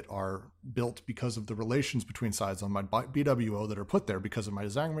that are built because of the relations between sides on my BWO that are put there because of my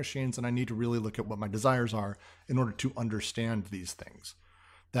design machines. And I need to really look at what my desires are in order to understand these things.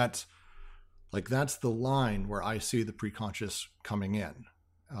 That's the line where I see the pre-conscious coming in.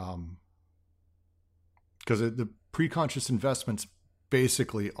 Because the pre-conscious investments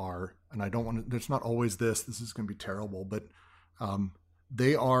basically are, and I don't want to, it's not always this is going to be terrible, but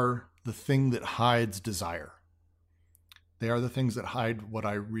they are the thing that hides desire. They are the things that hide what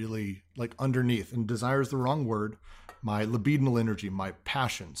I really like underneath. And desire is the wrong word. My libidinal energy, my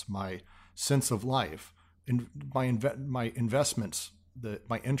passions, my sense of life, and my investments,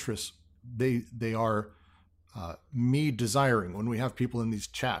 my interests, they are me desiring. When we have people in these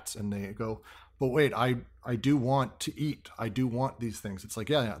chats and they go, but wait, I do want to eat. I do want these things. It's like,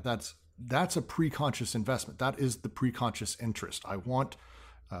 yeah, that's a pre-conscious investment. That is the pre-conscious interest.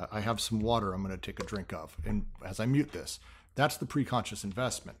 I have some water I'm going to take a drink of. And as I mute this, that's the pre-conscious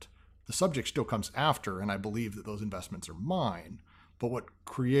investment. The subject still comes after, and I believe that those investments are mine. But what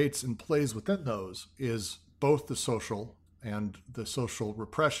creates and plays within those is both the social and the social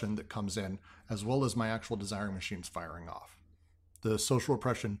repression that comes in, as well as my actual desiring machines firing off. The social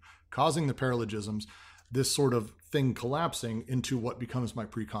repression causing the paralogisms, this sort of thing collapsing into what becomes my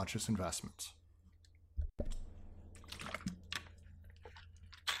pre-conscious investments.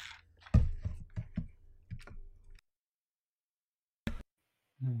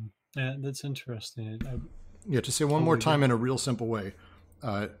 Yeah, that's interesting. To say one more time in a real simple way,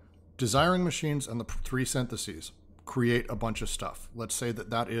 desiring machines and the three syntheses create a bunch of stuff. Let's say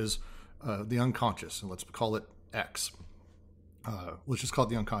that is the unconscious, and let's call it X. Let's just call it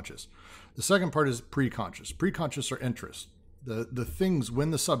the unconscious. The second part is pre-conscious. Pre-conscious are interests. The things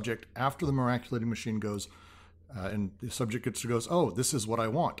when the subject, after the miraculating machine goes, and the subject goes, oh, this is what I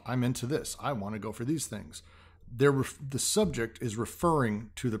want. I'm into this. I want to go for these things. The subject is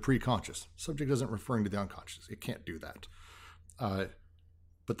referring to the pre-conscious. Subject isn't referring to the unconscious. It can't do that.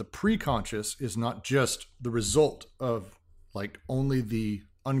 But the pre-conscious is not just the result of like only the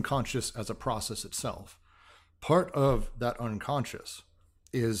unconscious as a process itself. Part of that unconscious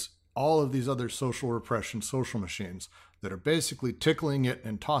is all of these other social repression, social machines that are basically tickling it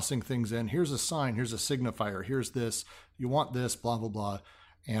and tossing things in. Here's a sign, here's a signifier, here's this, you want this, blah, blah, blah.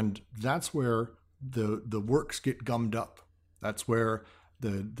 And that's where the works get gummed up. That's where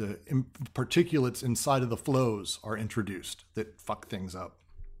the particulates inside of the flows are introduced that fuck things up.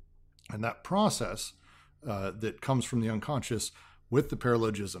 And that process that comes from the unconscious with the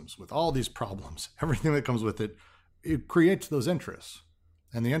paralogisms, with all these problems, everything that comes with it, it creates those interests.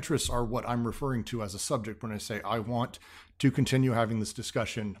 And the interests are what I'm referring to as a subject when I say I want to continue having this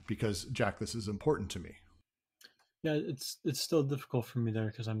discussion because, Jack, this is important to me. Yeah, it's still difficult for me there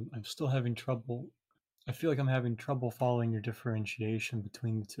because I'm still having trouble. I feel like I'm having trouble following your differentiation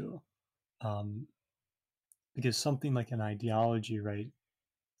between the two. Because something like an ideology, right,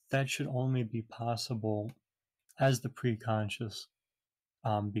 that should only be possible as the preconscious,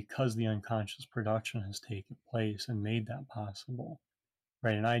 because the unconscious production has taken place and made that possible.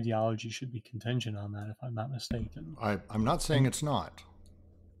 Right, an ideology should be contingent on that, if I'm not mistaken. I'm not saying it's not.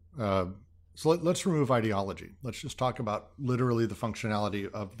 So let's remove ideology. Let's just talk about literally the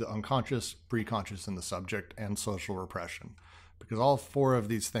functionality of the unconscious, preconscious, and the subject, and social repression. Because all four of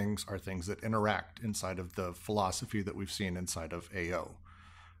these things are things that interact inside of the philosophy that we've seen inside of AO.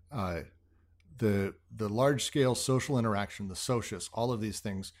 The large-scale social interaction, the socius, all of these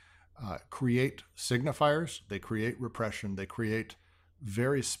things create signifiers, they create repression, they create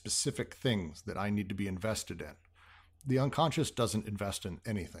very specific things that I need to be invested in. The unconscious doesn't invest in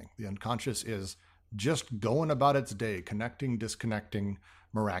anything. The unconscious is just going about its day, connecting, disconnecting,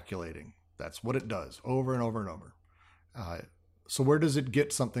 miraculating. That's what it does over and over and over. So where does it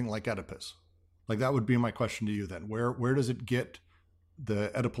get something like Oedipus? Like, that would be my question to you then. Where does it get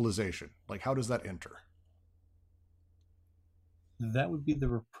the Oedipalization? Like, how does that enter? That would be the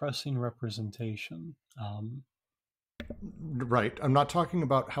repressing representation. Right. I'm not talking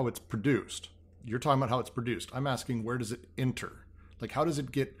about how it's produced. You're talking about how it's produced. I'm asking, where does it enter? Like, how does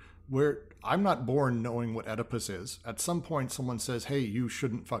it get where? I'm not born knowing what Oedipus is. At some point, someone says, hey, you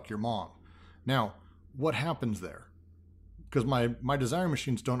shouldn't fuck your mom. Now, what happens there? Because my desire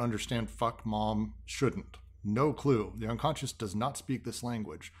machines don't understand fuck mom, shouldn't. No clue. The unconscious does not speak this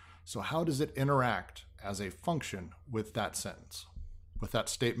language. So how does it interact as a function with that sentence, with that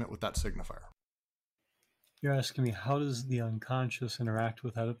statement, with that signifier? You're asking me, how does the unconscious interact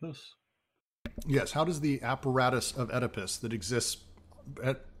with Oedipus? Yes, how does the apparatus of Oedipus that exists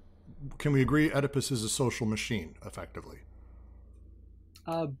can we agree Oedipus is a social machine, effectively?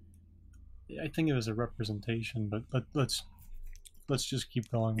 I think it was a representation, but let's just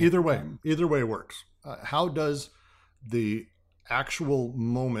keep going. Either way works. How does the actual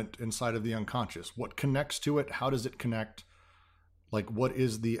moment inside of the unconscious, what connects to it? How does it connect? Like, what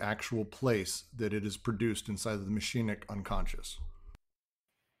is the actual place that it is produced inside of the machinic unconscious?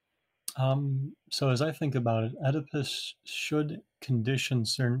 So as I think about it, Oedipus should condition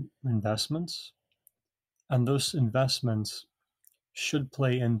certain investments, and those investments should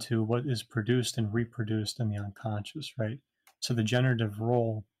play into what is produced and reproduced in the unconscious, right? So the generative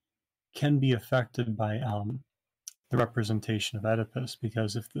role can be affected by the representation of Oedipus,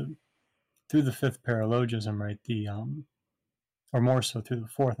 because if through the fifth paralogism, right, or more so through the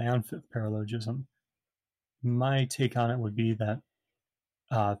fourth and fifth paralogism, my take on it would be that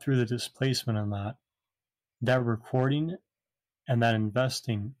through the displacement on that recording and that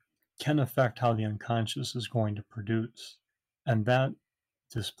investing can affect how the unconscious is going to produce. And that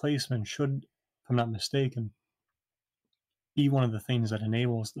displacement should, if I'm not mistaken, be one of the things that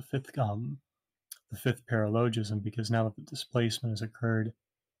enables the fifth paralogism, because now that the displacement has occurred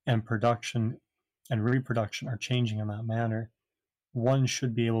and production and reproduction are changing in that manner, one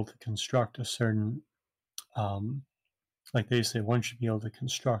should be able to construct a certain, like they say, one should be able to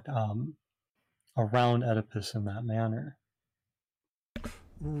construct around Oedipus in that manner.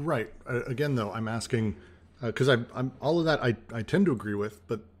 Right. Again, though, I'm asking, because I'm all of that I tend to agree with,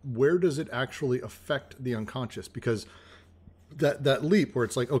 but where does it actually affect the unconscious? Because that leap where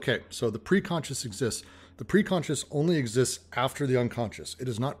it's like, okay, so the preconscious exists. The preconscious only exists after the unconscious. It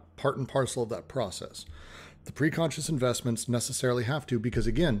is not part and parcel of that process. The preconscious investments necessarily have to, because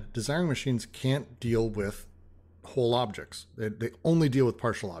again, desiring machines can't deal with whole objects. They only deal with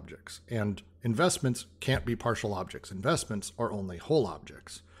partial objects, and investments can't be partial objects. Investments are only whole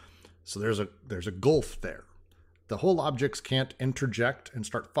objects. So there's a gulf there. The whole objects can't interject and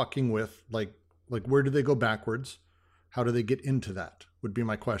start fucking with, like where do they go backwards? How do they get into that would be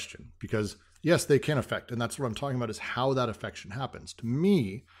my question. Because yes, they can affect, and that's what I'm talking about, is how that affection happens. To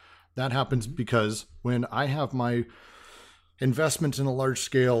me, that happens because when I have my investment in a large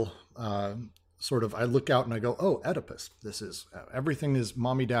scale I look out and I go, oh, Oedipus, this is, everything is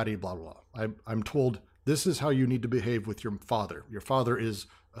mommy, daddy, blah, blah, blah. I'm told this is how you need to behave with your father. Your father is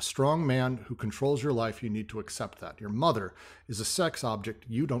a strong man who controls your life. You need to accept that. Your mother is a sex object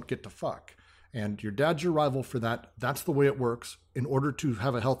you don't get to fuck. And your dad's your rival for that. That's the way it works. In order to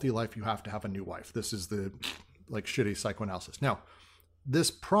have a healthy life, you have to have a new wife. This is the shitty psychoanalysis. Now,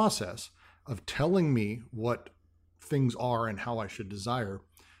 this process of telling me what things are and how I should desire,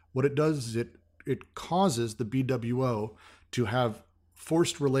 what it does is it causes the BWO to have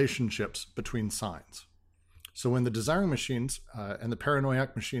forced relationships between signs. So when the desiring machines and the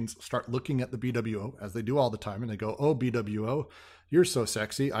paranoiac machines start looking at the BWO, as they do all the time, and they go, oh, BWO, you're so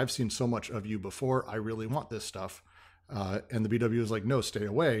sexy. I've seen so much of you before. I really want this stuff. And the BWO is like, no, stay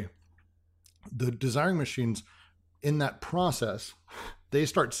away. The desiring machines, in that process, they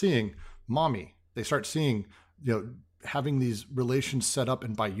start seeing mommy. They start seeing, having these relations set up,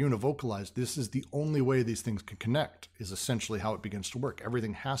 and by univocalized, this is the only way these things can connect, is essentially how it begins to work.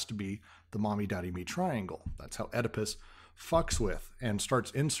 Everything has to be the mommy, daddy, me triangle. That's how Oedipus fucks with and starts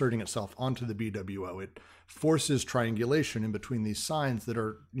inserting itself onto the BWO. It forces triangulation in between these signs that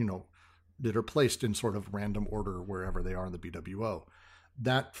are, that are placed in sort of random order wherever they are in the BWO.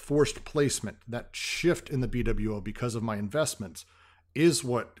 That forced placement, that shift in the BWO because of my investments, is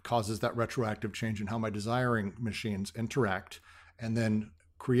what causes that retroactive change in how my desiring machines interact, and then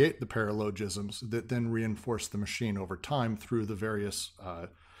create the paralogisms that then reinforce the machine over time through the various,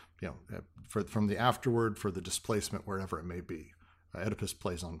 from the afterward, for the displacement, wherever it may be. Oedipus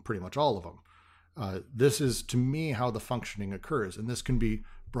plays on pretty much all of them. This is, to me, how the functioning occurs, and this can be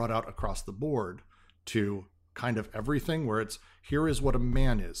brought out across the board to kind of everything, where it's, here is what a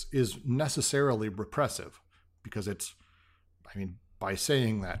man is necessarily repressive, because it's, by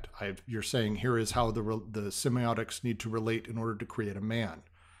saying that, you're saying here is how the semiotics need to relate in order to create a man.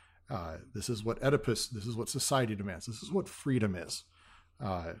 This is what Oedipus, this is what society demands, this is what freedom is.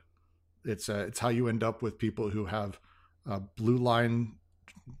 It's how you end up with people who have blue line,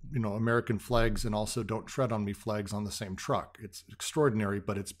 American flags, and also don't tread on me flags on the same truck. It's extraordinary,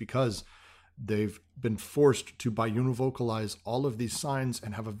 but it's because they've been forced to biunivocalize all of these signs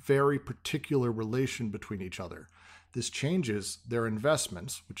and have a very particular relation between each other. This changes their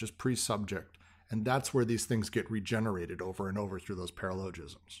investments, which is pre-subject, and that's where these things get regenerated over and over through those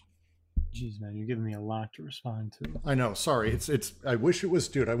paralogisms. Jeez, man, you're giving me a lot to respond to. I know, sorry. It's. I wish it was,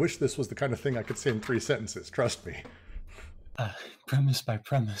 dude. I wish this was the kind of thing I could say in 3 sentences. Trust me. Premise by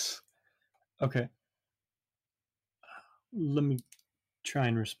premise. Okay. Let me try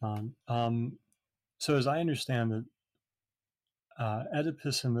and respond. So as I understand it,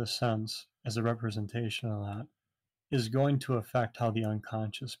 Oedipus in this sense, as a representation of that, is going to affect how the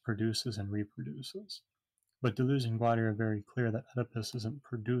unconscious produces and reproduces. But Deleuze and Guattari are very clear that Oedipus isn't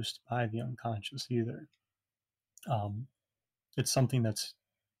produced by the unconscious either. It's something that's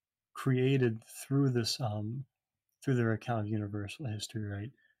created through this, through their account of universal history,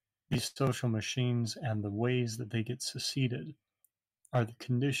 right? These social machines and the ways that they get seceded are the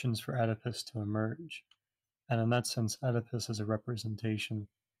conditions for Oedipus to emerge. And in that sense, Oedipus as a representation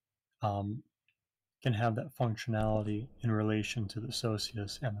can have that functionality in relation to the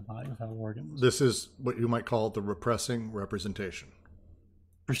socius and the body without organs. This is what you might call the repressing representation.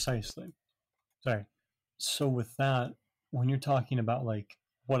 Precisely. Sorry. So with that, when you're talking about like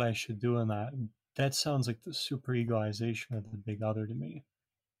what I should do in that, that sounds like the superegoization of the big other to me.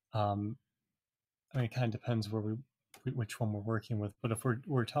 It kind of depends which one we're working with, but if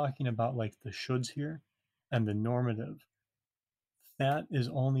we're talking about like the shoulds here and the normative, that is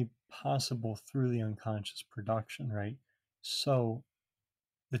only possible through the unconscious production, right? So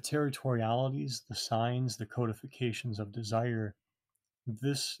the territorialities, the signs, the codifications of desire,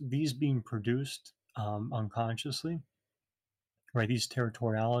 these being produced unconsciously, right? These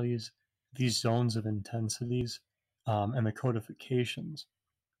territorialities, these zones of intensities, and the codifications,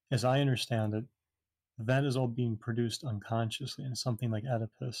 as I understand it, that is all being produced unconsciously, and something like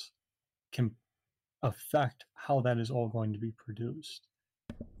Oedipus can affect how that is all going to be produced.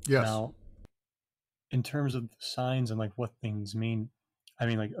 Yes. Now, in terms of signs and like what things mean,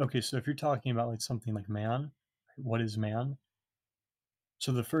 okay, so if you're talking about like something like man, what is man?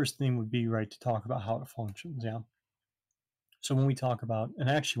 So the first thing would be, right, to talk about how it functions, yeah? So when we talk about, and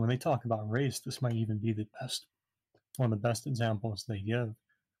actually when they talk about race, this might even be one of the best examples they give.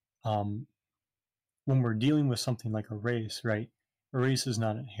 When we're dealing with something like a race, right? A race is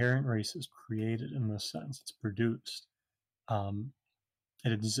not inherent, race is created in this sense, it's produced.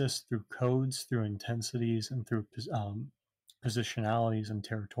 It exists through codes, through intensities, and through positionalities and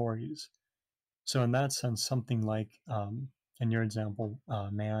territories. So in that sense, something like, in your example,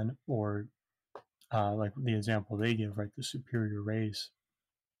 man, or like the example they give, right, the superior race,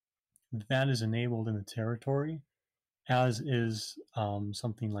 that is enabled in the territory, as is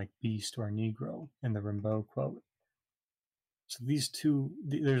something like beast or Negro in the Rimbaud quote. So these two,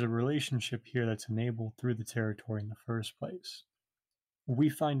 there's a relationship here that's enabled through the territory in the first place. We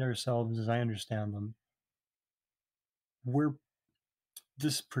find ourselves, as I understand them,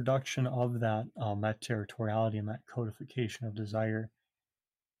 this production of that territoriality and that codification of desire,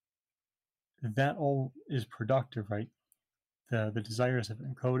 that all is productive, right? the desires have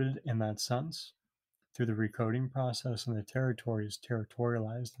been coded in that sense through the recoding process, and the territory is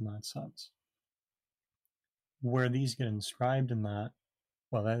territorialized in that sense. Where these get inscribed in that,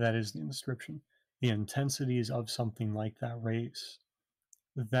 well, that is the inscription. The intensities of something like that race,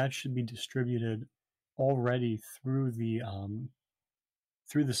 that should be distributed already through the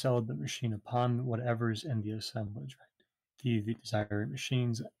celibate machine upon whatever's in the assemblage. Right? The desiring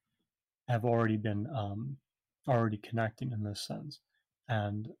machines have already been already connecting in this sense,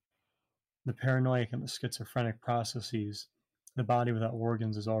 and the paranoid and the schizophrenic processes, the body without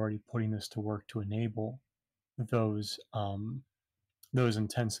organs is already putting this to work to enable those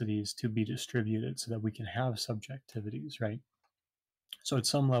intensities to be distributed so that we can have subjectivities, right? So at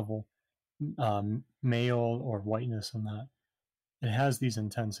some level, male or whiteness in that, it has these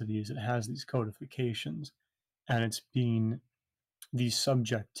intensities, it has these codifications, and it's being, these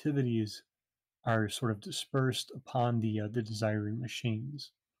subjectivities are sort of dispersed upon the desiring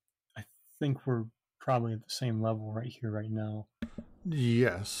machines. I think we're probably at the same level right here, right now.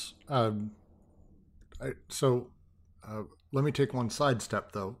 Yes. Let me take one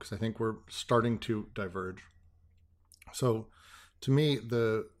sidestep, though, because I think we're starting to diverge. So, to me,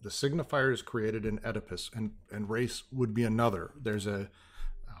 the signifier is created in Oedipus, and race would be another. There's a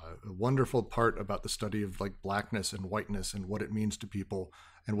wonderful part about the study of like blackness and whiteness and what it means to people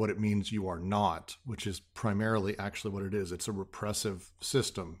and what it means you are not, which is primarily actually what it is. It's a repressive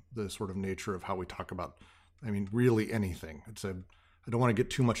system, the sort of nature of how we talk about, I mean, really anything. I don't want to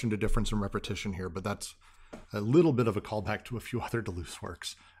get too much into difference and repetition here, but that's a little bit of a callback to a few other Deleuze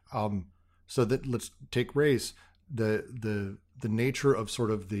works. So that let's take race, the nature of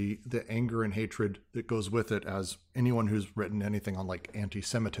sort of the anger and hatred that goes with it, as anyone who's written anything on like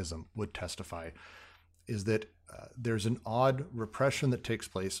anti-Semitism would testify, is that there's an odd repression that takes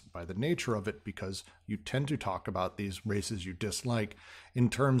place by the nature of it, because you tend to talk about these races you dislike in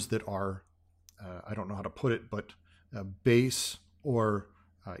terms that are, I don't know how to put it, but base or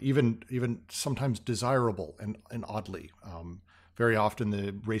even sometimes desirable and oddly. Very often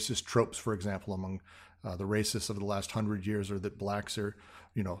the racist tropes, for example, among the racists of the last 100 years are that blacks are,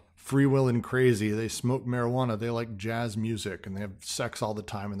 free will and crazy. They smoke marijuana. They like jazz music, and they have sex all the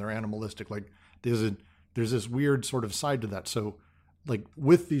time, and they're animalistic. Like there's this weird sort of side to that. So like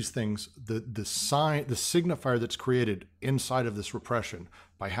with these things, the signifier that's created inside of this repression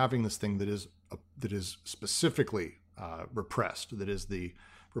by having this thing that is specifically repressed, that is the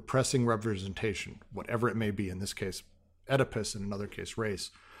repressing representation, whatever it may be, in this case Oedipus, in another case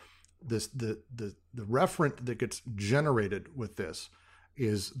race. The referent that gets generated with this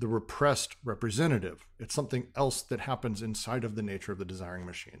is the repressed representative. It's something else that happens inside of the nature of the desiring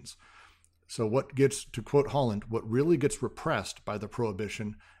machines. So what gets, to quote Holland, what really gets repressed by the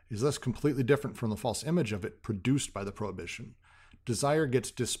prohibition is thus completely different from the false image of it produced by the prohibition. Desire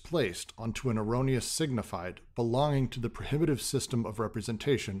gets displaced onto an erroneous signified belonging to the prohibitive system of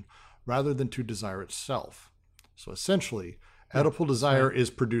representation rather than to desire itself. So essentially, Oedipal desire is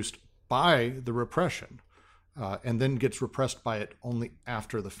produced by the repression and then gets repressed by it only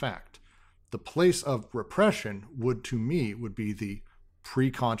after the fact. The place of repression would be the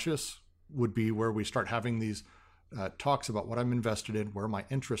pre-conscious, would be where we start having these talks about what I'm invested in, where my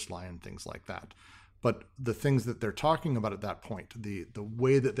interests lie, and things like that. But the things that they're talking about at that point, the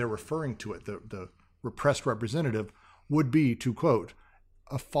way that they're referring to it, the repressed representative, would be, to quote,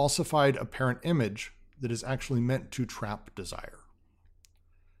 a falsified apparent image that is actually meant to trap desire.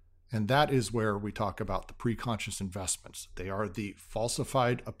 And that is where we talk about the preconscious investments. They are the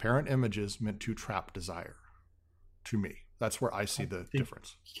falsified apparent images meant to trap desire, to me. That's where I see the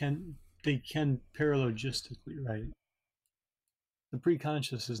difference. They can paralogistically, right? The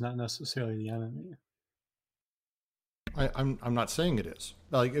preconscious is not necessarily the enemy. I'm not saying it is.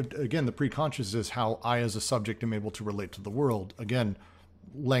 Like, again, the preconscious is how I as a subject am able to relate to the world. Again,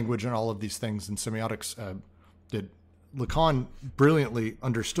 language and all of these things in semiotics that Lacan brilliantly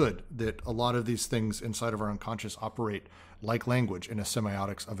understood, that a lot of these things inside of our unconscious operate like language in a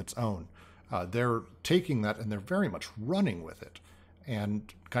semiotics of its own. They're taking that and they're very much running with it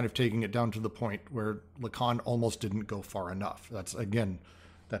and kind of taking it down to the point where Lacan almost didn't go far enough. That's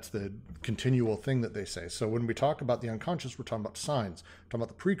the continual thing that they say. So when we talk about the unconscious, we're talking about signs. Talking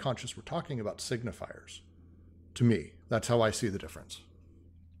about the preconscious, we're talking about signifiers. To me, that's how I see the difference.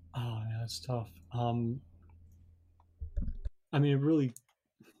 Oh, yeah, that's tough. I mean, really,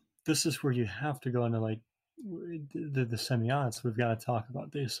 this is where you have to go into like the semiotics. We've got to talk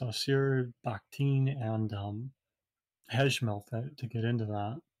about De Saussure, Bakhtin, and Heschel to get into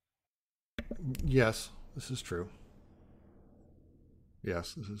that. Yes, this is true.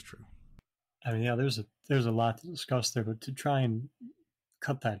 Yes, this is true. I mean, yeah, there's a lot to discuss there, but to try and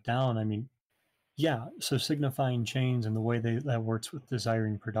cut that down, I mean, yeah, so signifying chains and the way that works with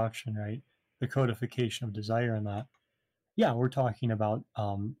desiring production, right? The codification of desire and that. Yeah, we're talking about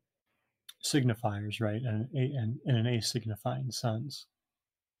signifiers, right? And in an asignifying sense.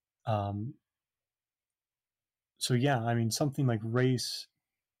 So yeah, I mean, something like race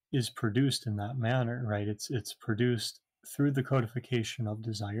is produced in that manner, right? It's produced through the codification of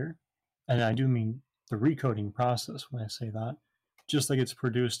desire, and I do mean the recoding process when I say that, just like it's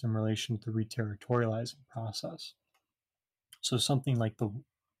produced in relation to the reterritorializing process. So something like a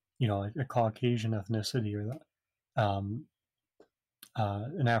Caucasian ethnicity or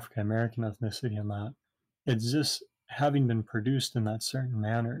an African American ethnicity and that, it's just having been produced in that certain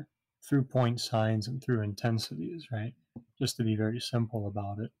manner through point signs and through intensities, right? Just to be very simple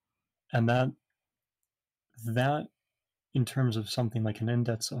about it. And that in terms of something like an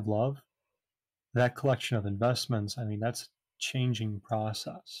index of love, that collection of investments, I mean, that's changing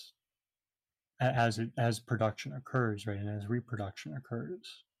process as production occurs, right? And as reproduction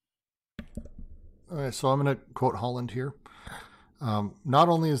occurs. All right, so I'm going to quote Holland here. Not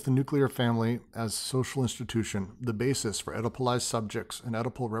only is the nuclear family as social institution the basis for Oedipalized subjects and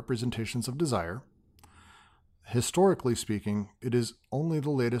Oedipal representations of desire, historically speaking, it is only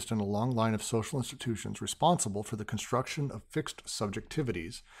the latest in a long line of social institutions responsible for the construction of fixed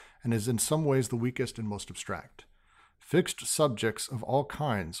subjectivities and is in some ways the weakest and most abstract. Fixed subjects of all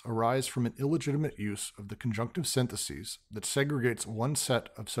kinds arise from an illegitimate use of the conjunctive syntheses that segregates one set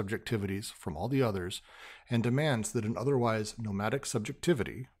of subjectivities from all the others and demands that an otherwise nomadic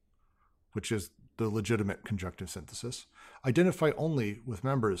subjectivity, which is the legitimate conjunctive synthesis, identify only with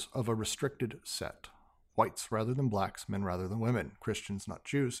members of a restricted set, whites rather than blacks, men rather than women, Christians not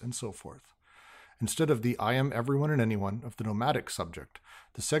Jews, and so forth. Instead of the I am everyone and anyone of the nomadic subject,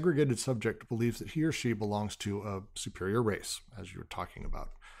 the segregated subject believes that he or she belongs to a superior race, as you were talking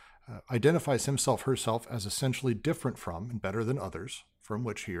about, identifies himself, herself as essentially different from and better than others from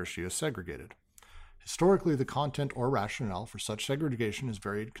which he or she is segregated. Historically, the content or rationale for such segregation has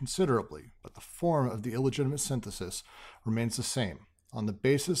varied considerably, but the form of the illegitimate synthesis remains the same, on the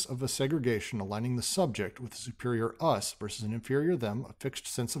basis of a segregation aligning the subject with a superior us versus an inferior them. A fixed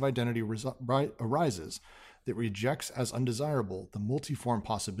sense of identity arises that rejects as undesirable the multiform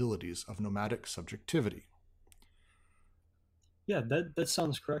possibilities of nomadic subjectivity. Yeah, that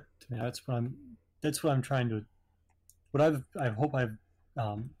sounds correct to me. That's what I'm trying to. I hope I've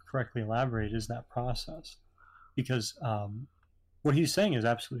correctly elaborated is that process, because what he's saying is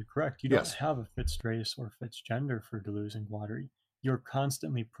absolutely correct. You don't have a fixed race or fixed gender for Deleuze and Guattari. You're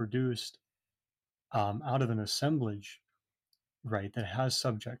constantly produced out of an assemblage, right, that has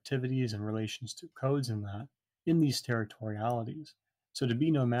subjectivities and relations to codes in that, in these territorialities. So to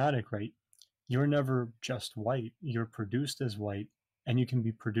be nomadic, right, you're never just white. You're produced as white, and you can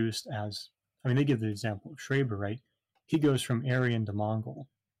be produced as, I mean, they give the example of Schreber, right? He goes from Aryan to Mongol,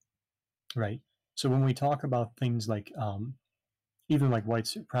 right? So when we talk about things like even like white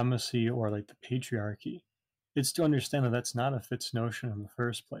supremacy or like the patriarchy, it's to understand that that's not a fixed notion in the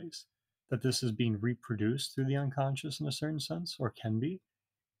first place, that this is being reproduced through the unconscious in a certain sense, or can be.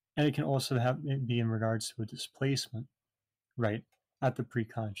 And it can also be in regards to a displacement, right, at the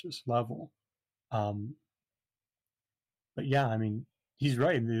preconscious level. But yeah, I mean, he's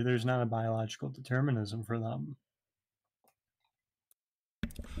right. There's not a biological determinism for them.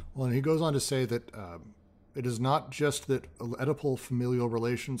 Well, and he goes on to say that it is not just that Oedipal familial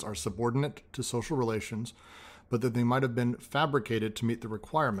relations are subordinate to social relations, but that they might have been fabricated to meet the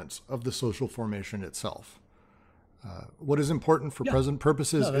requirements of the social formation itself. What is important for present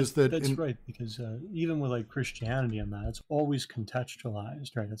purposes is that... That's right, because even with like Christianity and that, it's always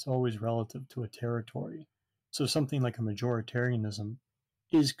contextualized, right? It's always relative to a territory. So something like a majoritarianism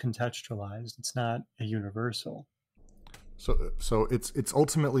is contextualized. It's not a universal. So it's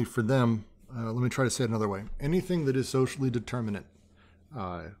ultimately for them, let me try to say it another way. Anything that is socially determinate,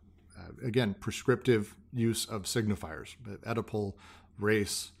 again, prescriptive use of signifiers, Oedipal,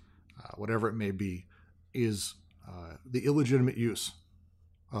 race, whatever it may be, is the illegitimate use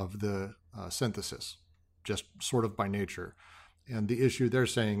of the synthesis, just sort of by nature. And the issue they're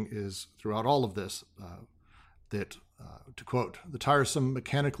saying is throughout all of this, that, to quote, the tiresome,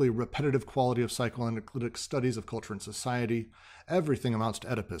 mechanically repetitive quality of psychoanalytic studies of culture and society, everything amounts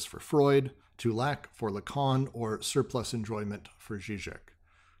to Oedipus for Freud, to lack for Lacan, or surplus enjoyment for Zizek.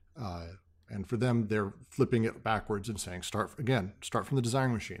 And for them, they're flipping it backwards and saying, start from the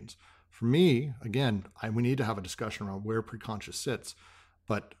desiring machines. For me, again, we need to have a discussion around where preconscious sits.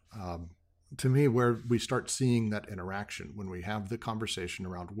 But to me, where we start seeing that interaction, when we have the conversation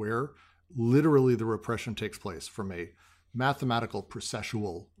around where literally the repression takes place from a mathematical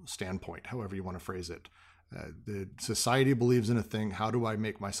processual standpoint, however you want to phrase it. The society believes in a thing. How do I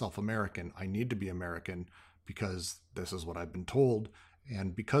make myself American? I need to be American because this is what I've been told.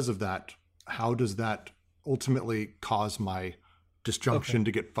 And because of that, how does that ultimately cause my disjunction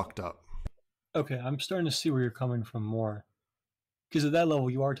to get fucked up? Okay, I'm starting to see where you're coming from more. Because at that level,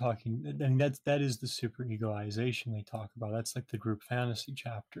 you are talking, I mean, that is the super egoization they talk about. That's like the group fantasy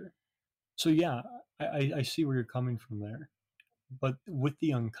chapter. So yeah, I see where you're coming from there. But with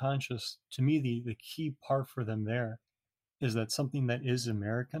the unconscious, to me, the key part for them there is that something that is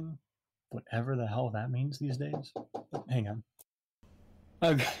American, whatever the hell that means these days. Hang on.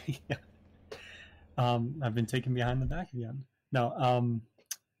 Okay, yeah. I've been taken behind the back again. No,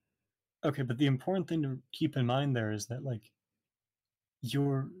 okay, but the important thing to keep in mind there is that, like,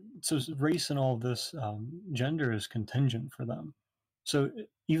 so race and all this, gender is contingent for them. So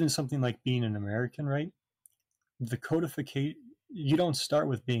even something like being an American, right? The codification, you don't start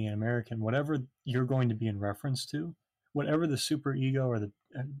with being an American. Whatever you're going to be in reference to, whatever the super ego or the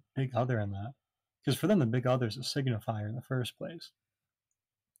big other in that, because for them the big other is a signifier in the first place.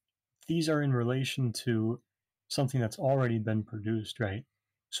 These are in relation to something that's already been produced, right?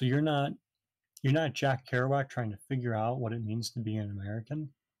 So you're not Jack Kerouac trying to figure out what it means to be an American.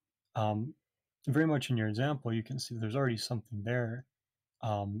 Very much in your example, you can see there's already something there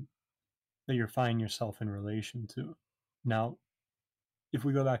that you're finding yourself in relation to. Now, if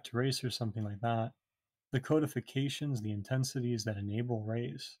we go back to race or something like that, the codifications, the intensities that enable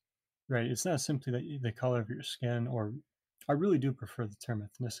race, right? It's not simply that the color of your skin, or I really do prefer the term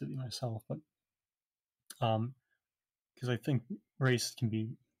ethnicity myself, but because I think race can be,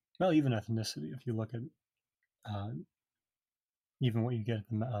 well, even ethnicity, if you look at even what you get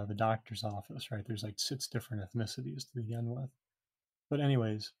at the doctor's office, right? There's like 6 different ethnicities to begin with. But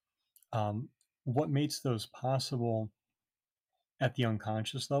anyways, what makes those possible at the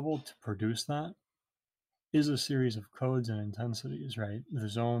unconscious level to produce that is a series of codes and intensities, right? The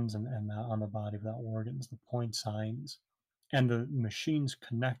zones and on the body of that organs, the point signs, and the machines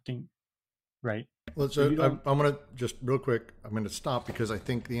connecting, right? Well, so I'm going to just real quick, I'm going to stop because I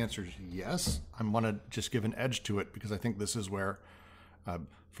think the answer is yes. I'm going to just give an edge to it because I think this is where,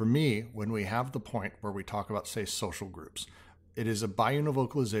 for me, when we have the point where we talk about, say, social groups, it is a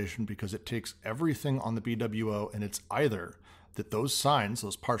biunivocalization because it takes everything on the BWO and it's either that those signs,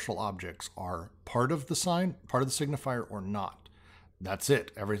 those partial objects, are part of the sign, part of the signifier, or not. That's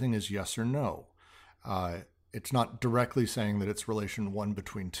it. Everything is yes or no. It's not directly saying that it's relation 1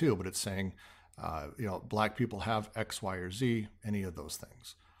 between 2, but it's saying, black people have X, Y, or Z, any of those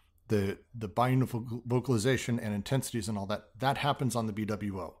things. The biunivocalization and intensities and all that happens on the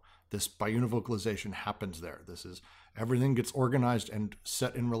BWO. This biunivocalization happens there. This is, everything gets organized and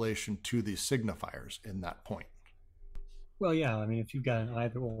set in relation to these signifiers in that point. Well, yeah, I mean, if you've got an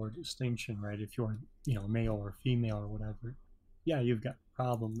either or distinction, right? If you're, male or female or whatever, yeah, you've got a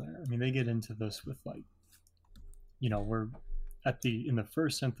problem there. I mean, they get into this with, like, we're in the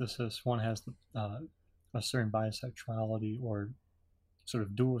first synthesis, one has a certain bisexuality or sort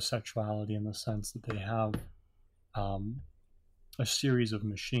of dual sexuality in the sense that they have a series of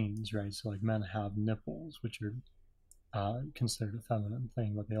machines, right? So, like, men have nipples, which are considered a feminine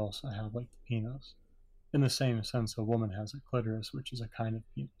thing, but they also have, like, the penis. In the same sense, a woman has a clitoris, which is a kind of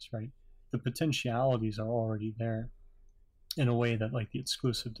penis, right? The potentialities are already there in a way that, like, the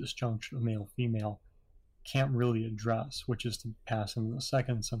exclusive disjunction of male-female can't really address, which is to pass into the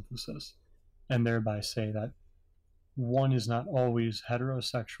second synthesis and thereby say that one is not always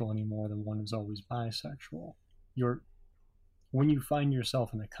heterosexual any more than one is always bisexual. When you find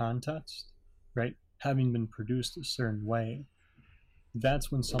yourself in a context, right, having been produced a certain way,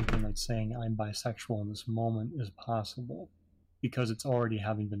 that's when something like saying I'm bisexual in this moment is possible because it's already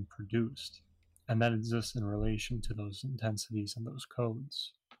having been produced, and that exists in relation to those intensities and those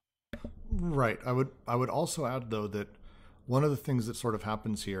codes. Right. I would also add, though, that one of the things that sort of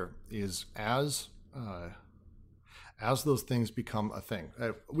happens here is as those things become a thing,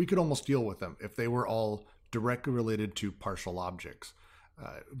 we could almost deal with them if they were all directly related to partial objects,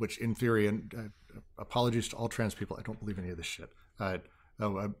 which in theory, and apologies to all trans people, I don't believe any of this shit. A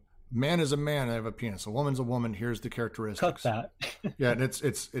man is a man, I have a penis. A woman's a woman, here's the characteristics. Cut that. Yeah,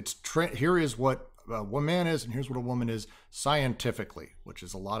 and here is what a man is, and here's what a woman is scientifically, which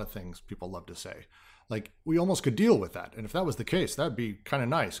is a lot of things people love to say. Like, we almost could deal with that. And if that was the case, that'd be kind of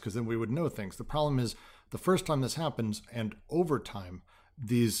nice, because then we would know things. The problem is the first time this happens, and over time,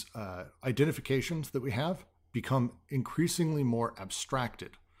 these identifications that we have become increasingly more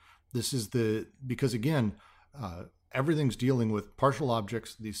abstracted. This is because again, everything's dealing with partial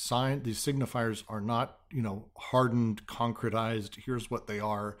objects. These signifiers are not, hardened, concretized. Here's what they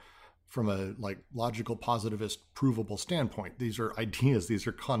are from a logical positivist provable standpoint. These are ideas, these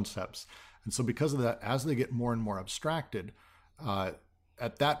are concepts. And so because of that, as they get more and more abstracted,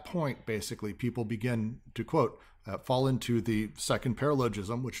 at that point, basically, people begin to, quote, fall into the second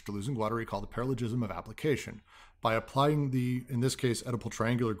paralogism, which Deleuze and Guattari call the paralogism of application, by applying the, in this case, Oedipal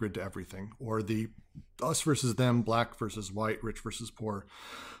triangular grid to everything, or the us versus them, black versus white, rich versus poor,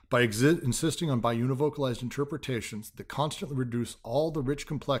 by insisting on biunivocalized interpretations that constantly reduce all the rich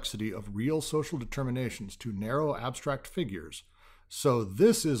complexity of real social determinations to narrow abstract figures. So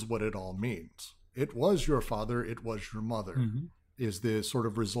this is what it all means. It was your father, it was your mother, is the sort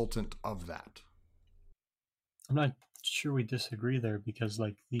of resultant of that. I'm not sure we disagree there because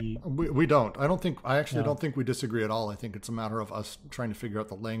we don't. I don't think we disagree at all. I think it's a matter of us trying to figure out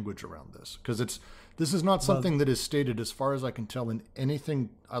the language around this, because this is not something that is stated, as far as I can tell, in anything.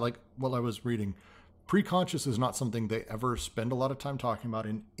 I was reading. Preconscious is not something they ever spend a lot of time talking about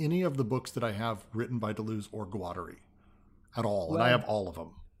in any of the books that I have written by Deleuze or Guattari at all. And I have all of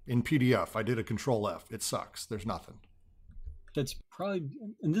them in PDF. I did a Control F. It sucks. There's nothing. That's probably,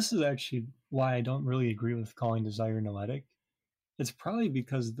 and this is actually why I don't really agree with calling desire noetic. It's probably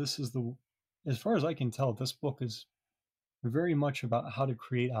because this is as far as I can tell, this book is very much about how to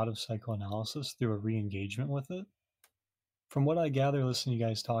create out of psychoanalysis through a re-engagement with it. From what I gather, listening to you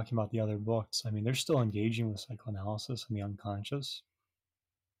guys talking about the other books, I mean, they're still engaging with psychoanalysis and the unconscious.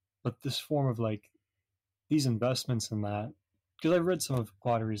 But this form of these investments in that, because I've read some of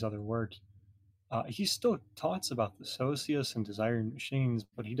Guattari's other work, he still talks about the socius and desiring machines,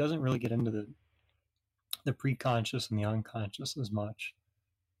 but he doesn't really get into the preconscious and the unconscious as much.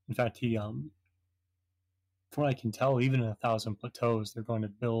 In fact, he, from what I can tell, even in 1,000 Plateaus, they're going to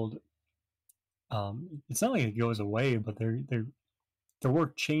build. It's not like it goes away, but their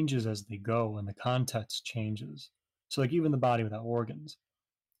work changes as they go, and the context changes. So, even the body without organs.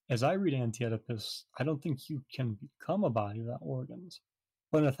 As I read Anti-Oedipus, I don't think you can become a body without organs.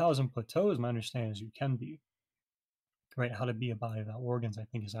 But in 1,000 Plateaus, my understanding is you can be. Right? How to be a body without organs, I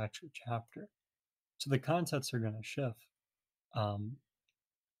think, is actually a chapter. So the contexts are going to shift.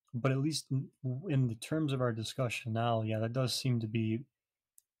 But at least in the terms of our discussion now, yeah, that does seem to be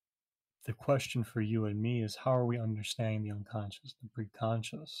the question for you and me, is how are we understanding the unconscious, the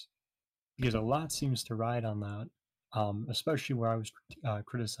preconscious? Because a lot seems to ride on that, especially where I was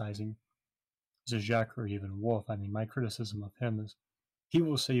criticizing Zizek or even Wolff. I mean, my criticism of him is he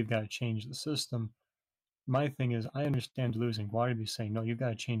will say you've got to change the system. My thing is, I understand Deleuze and Guattari saying, no, you've got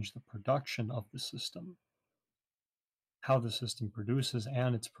to change the production of the system. How the system produces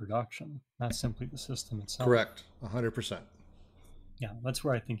and its production, not simply the system itself. Correct, 100%. Yeah, that's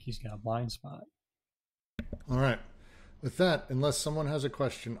where I think he's got a blind spot. All right. With that, unless someone has a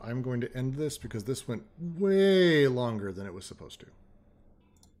question, I'm going to end this because this went way longer than it was supposed to.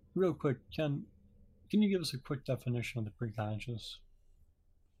 Real quick, Ken, can you give us a quick definition of the preconscious?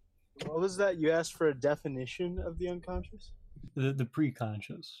 What was that? You asked for a definition of the unconscious? The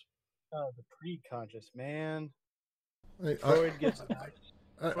preconscious. Oh, the preconscious, man. Freud gives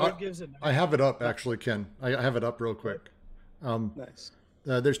it. I have it up, actually, Ken. I have it up real quick. Nice.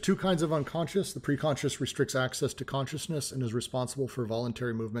 There's two kinds of unconscious. The preconscious restricts access to consciousness and is responsible for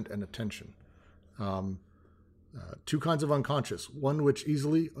voluntary movement and attention. Two kinds of unconscious. One which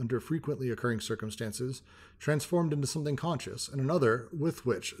easily, under frequently occurring circumstances, transformed into something conscious, and another with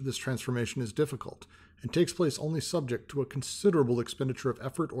which this transformation is difficult and takes place only subject to a considerable expenditure of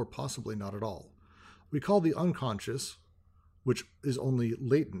effort or possibly not at all. We call the unconscious, which is only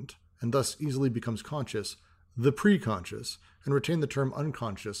latent and thus easily becomes conscious, the preconscious, and retain the term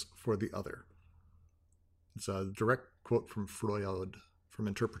unconscious for the other. It's a direct quote from Freud, from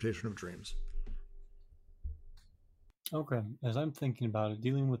Interpretation of Dreams. Okay, as I'm thinking about it,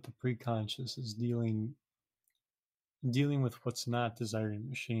 dealing with the preconscious is dealing with what's not desiring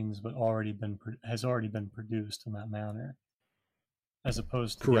machines, but has already been produced in that manner, as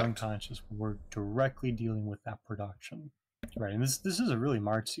opposed to Correct. The unconscious, where we're directly dealing with that production, right? And this is a really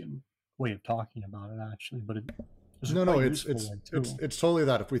Marxian way of talking about it, actually, but it's totally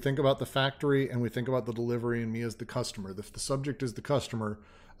that. If we think about the factory and we think about the delivery and me as the customer, if the subject is the customer,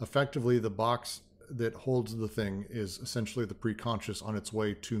 effectively the box that holds the thing is essentially the preconscious on its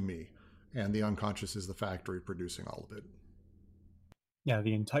way to me, and the unconscious is the factory producing all of it. Yeah,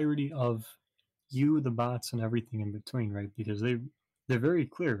 the entirety of you, the bots, and everything in between, right? Because they're very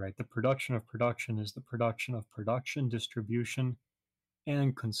clear, right? The production of production is the production of production, distribution,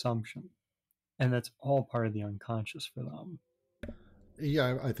 and consumption. And that's all part of the unconscious for them.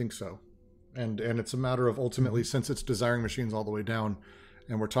 Yeah, I think so. And it's a matter of ultimately, since it's desiring machines all the way down,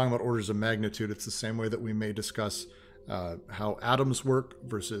 and we're talking about orders of magnitude, it's the same way that we may discuss how atoms work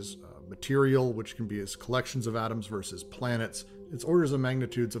versus material, which can be as collections of atoms versus planets. It's orders of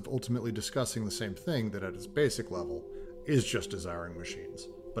magnitudes of ultimately discussing the same thing that at its basic level is just desiring machines.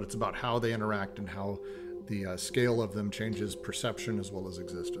 But it's about how they interact and how the scale of them changes perception as well as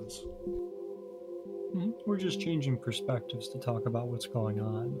existence. We're just changing perspectives to talk about what's going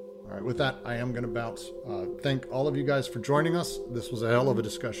on. All right, with that, I am going to bounce. Thank all of you guys for joining us. This was a hell of a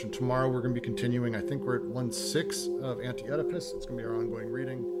discussion. Tomorrow we're going to be continuing. I think we're at 1/6 of Anti-Oedipus. It's going to be our ongoing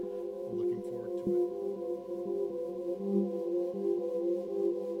reading.